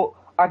films. But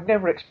I'd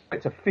never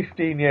expect a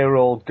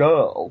 15-year-old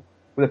girl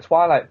with a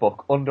Twilight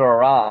book under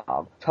her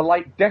arm to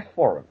like Death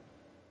Warrant.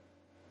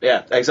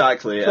 Yeah,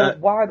 exactly. So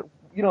why,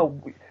 you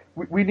know,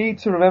 we need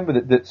to remember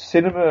that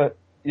cinema,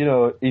 you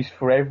know, is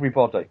for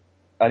everybody,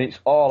 and it's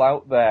all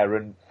out there.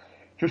 And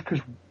just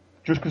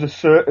because a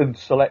certain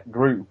select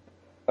group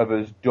of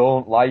us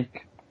don't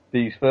like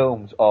these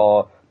films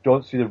or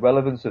don't see the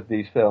relevance of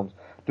these films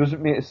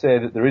doesn't mean to say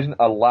that there isn't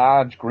a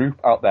large group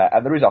out there,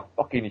 and there is a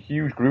fucking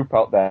huge group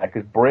out there,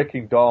 because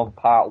Breaking Dawn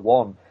Part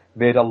 1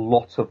 made a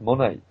lot of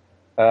money.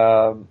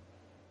 I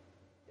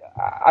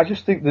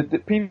just think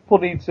that people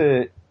need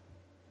to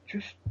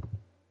just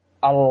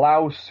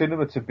allow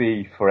cinema to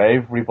be for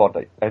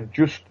everybody and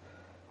just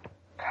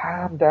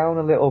calm down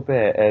a little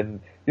bit.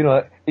 And, you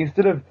know,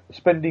 instead of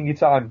spending your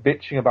time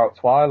bitching about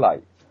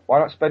Twilight, why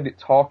not spend it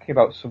talking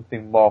about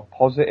something more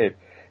positive?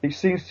 It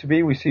seems to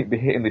be we seem to be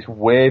hitting this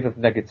wave of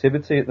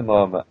negativity at the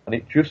moment, and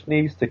it just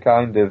needs to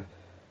kind of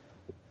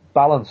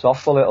balance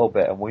off a little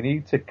bit, and we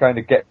need to kind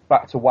of get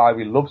back to why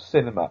we love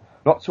cinema,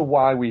 not to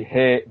why we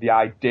hate the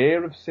idea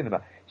of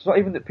cinema. It's not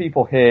even that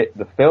people hate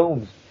the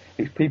films,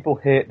 it's people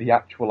hate the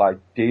actual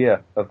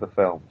idea of the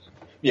films.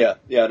 Yeah,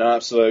 no,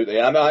 absolutely.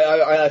 I mean,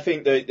 I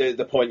think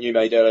the point you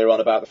made earlier on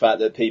about the fact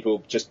that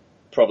people just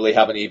probably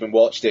haven't even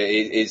watched it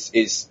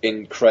is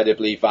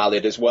incredibly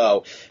valid as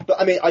well.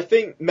 But I mean, I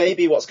think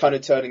maybe what's kind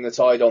of turning the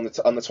tide on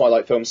the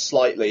Twilight films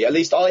slightly, at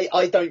least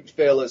I don't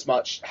feel as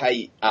much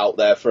hate out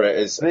there for it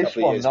as a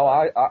couple of years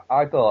ago.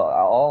 I don't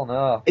at all,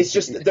 no. It's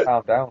just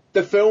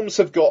the films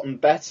have gotten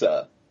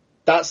better.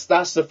 That's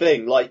the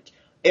thing. Like,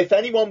 if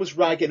anyone was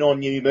ragging on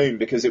New Moon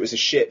because it was a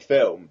shit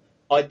film,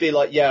 I'd be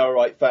like, yeah,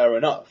 alright, fair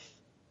enough.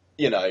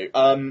 You know,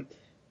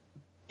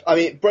 I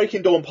mean,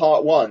 Breaking Dawn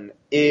Part 1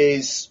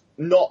 is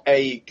not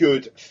a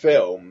good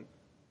film,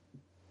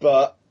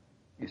 but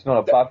it's not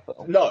a bad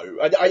film. No,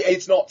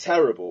 it's not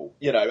terrible,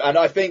 you know. And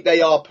I think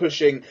they are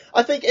pushing.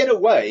 I think in a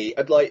way,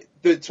 like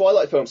the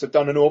Twilight films have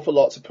done an awful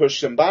lot to push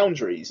some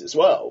boundaries as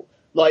well.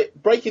 Like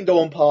Breaking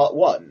Dawn Part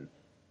 1,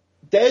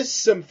 there's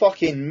some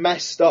fucking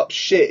messed up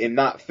shit in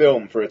that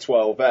film for a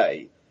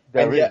 12A.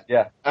 There is,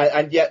 yeah.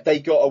 And yet they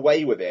got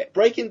away with it.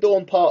 Breaking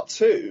Dawn Part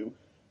 2,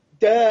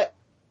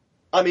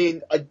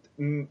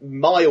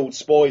 mild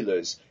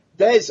spoilers.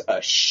 There's a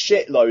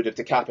shitload of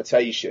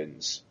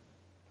decapitations.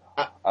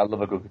 I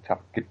love a good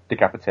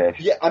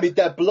decapitation. Yeah, I mean,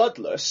 they're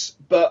bloodless,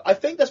 but I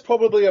think there's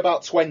probably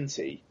about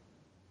 20.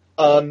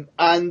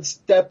 And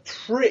they're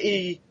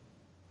pretty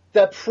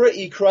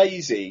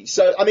crazy.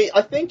 So, I mean,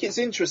 I think it's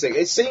interesting.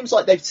 It seems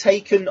like they've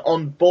taken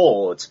on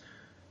board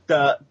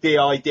the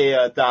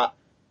idea that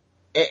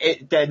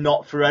they're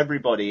not for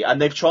everybody, and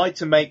they've tried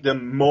to make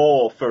them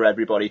more for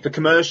everybody for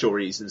commercial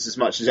reasons as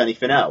much as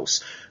anything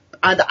else.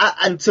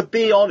 And to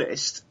be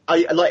honest,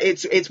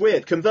 it's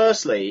weird.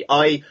 Conversely,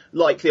 I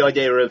like the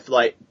idea of,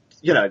 like,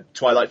 you know,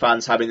 Twilight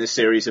fans having this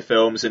series of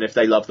films, and if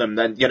they love them,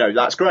 then, you know,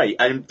 that's great.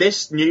 And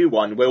this new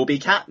one will be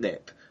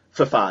catnip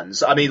for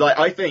fans. I mean, like,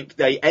 I think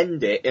they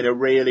end it in a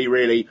really,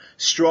 really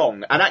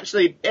strong, and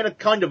actually, in a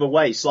kind of a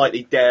way,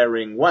 slightly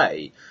daring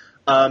way.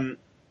 But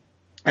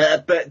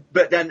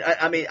then,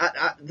 I mean,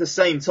 at the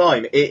same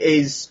time, it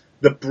is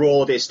the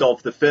broadest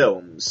of the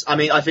films. I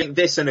mean, I think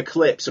this and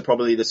Eclipse are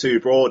probably the two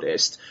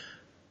broadest,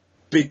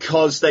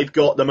 because they've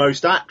got the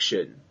most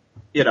action.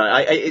 You know,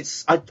 I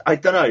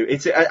don't know.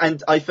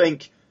 And I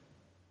think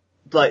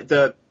like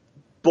the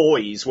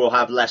boys will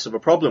have less of a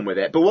problem with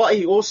it. But what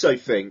I also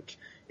think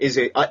is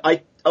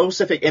I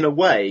also think in a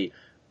way,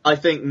 I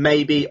think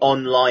maybe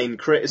online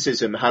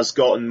criticism has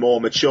gotten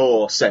more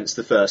mature since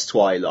the first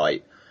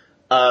Twilight.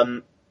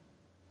 I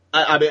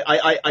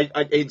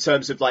mean, in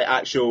terms of like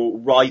actual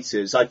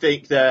writers, I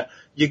think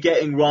you're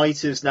getting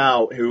writers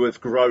now who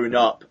have grown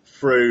up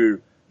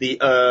through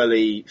the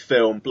early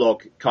film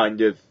blog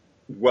kind of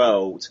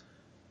world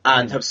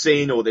and have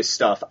seen all this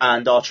stuff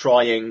and are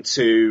trying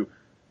to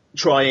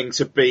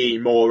be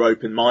more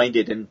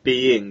open-minded and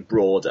being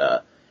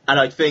broader. And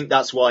I think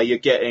that's why you're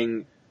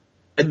getting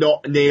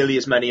not nearly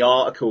as many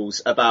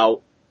articles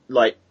about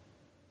like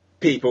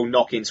people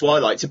knocking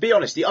Twilight. To be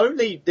honest, the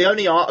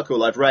only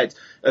article I've read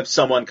of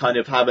someone kind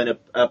of having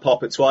a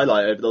pop at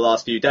Twilight over the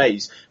last few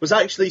days was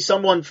actually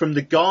someone from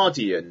The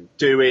Guardian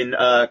doing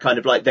kind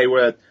of like they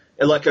were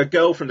like a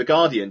girl from The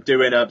Guardian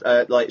doing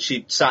like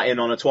she sat in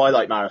on a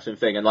Twilight marathon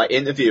thing and like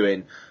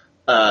interviewing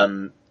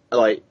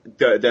like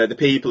the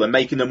people and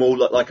making them all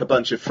look like a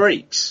bunch of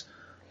freaks.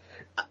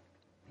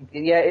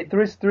 Yeah,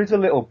 there is a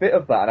little bit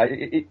of that.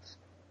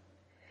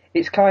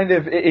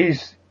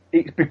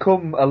 It's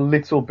become a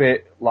little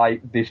bit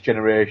like this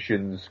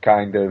generation's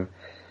kind of.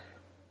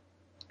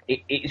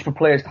 It's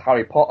replaced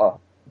Harry Potter,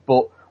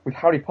 but with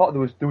Harry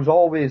Potter there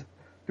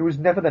was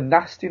never the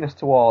nastiness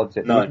towards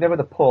it. There was never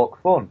the poke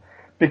fun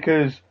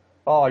because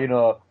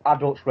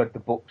adults read the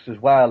books as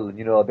well, and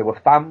there were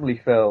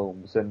family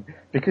films, and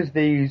because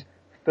these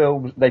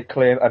films they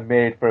claim are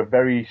made for a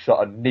very sort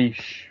of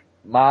niche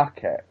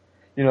market,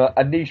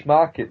 a niche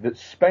market that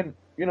spent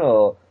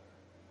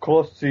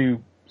close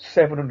to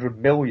 700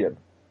 million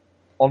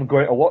on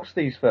going to watch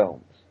these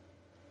films.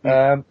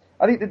 I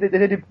think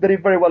they did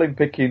very well in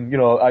picking,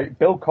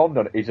 Bill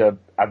Condon is a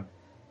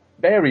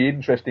very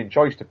interesting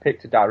choice to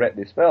pick to direct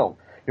this film.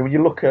 When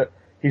you look at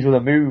his other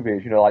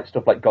movies, like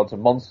stuff like Gods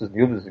and Monsters and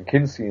the others and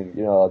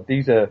Kinsian,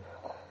 these are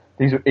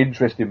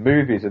interesting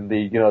movies, and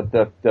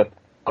the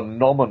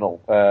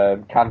phenomenal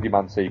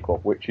Candyman sequel,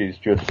 which is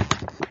just,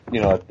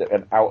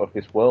 an out of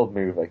this world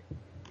movie.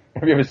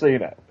 Have you ever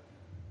seen it?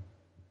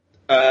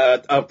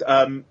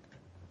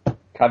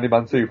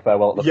 Candyman 2,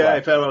 Farewell to the Flesh. Yeah,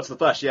 Farewell to the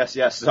Flesh,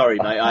 yes. Sorry,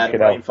 mate, I had a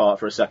brain fart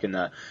for a second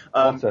there.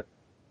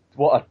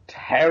 What a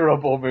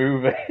terrible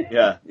movie.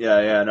 Yeah,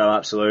 no,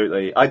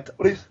 absolutely.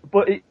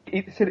 But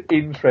it's an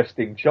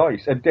interesting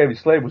choice, and David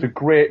Slade was a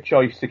great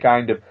choice to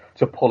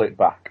pull it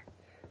back.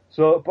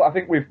 So, but I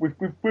think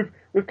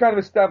we've kind of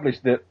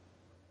established that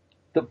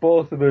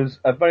both of us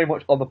are very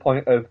much on the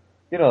point of,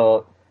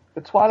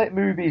 the Twilight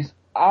movies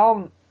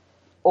aren't,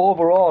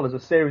 overall as a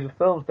series of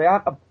films, they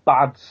aren't a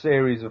bad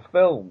series of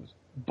films,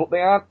 but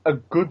they aren't a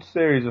good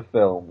series of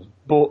films,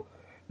 but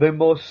they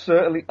most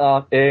certainly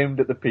aren't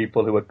aimed at the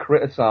people who are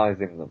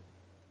criticising them.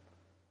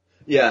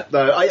 Yeah,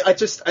 no, I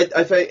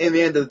think in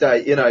the end of the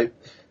day,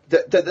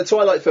 the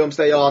Twilight films,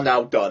 they are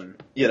now done,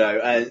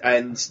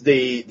 and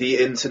the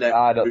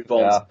internet move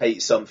on to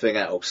hate something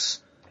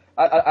else.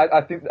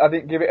 I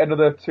think give it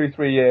another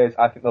 2-3 years,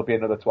 I think there'll be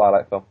another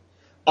Twilight film.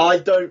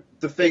 The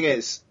thing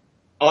is,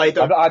 I've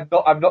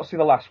not seen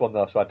the last one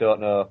though, so I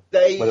don't know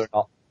whether or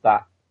not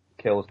that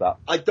kills that.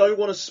 I don't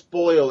want to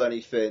spoil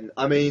anything.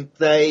 I mean,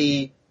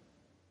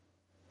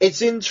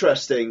 it's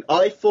interesting.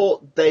 I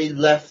thought they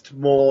left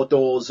more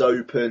doors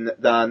open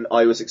than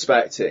I was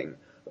expecting,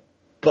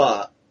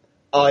 but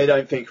I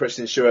don't think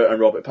Kristen Stewart and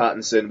Robert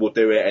Pattinson will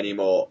do it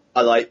anymore.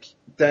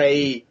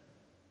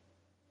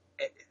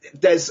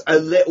 There's a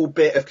little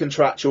bit of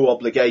contractual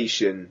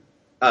obligation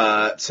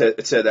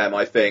to them,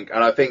 I think,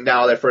 and I think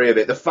now they're free of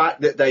it. The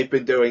fact that they've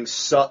been doing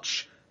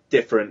such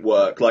different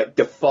work, like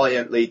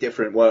defiantly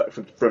different work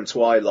from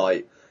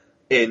Twilight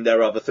in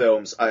their other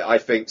films, I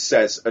think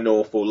says an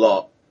awful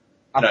lot.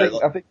 I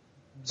think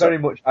very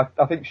much.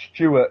 I think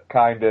Stewart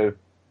kind of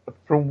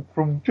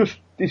from just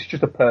this is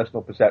just a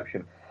personal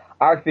perception.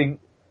 I think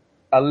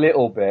a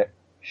little bit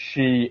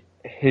she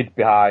hid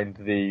behind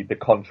the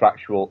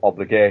contractual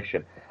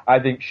obligation. I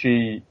think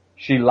she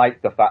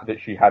liked the fact that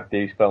she had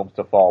these films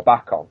to fall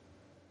back on,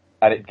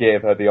 and it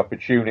gave her the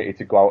opportunity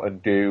to go out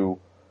and do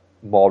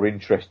more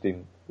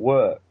interesting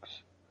works.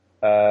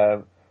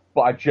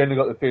 But I generally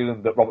got the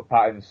feeling that Robert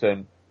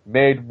Pattinson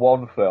made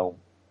one film,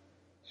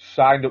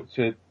 signed up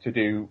to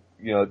do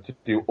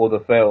other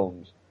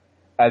films,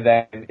 and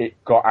then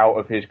it got out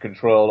of his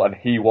control, and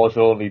he was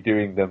only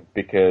doing them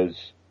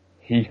because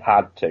he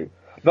had to.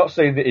 Not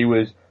saying that he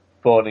was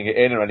phoning it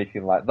in or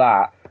anything like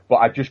that, but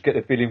I just get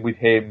the feeling with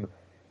him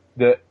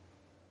that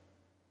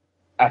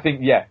I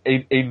think,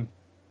 in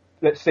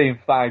let's say in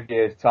 5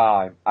 years'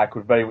 time, I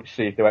could very much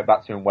see if they went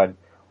back to him and went,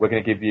 we're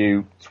going to give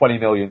you 20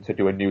 million to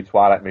do a new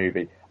Twilight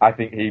movie. I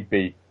think he'd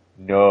be,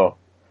 no.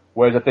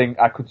 Whereas I think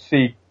I could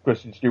see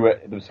Kristen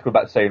Stewart come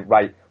back saying,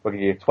 right, we're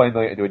going to give you 20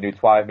 million to do a new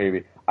Twilight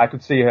movie. I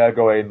could see her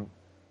going,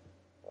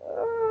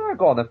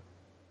 go on then.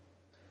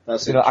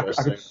 That's interesting.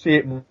 I could see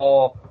it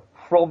more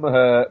from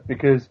her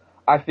because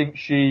I think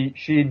she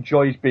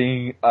enjoys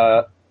being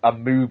a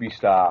movie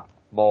star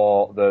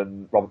more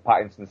than Robert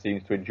Pattinson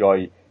seems to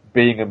enjoy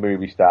being a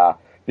movie star,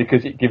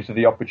 because it gives her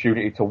the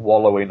opportunity to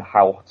wallow in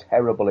how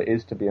terrible it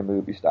is to be a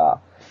movie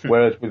star.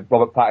 Whereas with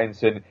Robert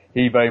Pattinson,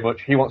 he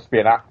wants to be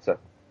an actor.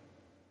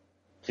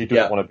 He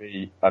doesn't want to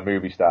be a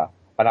movie star.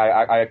 And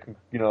I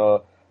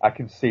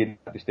can see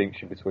the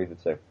distinction between the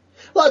two.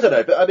 Well, I don't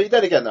know, but I mean,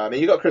 then again, though, I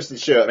mean, you got Kristen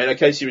Stewart. I mean,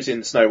 okay, she was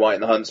in Snow White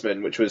and the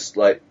Huntsman, which was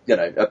like, you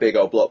know, a big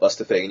old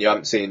blockbuster thing, and you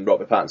haven't seen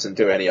Robert Pattinson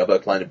do any other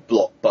kind of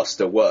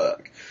blockbuster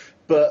work.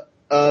 But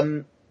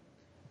I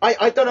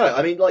don't know.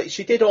 I mean, like,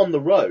 she did On the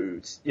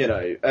Road, you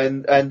know,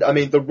 and I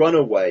mean, The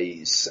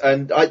Runaways,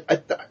 and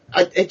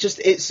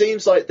it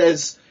seems like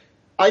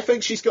I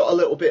think she's got a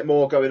little bit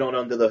more going on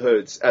under the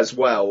hood as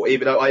well.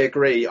 Even though I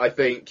agree, I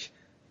think.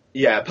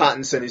 Yeah,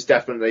 Pattinson is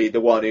definitely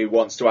the one who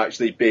wants to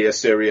actually be a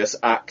serious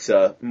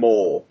actor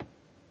more.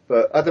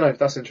 But I don't know,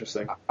 that's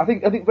interesting. I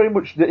think very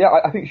much,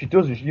 I think she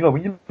does. You know,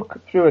 when you look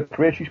through her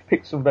career, she's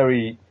picked some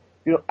very,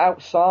 you know,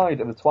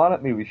 outside of the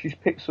Twilight movies, she's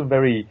picked some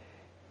very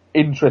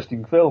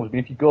interesting films. I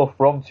mean, if you go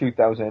from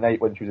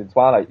 2008 when she was in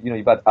Twilight, you know,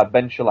 you've had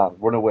Adventureland,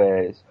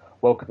 Runaways,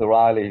 Welcome to the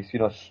Rileys,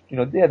 the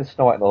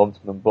Snow White and the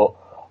Huntsman, but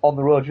On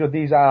the Road, you know,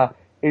 these are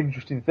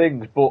interesting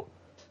things, but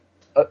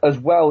as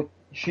well,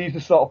 she's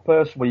the sort of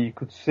person where you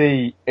could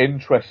see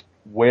interest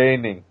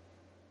waning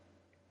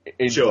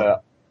in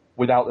her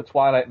without the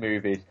Twilight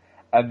movies,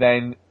 and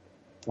then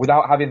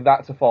without having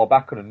that to fall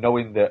back on and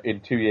knowing that in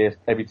 2 years,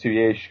 every 2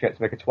 years she gets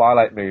to make a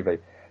Twilight movie,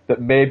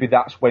 that maybe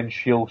that's when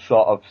she'll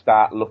sort of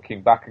start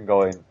looking back and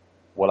going,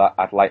 well,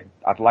 I'd like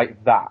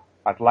that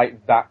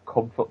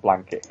comfort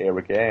blanket here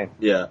again.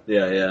 Yeah.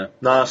 No,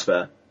 that's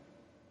fair.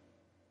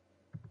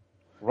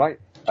 Right.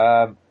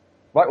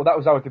 Right, well, that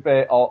was our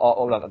debate,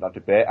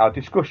 our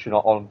discussion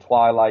on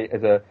Twilight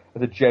as a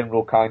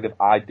general kind of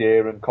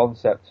idea and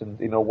concept, and,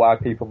 you know, why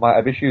people might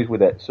have issues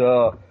with it.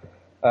 So,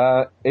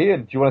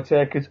 Ian, do you want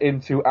to take us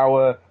into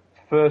our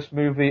first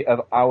movie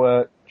of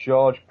our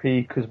George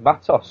P.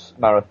 Cosmatos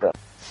marathon?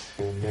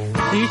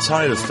 Are you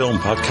tired of film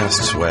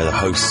podcasts where the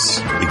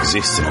hosts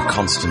exist in a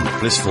constant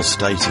blissful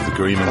state of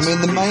agreement? I mean,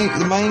 the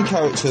main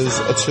characters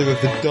are two of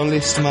the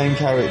dullest main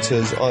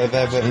characters I have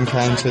ever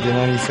encountered in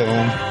any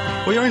film.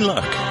 Well, you're in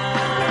luck.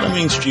 Let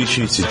me introduce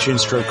you to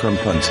Chinstroker and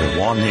Punter.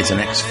 One is an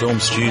ex-film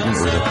student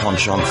with a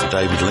penchant for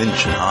David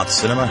Lynch and art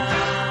cinema.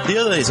 The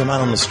other is a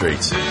man on the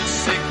street.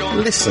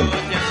 Listen in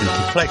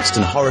perplexed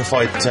and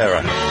horrified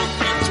terror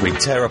as we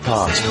tear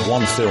apart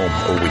one film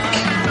a week.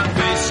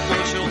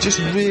 Just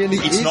really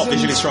It's not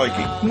visually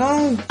striking.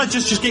 No.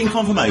 Just getting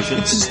confirmation.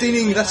 It's just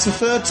that's the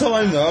third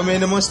time though. I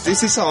mean, is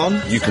this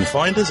on? You can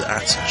find us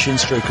at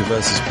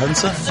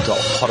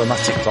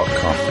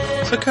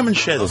chinstrokerversuspunter.podomatic.com. So come and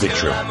share the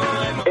victory.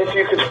 If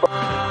you could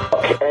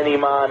fuck any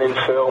man in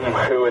film,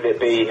 who would it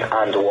be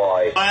and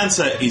why? My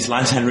answer is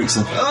Lance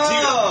Henriksen.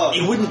 Oh!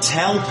 He wouldn't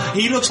tell.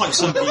 He looks like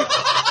somebody.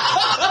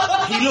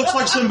 He looks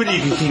like somebody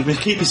who can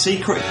keep a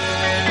secret.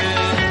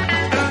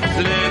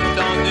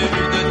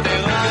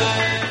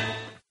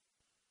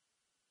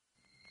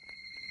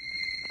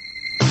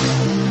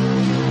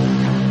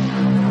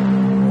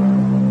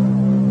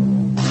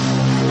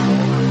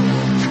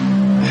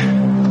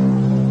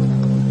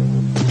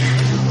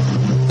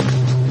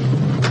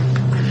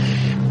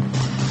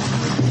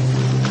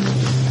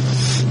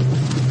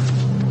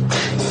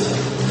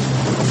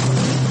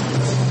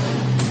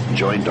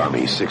 Joined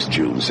Army 6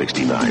 June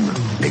 69.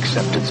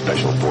 Accepted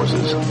Special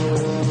Forces.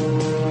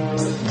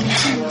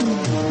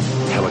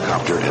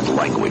 Helicopter and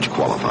language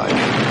qualified.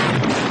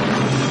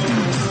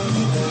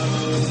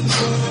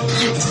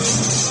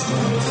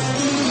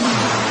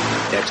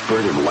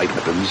 Expert in light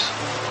weapons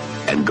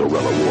and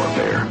guerrilla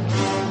warfare.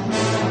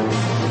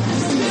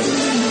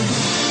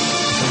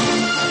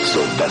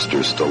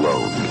 Sylvester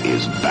Stallone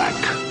is back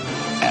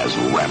as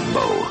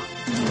Rambo.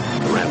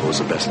 Rambo's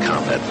the best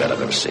combat vet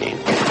I've ever seen.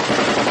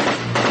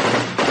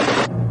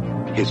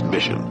 His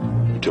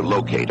mission, to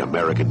locate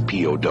American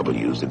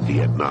POWs in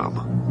Vietnam.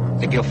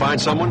 Think you'll find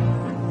someone?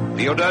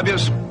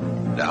 POWs?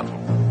 Doubtful.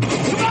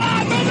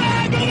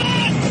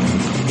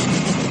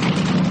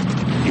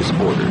 His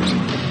orders,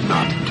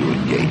 not to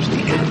engage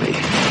the enemy.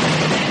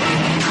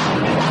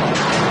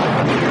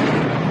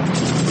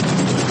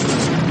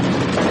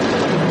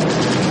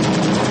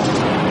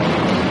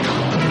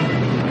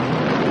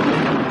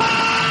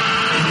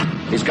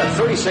 He's got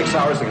 36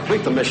 hours to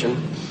complete the mission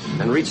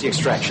and reach the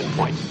extraction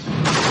point.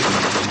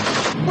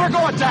 We're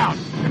going down!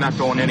 You're not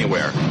going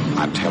anywhere.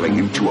 I'm telling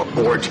you to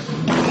abort.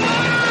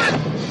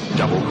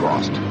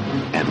 Double-crossed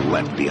and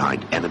left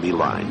behind enemy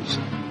lines.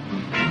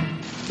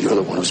 You're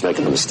the one who's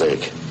making the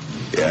mistake.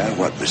 Yeah,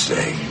 what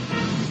mistake?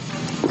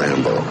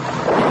 Rambo.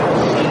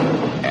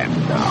 And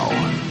now,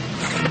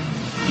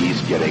 he's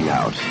getting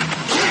out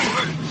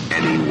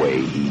any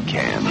way he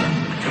can.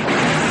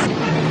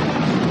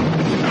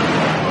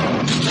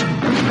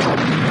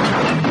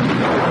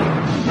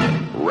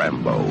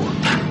 Rambo.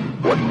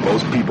 What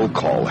most people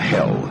call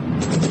hell,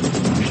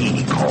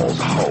 he calls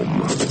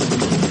home.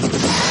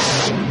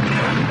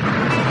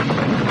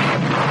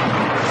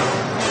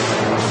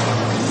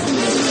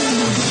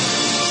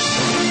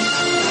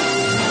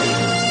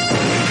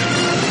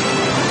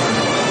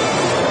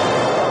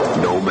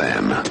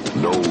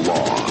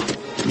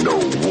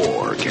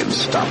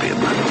 stop him.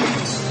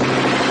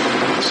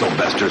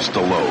 Sylvester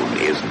Stallone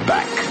is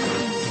back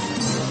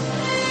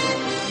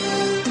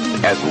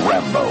as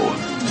Rambo.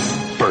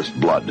 First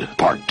Blood,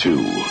 Part 2.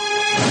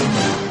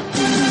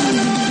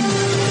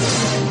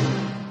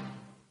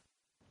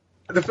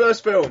 The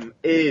first film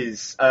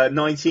is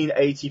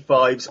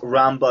 1985's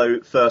Rambo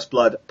First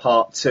Blood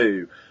Part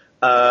 2.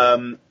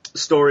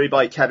 Story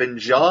by Kevin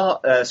Jarre,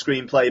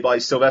 screenplay by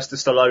Sylvester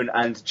Stallone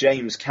and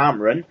James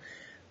Cameron.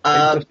 Do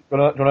you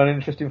want an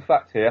interesting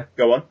fact here?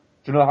 Go on.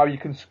 Do you know how you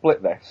can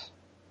split this?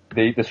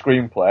 The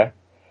screenplay.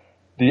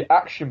 The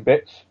action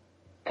bits,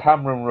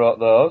 Cameron wrote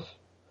those.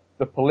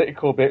 The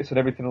political bits and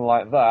everything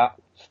like that,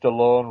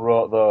 Stallone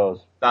wrote those.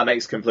 That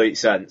makes complete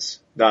sense.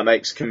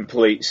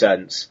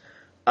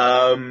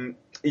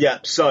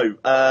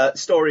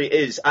 Story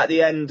is, at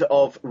the end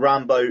of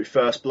Rambo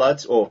First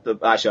Blood,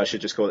 actually I should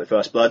just call it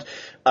First Blood,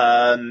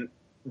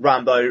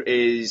 Rambo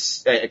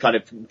kind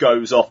of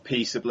goes off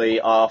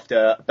peaceably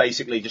after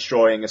basically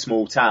destroying a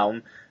small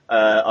town,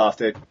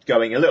 after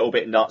going a little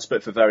bit nuts,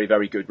 but for very,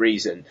 very good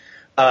reason.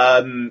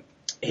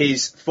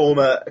 His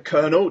former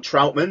colonel,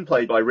 Troutman,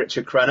 played by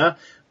Richard Crenna,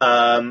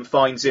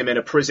 finds him in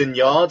a prison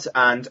yard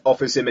and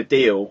offers him a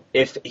deal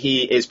if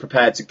he is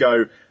prepared to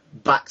go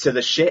back to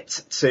the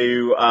shit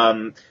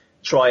to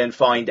try and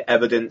find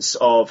evidence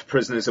of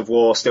prisoners of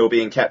war still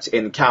being kept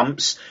in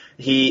camps.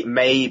 He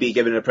may be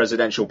given a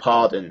presidential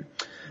pardon.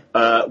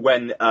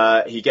 When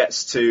he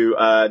gets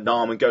to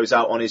Nam and goes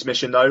out on his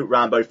mission, though,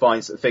 Rambo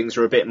finds that things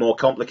are a bit more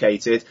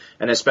complicated,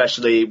 and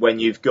especially when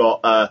you've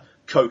got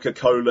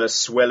Coca-Cola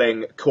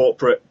swilling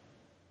corporate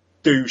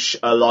douche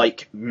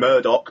like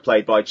Murdoch,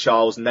 played by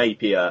Charles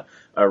Napier,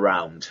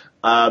 around.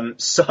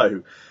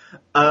 Rambo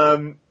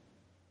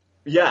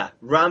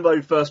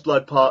First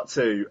Blood Part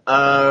 2.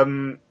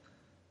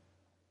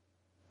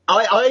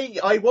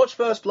 I watched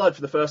First Blood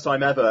for the first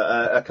time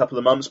ever a couple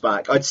of months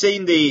back. I'd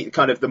seen the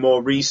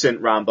more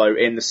recent Rambo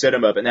in the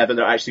cinema, but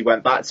never actually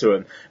went back to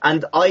him.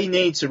 And I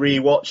need to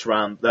rewatch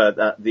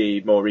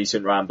the more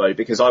recent Rambo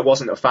because I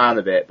wasn't a fan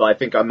of it, but I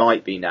think I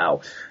might be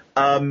now.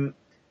 I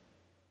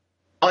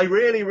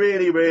really,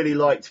 really, really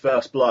liked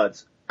First Blood,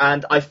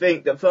 and I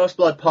think that First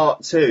Blood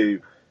Part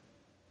 2,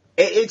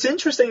 it's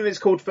interesting that it's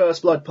called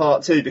First Blood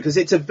Part 2 because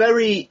it's a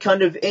very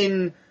kind of,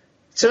 in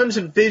terms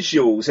of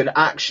visuals and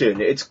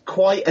action, it's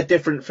quite a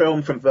different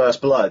film from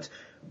First Blood,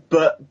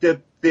 but the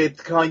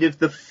kind of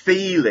the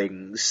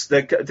feelings,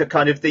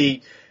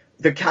 the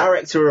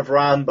character of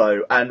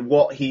Rambo and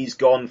what he's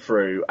gone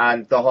through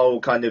and the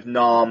whole kind of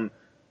Nam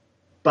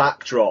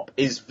backdrop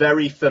is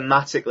very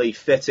thematically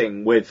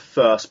fitting with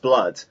First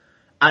Blood.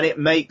 And it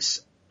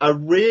makes a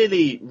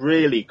really,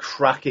 really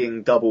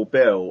cracking double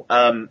bill,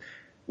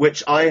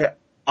 which I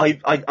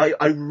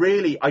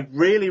really,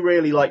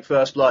 really like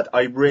First Blood.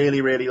 I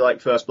really, really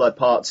like First Blood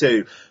Part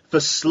 2 for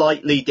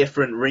slightly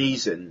different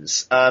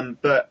reasons.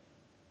 But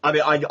I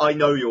mean, I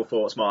know your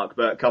thoughts, Mark.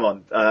 But come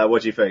on,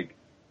 what do you think?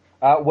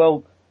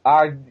 I'll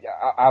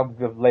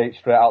lay it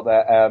straight out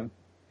there.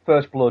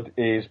 First Blood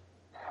is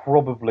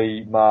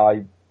probably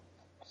my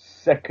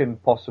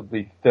second,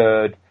 possibly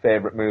third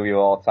favourite movie of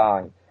all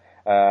time.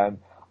 And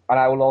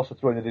I will also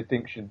throw in the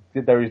distinction,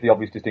 there is the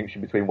obvious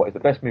distinction between what is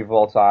the best movie of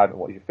all time and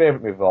what is your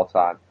favourite movie of all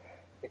time.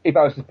 If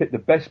I was to pick the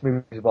best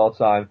movies of all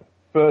time,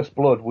 First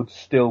Blood would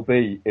still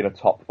be in a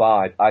top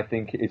 5. I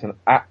think it is an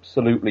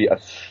absolutely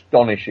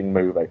astonishing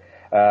movie.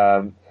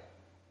 And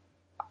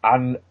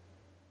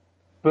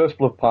First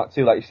Blood Part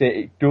 2, like you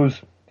say,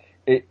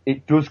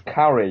 it does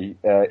carry,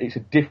 it's a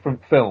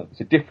different film,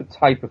 it's a different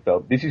type of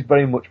film. This is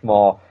very much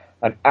more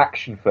an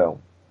action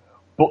film.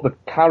 But the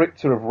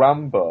character of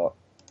Rambo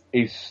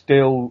is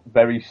still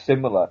very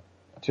similar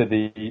to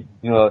the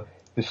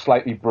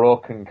slightly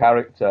broken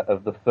character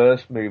of the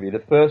first movie. The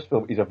first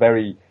film is a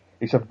very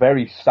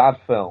sad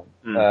film,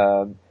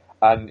 and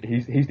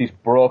he's this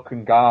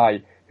broken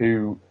guy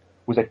who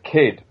was a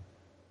kid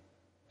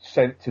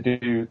sent to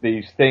do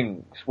these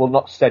things. Well,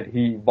 not said,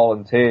 he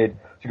volunteered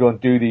to go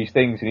and do these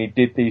things, and he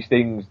did these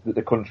things that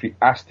the country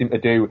asked him to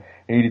do,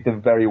 and he did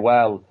them very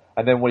well.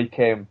 And then when he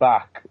came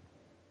back,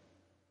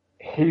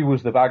 he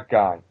was the bad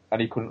guy, and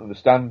he couldn't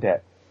understand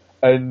it.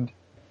 And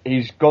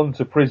he's gone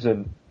to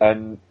prison,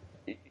 and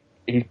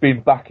he's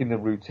been back in the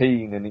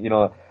routine, and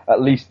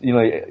at least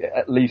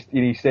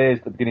he says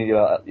at the beginning,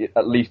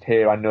 at least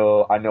here I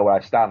know where I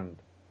stand.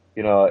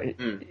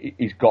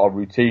 He's got a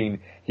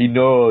routine. He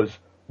knows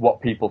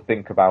what people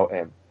think about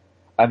him,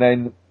 and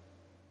then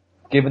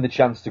given the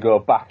chance to go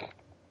back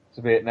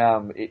to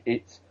Vietnam,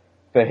 it's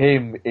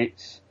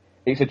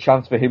a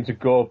chance for him to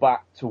go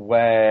back to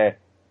where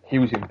he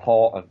was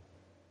important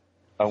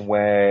and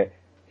where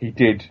he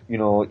did,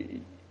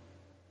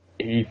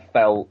 he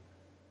felt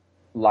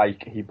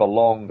like he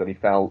belonged and he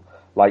felt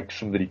like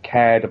somebody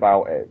cared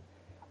about him.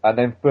 And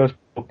then First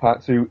Blood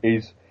Part 2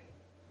 it's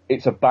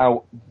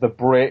about the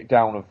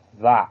breakdown of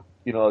that.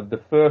 The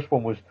first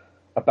one was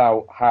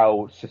about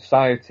how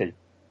society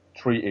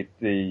treated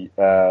the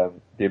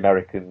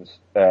Americans,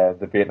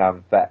 the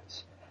Vietnam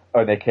vets,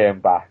 when they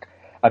came back.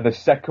 And the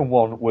second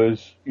one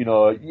was,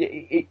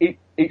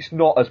 it's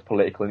not as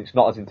political and it's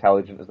not as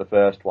intelligent as the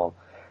first one,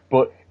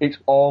 but it's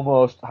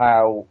almost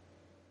how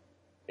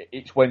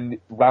it's when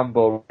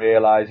Rambo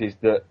realises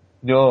that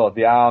no,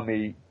 the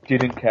army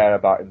didn't care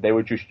about him; they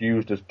were just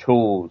used as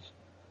tools,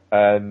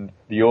 and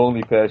the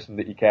only person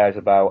that he cares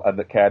about and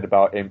that cared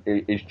about him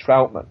is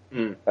Troutman,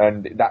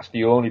 and that's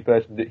the only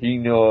person that he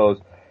knows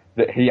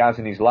that he has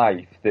in his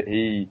life that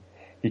he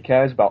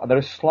cares about. And there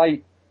are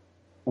slight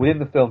within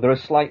the film, there are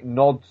slight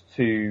nods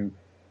to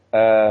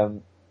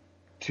the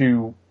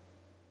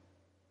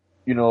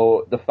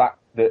fact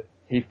that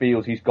he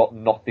feels he's got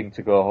nothing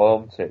to go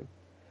home to,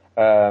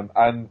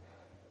 and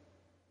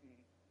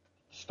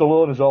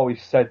Stallone has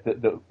always said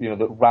that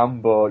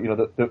Rambo,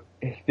 that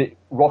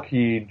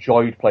Rocky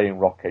enjoyed playing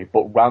Rocky,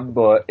 but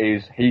Rambo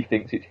he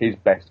thinks it's his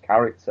best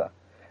character,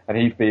 and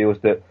he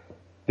feels that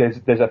there's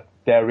a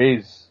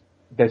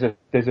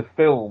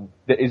film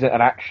that isn't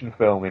an action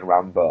film in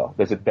Rambo.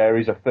 There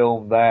is a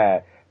film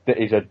there that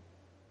is a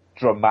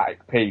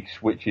dramatic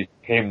piece, which is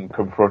him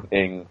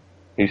confronting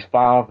his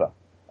father,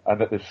 and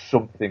that there's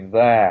something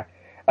there,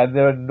 and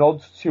there are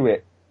nods to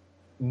it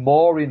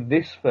more in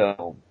this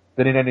film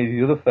than in any of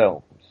the other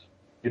films.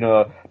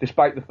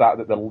 Despite the fact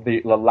that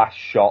the last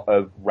shot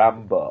of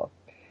Rambo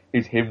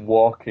is him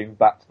walking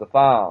back to the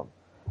farm,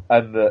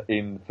 and that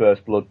in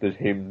First Blood there's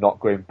him not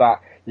going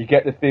back, you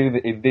get the feeling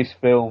that in this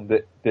film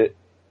that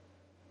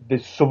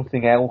there's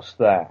something else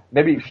there.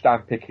 Maybe it's just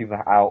I'm picking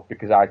that out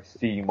because I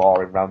see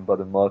more in Rambo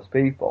than most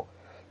people.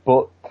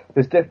 But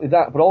there's definitely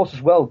that. But also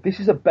as well, this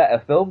is a better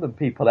film than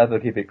people ever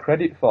give it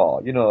credit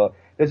for.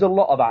 There's a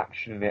lot of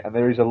action in it, and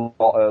there is a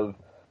lot of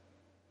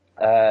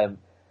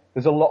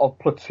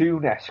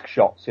platoon-esque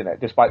shots in it,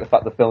 despite the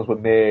fact the films were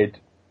made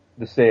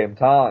the same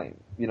time.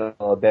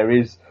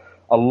 There's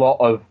a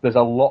lot of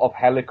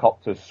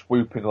helicopters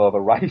swooping over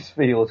rice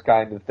fields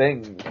kind of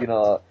things.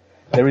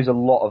 There is a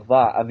lot of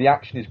that, and the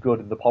action is good,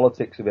 and the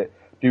politics of it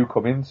do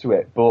come into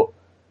it. But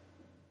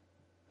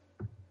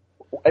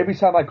every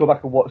time I go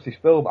back and watch this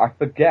film, I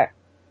forget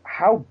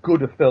how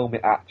good a film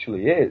it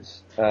actually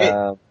is.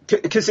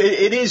 Because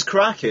it is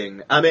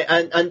cracking. I mean,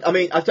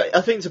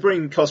 I think to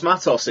bring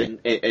Cosmatos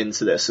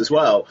into this as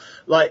well,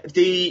 like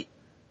the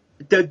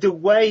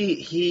way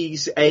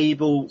he's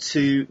able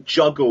to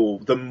juggle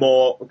the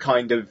more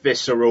kind of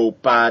visceral,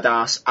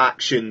 badass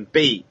action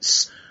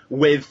beats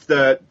with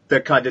the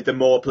kind of the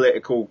more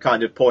political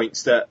kind of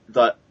points that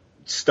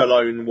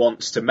Stallone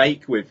wants to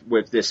make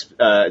with these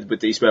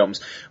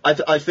films,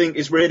 I think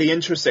is really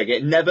interesting.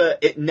 It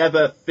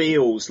never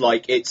feels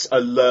like it's a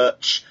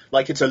lurch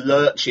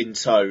in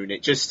tone.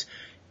 It just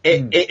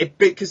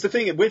because the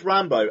thing with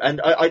Rambo,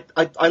 and I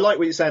like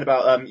what you're saying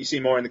about you see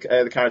more in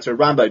the character of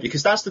Rambo,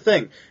 because that's the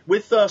thing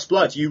with First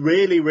Blood, you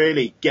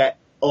really get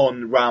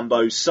on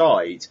Rambo's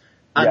side,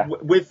 and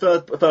with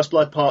First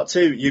Blood Part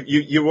 2,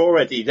 you're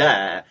already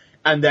there,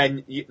 and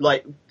then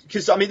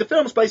because the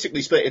film's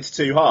basically split into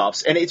two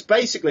halves, and it's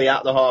basically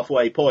at the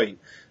halfway point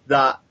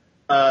that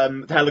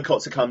the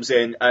helicopter comes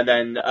in, and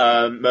then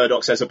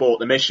Murdoch says abort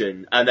the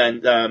mission, and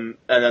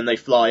then they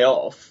fly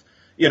off,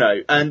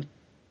 and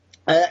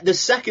the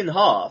second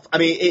half,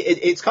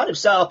 it's kind of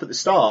set up at the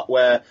start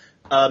where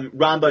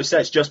Rambo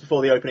says just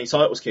before the opening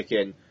titles kick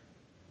in,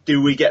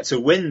 do we get to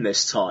win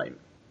this time?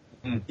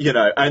 And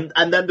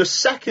then the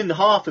second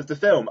half of the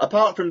film,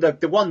 apart from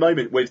the one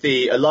moment with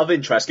the love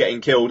interest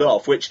getting killed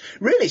off, which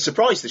really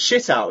surprised the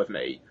shit out of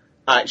me,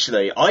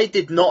 actually. I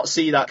did not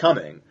see that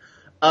coming.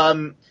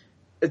 The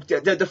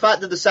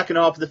fact that the second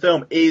half of the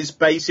film is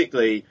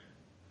basically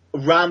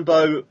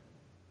Rambo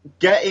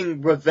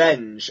getting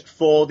revenge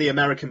for the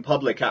American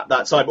public at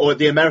that time, or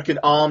the American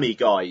army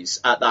guys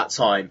at that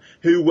time,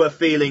 who were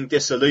feeling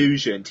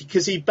disillusioned,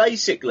 because he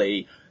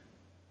basically,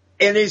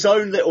 in his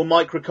own little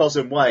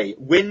microcosm way,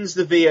 wins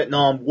the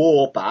Vietnam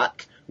War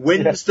back,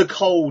 wins the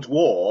Cold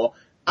War,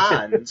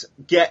 and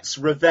gets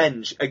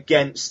revenge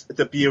against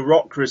the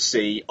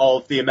bureaucracy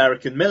of the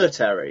American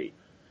military.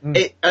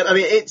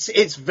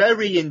 It's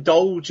very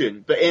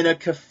indulgent, but in a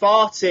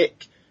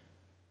cathartic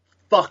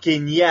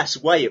fucking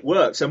yes way it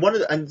works. And one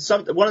of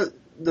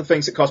the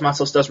things that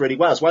Cosmatos does really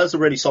well, as well as the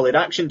really solid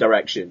action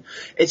direction,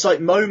 it's like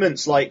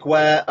moments like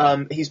where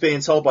he's being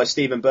told by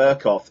Steven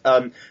Berkoff,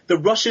 the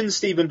Russian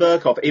Steven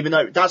Berkoff, even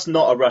though that's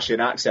not a Russian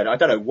accent, I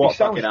don't know what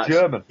fucking accent. He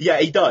sounds German. Yeah,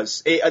 he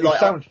does. He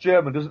sounds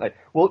German, doesn't he?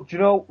 Well, do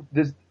you know,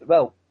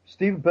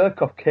 Steven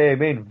Berkoff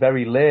came in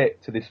very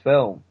late to this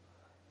film,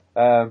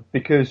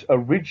 because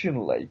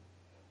originally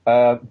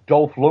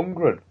Dolph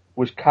Lundgren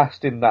was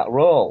cast in that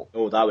role.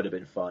 Oh, that would have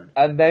been fun.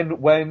 And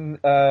then when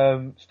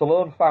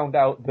Stallone found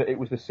out that it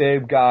was the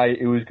same guy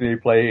who was going to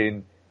be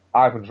playing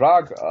Ivan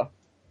Drago,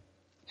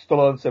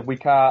 Stallone said, "We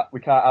can't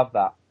have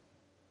that.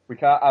 We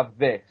can't have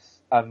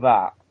this and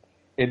that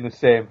in the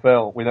same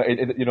film.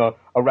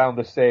 Around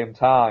the same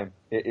time.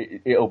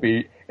 It'll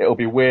be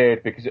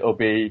weird because it'll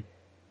be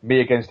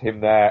me against him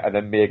there and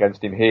then me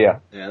against him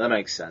here." Yeah, that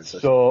makes sense.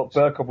 So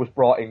Berkoff was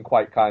brought in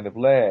quite kind of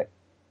late.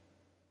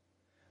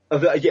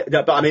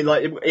 Yeah, but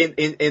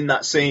in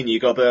that scene, you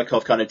got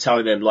Berkoff kind of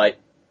telling him, like,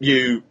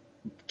 you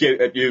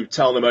you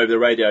tell them over the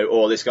radio,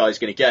 "Oh, this guy's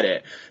going to get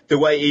it." The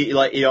way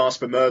he asks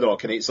for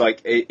Murdoch, and it's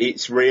like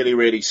it's really,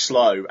 really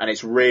slow and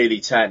it's really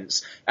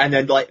tense, and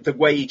then like the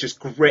way he just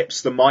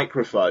grips the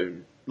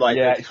microphone, like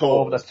it's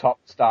over the top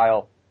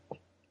style.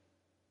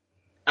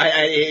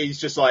 And he's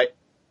just like,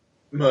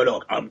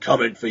 "Murdoch, I'm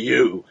coming for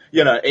you."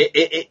 You know,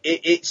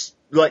 it's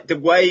like the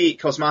way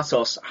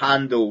Cosmatos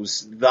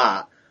handles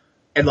that.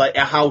 And like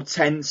how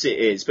tense it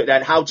is, but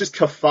then how just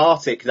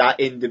cathartic that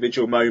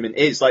individual moment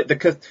is. Like the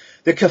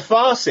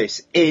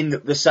catharsis in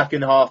the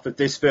second half of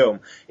this film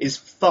is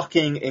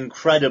fucking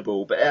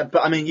incredible. But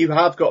I mean, you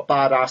have got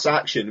badass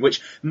action,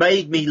 which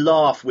made me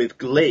laugh with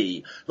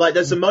glee. Like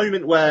there's a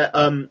moment where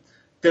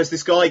there's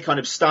this guy kind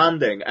of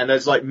standing, and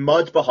there's like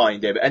mud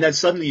behind him, and then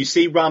suddenly you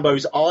see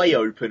Rambo's eye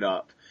open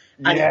up,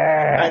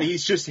 and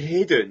he's just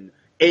hidden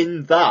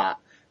in that.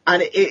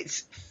 And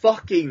it's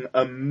fucking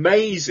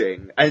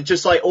amazing. And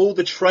just like all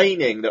the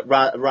training that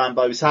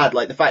Rambo's had,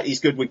 like the fact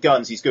he's good with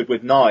guns, he's good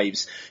with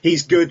knives,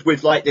 he's good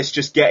with like this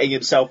just getting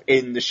himself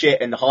in the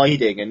shit and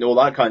hiding and all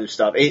that kind of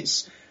stuff.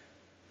 It's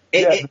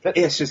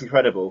just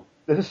incredible.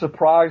 There's a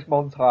surprise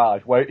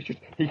montage where it's just,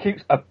 he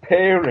keeps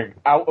appearing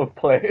out of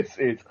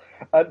places.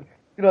 And,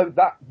 you know,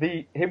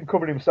 him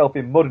covering himself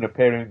in mud and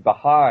appearing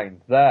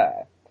behind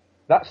there,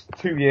 that's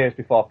 2 years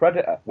before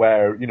Predator,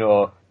 where, you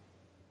know,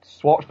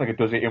 Schwarzenegger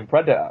does it in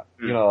Predator,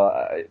 you know,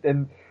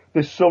 and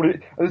there's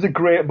a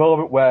great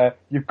moment where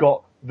you've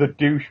got the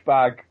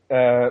douchebag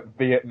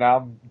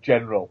Vietnam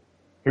general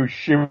who's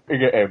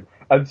shooting at him,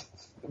 and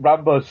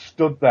Rambo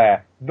stood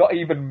there, not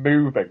even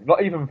moving,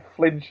 not even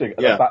flinching at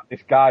the fact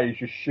this guy is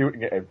just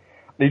shooting at him.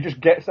 And he just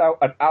gets out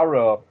an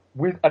arrow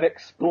with an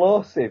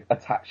explosive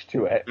attached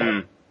to it,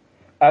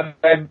 and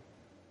then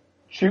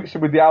shoots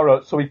him with the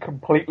arrow so he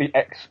completely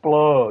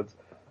explodes.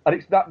 And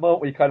it's that moment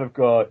where you kind of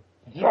go,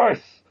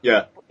 yes!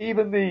 Yeah.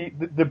 Even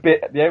the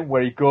bit at the end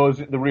where he goes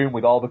in the room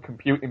with all the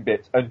computing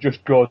bits and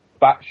just goes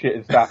batshit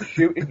and starts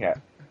shooting it,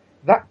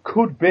 that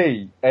could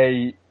be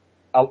a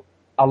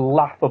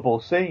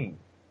laughable scene.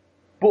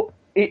 But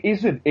it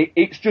isn't.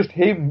 It's just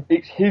him.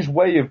 It's his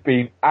way of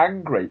being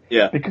angry.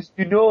 Yeah. Because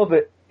you know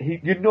that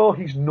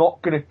he's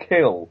not going to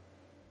kill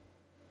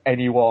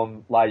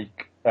anyone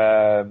like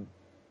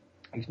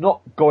he's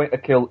not going to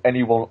kill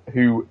anyone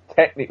who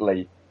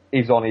technically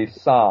is on his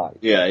side.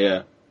 Yeah,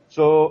 yeah.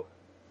 So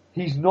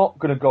he's not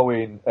going to go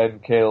in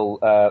and kill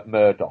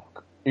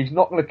Murdoch. He's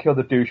not going to kill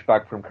the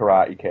douchebag from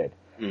Karate Kid.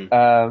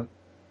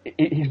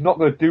 He's not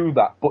going to do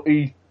that, but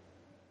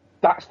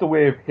that's the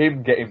way of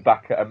him getting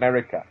back at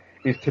America,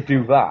 is to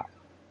do that.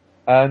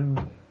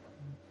 And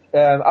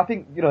I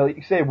think, you know, like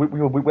you say,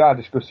 we are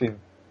discussing,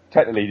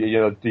 technically, you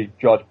know, it's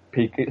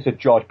a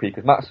George P.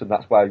 Cosmatos,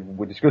 that's why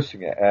we're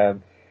discussing it.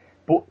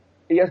 But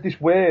he has this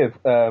way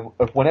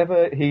of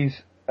whenever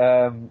he's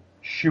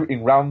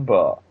shooting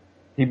Rambo,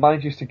 he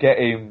manages to get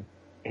him,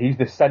 he's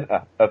the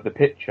centre of the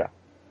picture.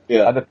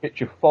 Yeah. And the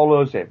picture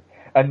follows him.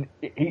 And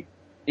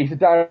he's a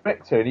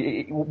director,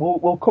 and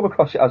we'll come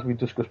across it as we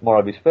discuss more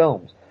of his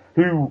films,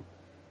 who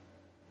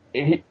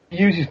he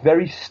uses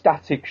very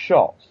static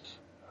shots,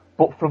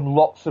 but from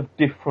lots of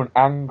different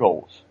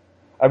angles.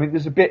 I mean,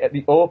 there's a bit at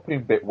the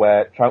opening bit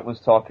where Troutman's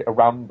talking to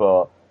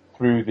Rambo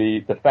through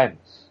the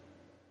fence,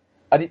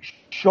 and it's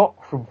shot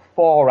from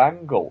 4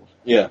 angles.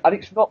 Yeah. And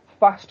it's not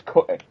fast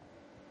cutting,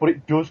 but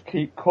it does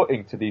keep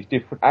cutting to these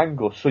different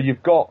angles. So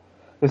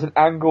there's an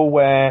angle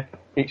where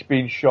it's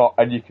being shot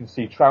and you can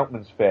see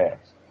Troutman's face.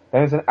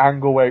 Then there's an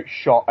angle where it's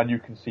shot and you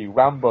can see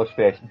Rambo's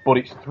face, but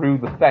it's through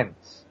the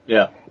fence.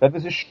 Yeah. Then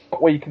there's a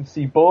shot where you can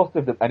see both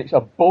of them and it's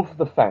above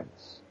the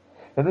fence.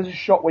 Then there's a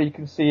shot where you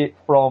can see it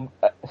from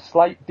a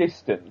slight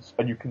distance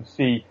and you can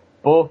see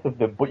both of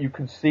them, but you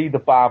can see the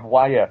barbed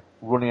wire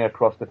running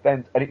across the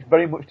fence. And it's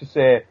very much to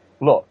say,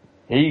 look,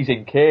 he's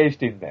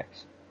encased in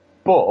this.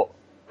 But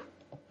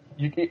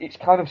it's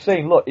kind of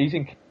saying, look, he's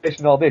encased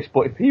in all this,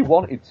 but if he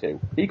wanted to,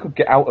 he could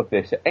get out of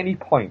this at any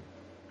point.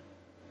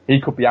 He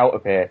could be out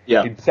of here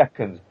in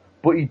seconds,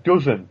 but he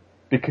doesn't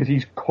because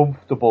he's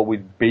comfortable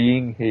with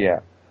being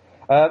here.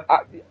 Like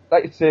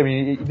I say, I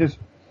mean,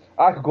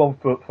 I could go on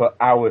for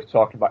hours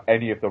talking about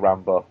any of the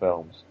Rambo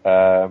films,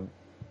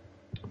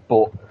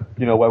 but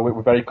you know,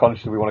 we're very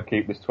conscious we want to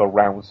keep this to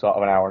around sort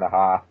of an hour and a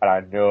half, and I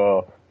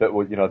know that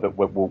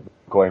we're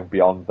going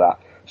beyond that.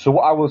 So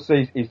what I will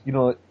say is, you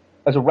know,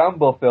 as a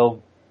Rambo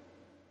film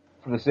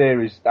from the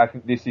series, I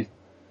think this is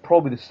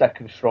probably the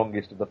second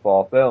strongest of the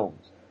 4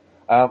 films.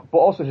 But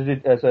also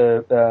as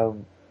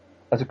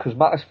a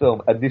Cosmatos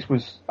film, and this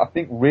was, I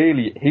think,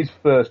 really his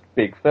first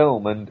big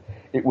film, and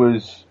it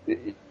was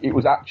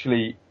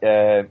actually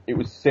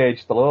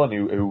Sage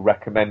Stallone who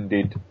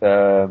recommended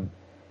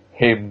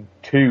him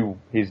to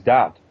his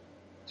dad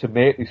to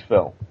make this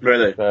film.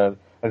 Really?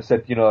 And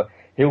said, you know,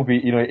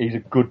 he's a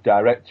good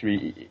director.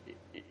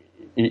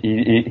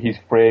 His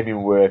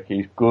framing work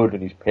is good,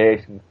 and his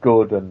pacing's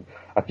good, and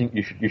I think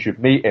you should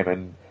meet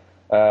him.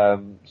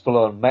 And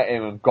Stallone met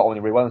him and got on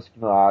really well and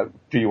said,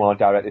 do you want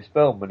to direct this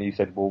film? And he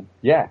said, well,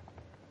 yeah.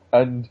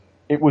 And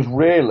it was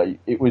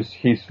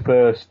his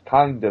first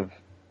kind of,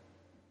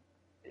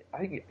 I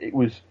think it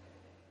was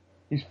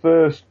his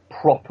first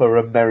proper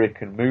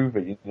American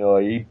movie. You know,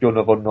 he'd done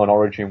Of Unknown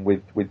Origin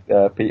with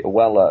Peter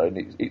Weller,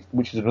 and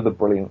which is another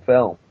brilliant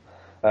film.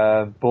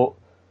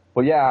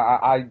 But yeah,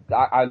 I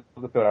love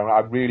the film.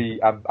 I'm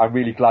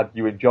really glad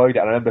you enjoyed it.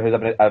 And I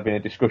remember having a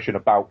discussion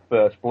about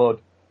First Blood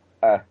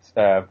at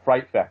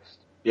Fright Fest.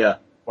 Yeah.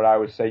 Where I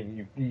was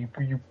saying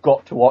you've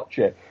got to watch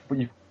it, but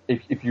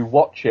if you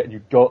watch it and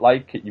you don't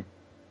like it, you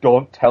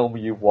don't tell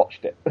me you've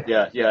watched it.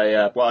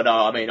 Yeah. Well, no,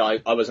 I mean, I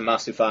was a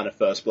massive fan of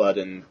First Blood,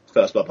 and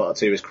First Blood Part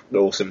 2 is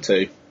awesome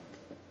too.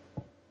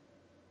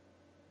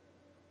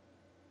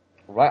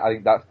 Right, I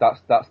think that's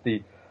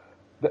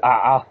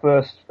our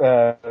first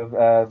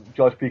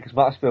George Pecos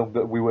Matters film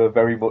that we were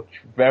very much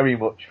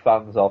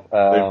fans of.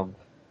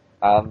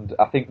 And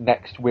I think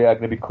next we are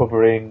going to be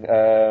covering.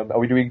 Are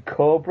we doing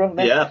Cobra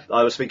next? Yeah,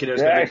 I was thinking it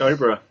was going to be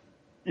Cobra.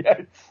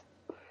 Yes.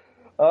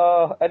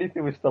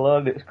 Anything with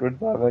Stallone, it's good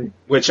by me.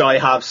 Which I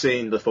have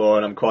seen before,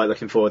 and I'm quite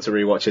looking forward to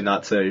rewatching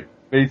that too.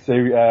 Me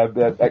too.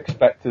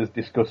 Expect us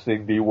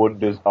discussing the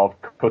wonders of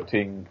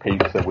cutting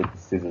pizza with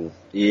scissors.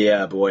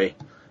 Yeah, boy.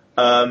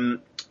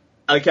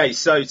 Okay,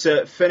 so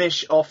to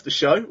finish off the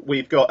show,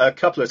 we've got a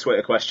couple of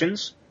Twitter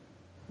questions.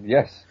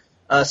 Yes.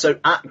 So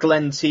at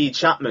Glenn T.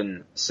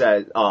 Chapman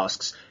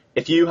asks,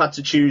 if you had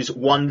to choose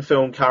one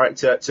film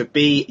character to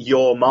be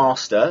your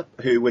master,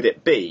 who would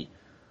it be?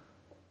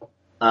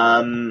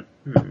 One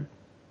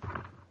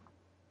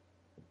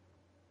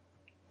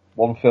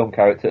film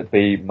character to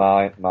be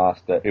my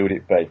master, who would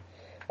it be?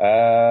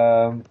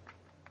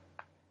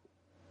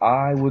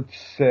 I would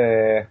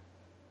say...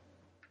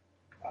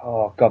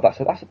 Oh God, that's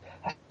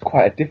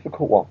quite a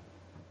difficult one.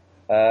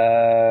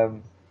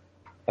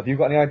 Have you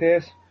got any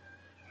ideas?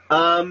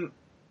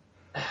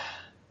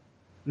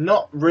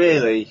 Not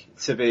really,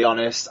 to be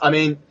honest. I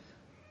mean,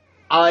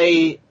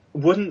 I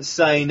wouldn't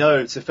say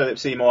no to Philip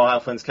Seymour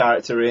Hoffman's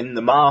character in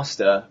The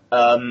Master.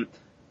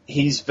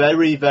 He's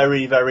very,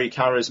 very, very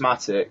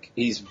charismatic.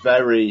 He's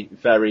very,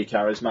 very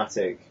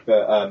charismatic.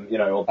 But, you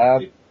know...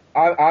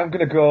 I'm going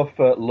to go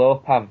for Lo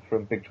Pan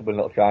from Big Trouble in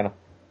Little China.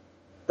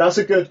 That's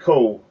a good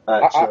call,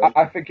 actually.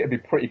 I think it'd be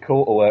pretty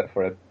cool to work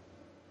for him.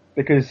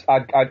 Because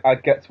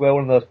I'd get to wear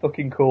one of those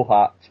fucking cool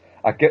hats,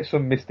 I'd get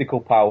some mystical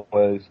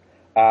powers,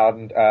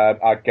 and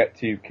I'd get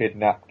to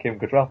kidnap Kim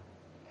Cattrall.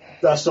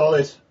 That's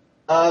solid.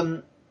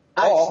 Or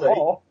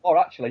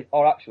actually,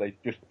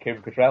 just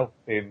Kim Cattrall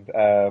in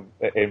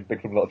Big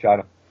Trouble in Little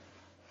China.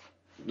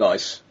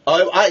 Nice.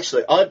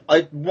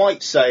 I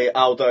might say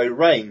Aldo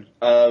Rain,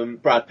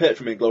 Brad Pitt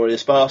from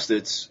Inglourious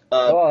Bastards.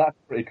 That's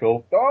pretty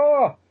cool.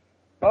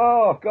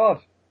 Oh God.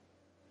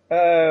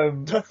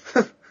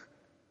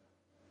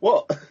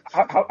 What?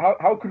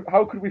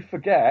 How could we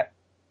forget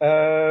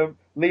Liam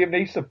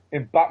Neeson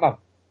in Batman?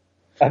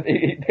 And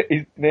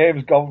his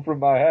name's gone from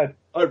my head.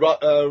 Oh, right.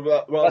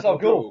 That's how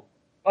cool.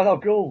 That's how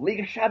cool. League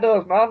of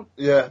Shadows, man.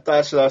 Yeah,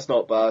 that's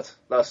not bad.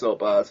 That's not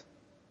bad.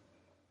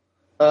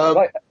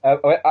 Right,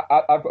 I've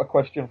got a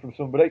question from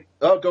somebody.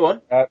 Oh, go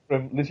on.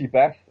 From Lizzie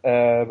Beth,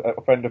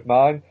 a friend of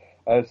mine,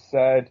 has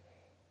said,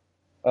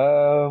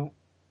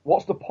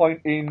 what's the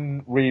point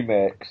in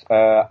remakes,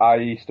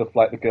 i.e. stuff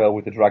like The Girl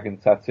with the Dragon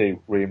Tattoo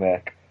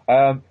remake?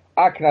 I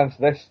can answer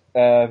this,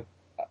 and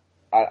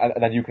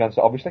then you can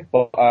answer, obviously.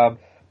 But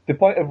the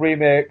point of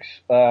remakes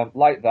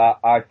like that,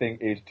 I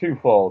think, is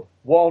twofold.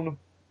 One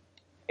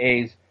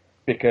is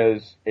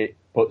because it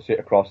puts it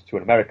across to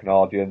an American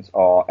audience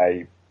or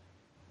a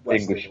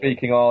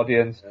English-speaking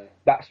audience. Yeah.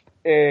 That's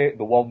the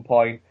one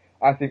point.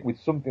 I think with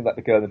something like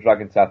The Girl with the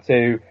Dragon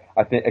Tattoo,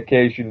 I think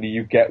occasionally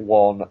you get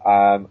one,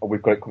 and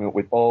we've got it coming up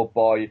with Old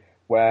Boy,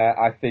 where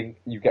I think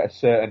you get a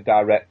certain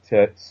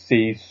director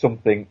sees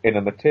something in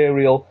a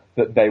material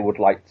that they would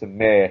like to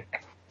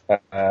make,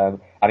 and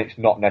it's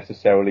not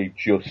necessarily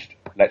just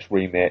let's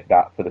remake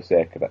that for the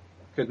sake of it.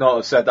 Could not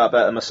have said that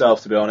better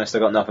myself, to be honest. I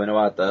got nothing to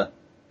add there.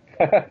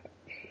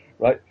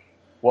 Right.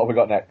 What have we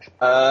got next?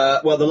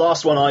 Well, the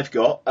last one I've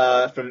got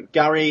from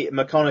Gary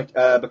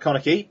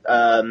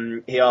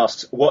McConaughey. He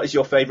asks, what is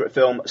your favourite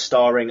film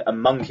starring a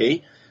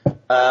monkey?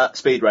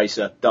 Speed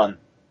Racer. Done.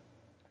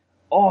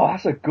 Oh,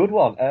 that's a good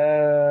one.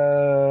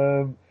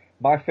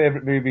 My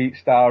favourite movie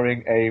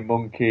starring a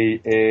monkey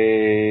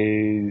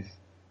is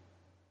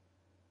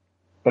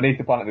Beneath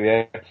the Planet of the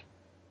Apes.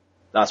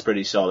 That's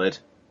pretty solid.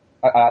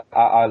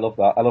 I love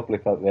that. I love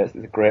Beneath the Planet of the Apes.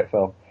 It's a great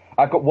film.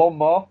 I've got one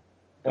more.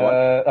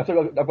 I've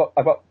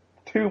got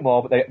two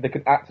more, but they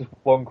can act as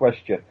one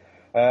question.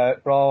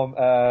 From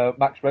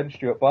Max Wren,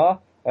 Stuart Barr.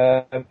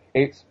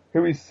 It's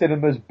who is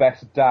cinema's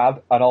best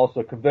dad, and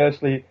also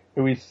conversely,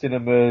 who is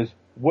cinema's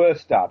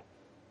worst dad.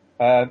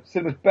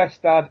 Cinema's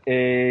best dad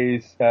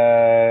is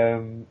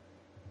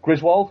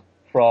Griswold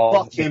from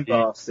Fucking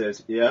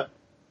Bastard, yeah.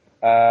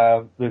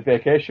 The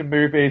Vacation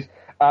movies,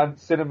 and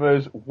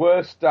cinema's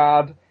worst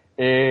dad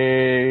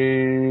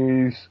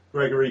is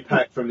Gregory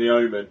Peck from The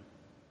Omen.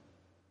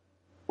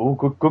 Oh,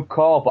 good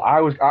call. But I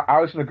was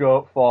going to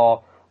go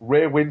for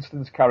Ray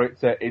Winston's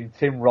character in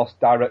Tim Roth's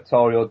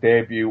directorial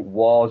debut,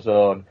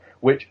 Warzone,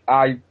 which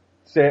I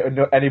say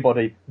to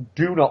anybody,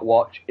 do not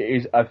watch. It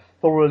is a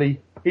thoroughly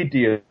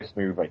hideous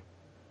movie.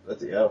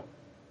 Bloody hell.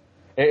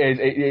 It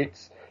is.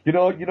 It's you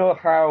know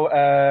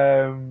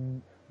how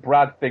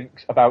Brad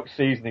thinks about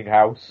Seasoning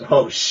House.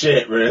 Oh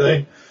shit!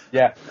 Really?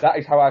 Yeah, that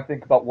is how I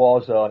think about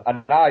Warzone.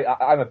 And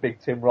I'm a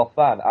big Tim Roth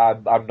fan.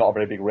 I'm not a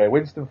very big Ray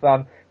Winston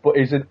fan, but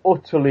it's an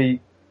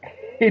utterly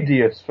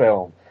hideous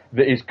film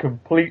that is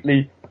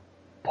completely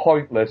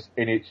pointless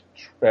in its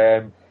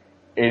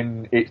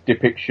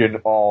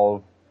depiction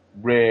of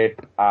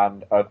rape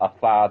and a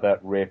father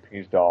raping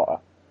his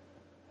daughter.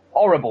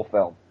 Horrible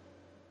film.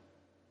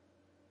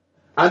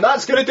 And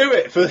that's going to do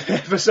it for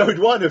episode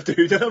 1 of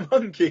Dude and a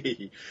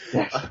Monkey.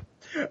 Yes.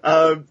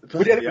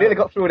 We nearly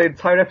got through an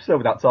entire episode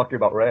without talking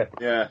about rape.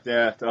 Yeah.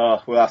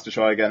 Oh, we'll have to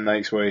try again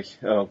next week.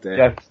 Oh dear.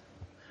 Yes.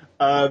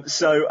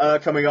 So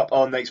coming up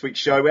on next week's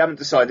show, we haven't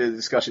decided the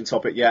discussion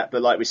topic yet,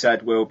 but like we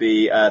said, we'll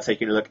be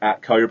taking a look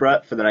at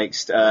Cobra for the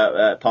next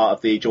part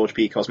of the George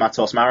P.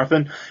 Cosmatos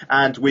Marathon,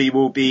 and we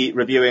will be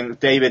reviewing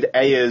David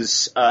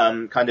Ayer's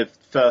kind of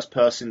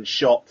first-person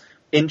shot,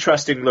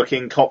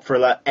 interesting-looking cop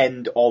thriller,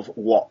 End of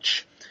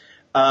Watch.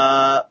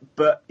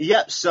 But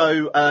yeah,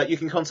 so you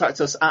can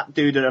contact us at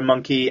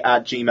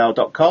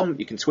dudeandamonkey@gmail.com.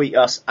 You can tweet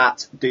us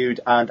at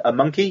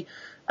dudeandamonkey.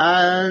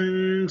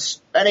 And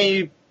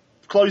any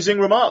closing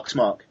remarks,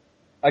 Mark?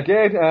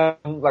 Again,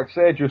 like I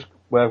say, just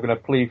we're going to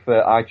plead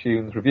for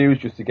iTunes reviews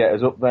just to get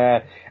us up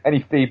there.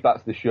 Any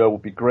feedback to the show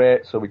would be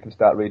great, so we can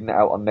start reading it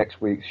out on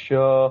next week's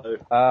show.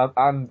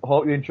 And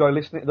hope you enjoy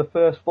listening to the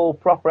first full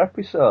proper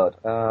episode.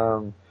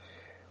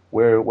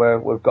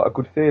 We've got a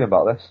good feeling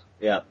about this.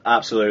 Yeah,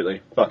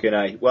 absolutely. Fucking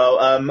A.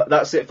 Well,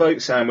 that's it,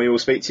 folks, and we will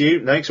speak to you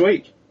next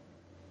week.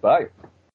 Bye.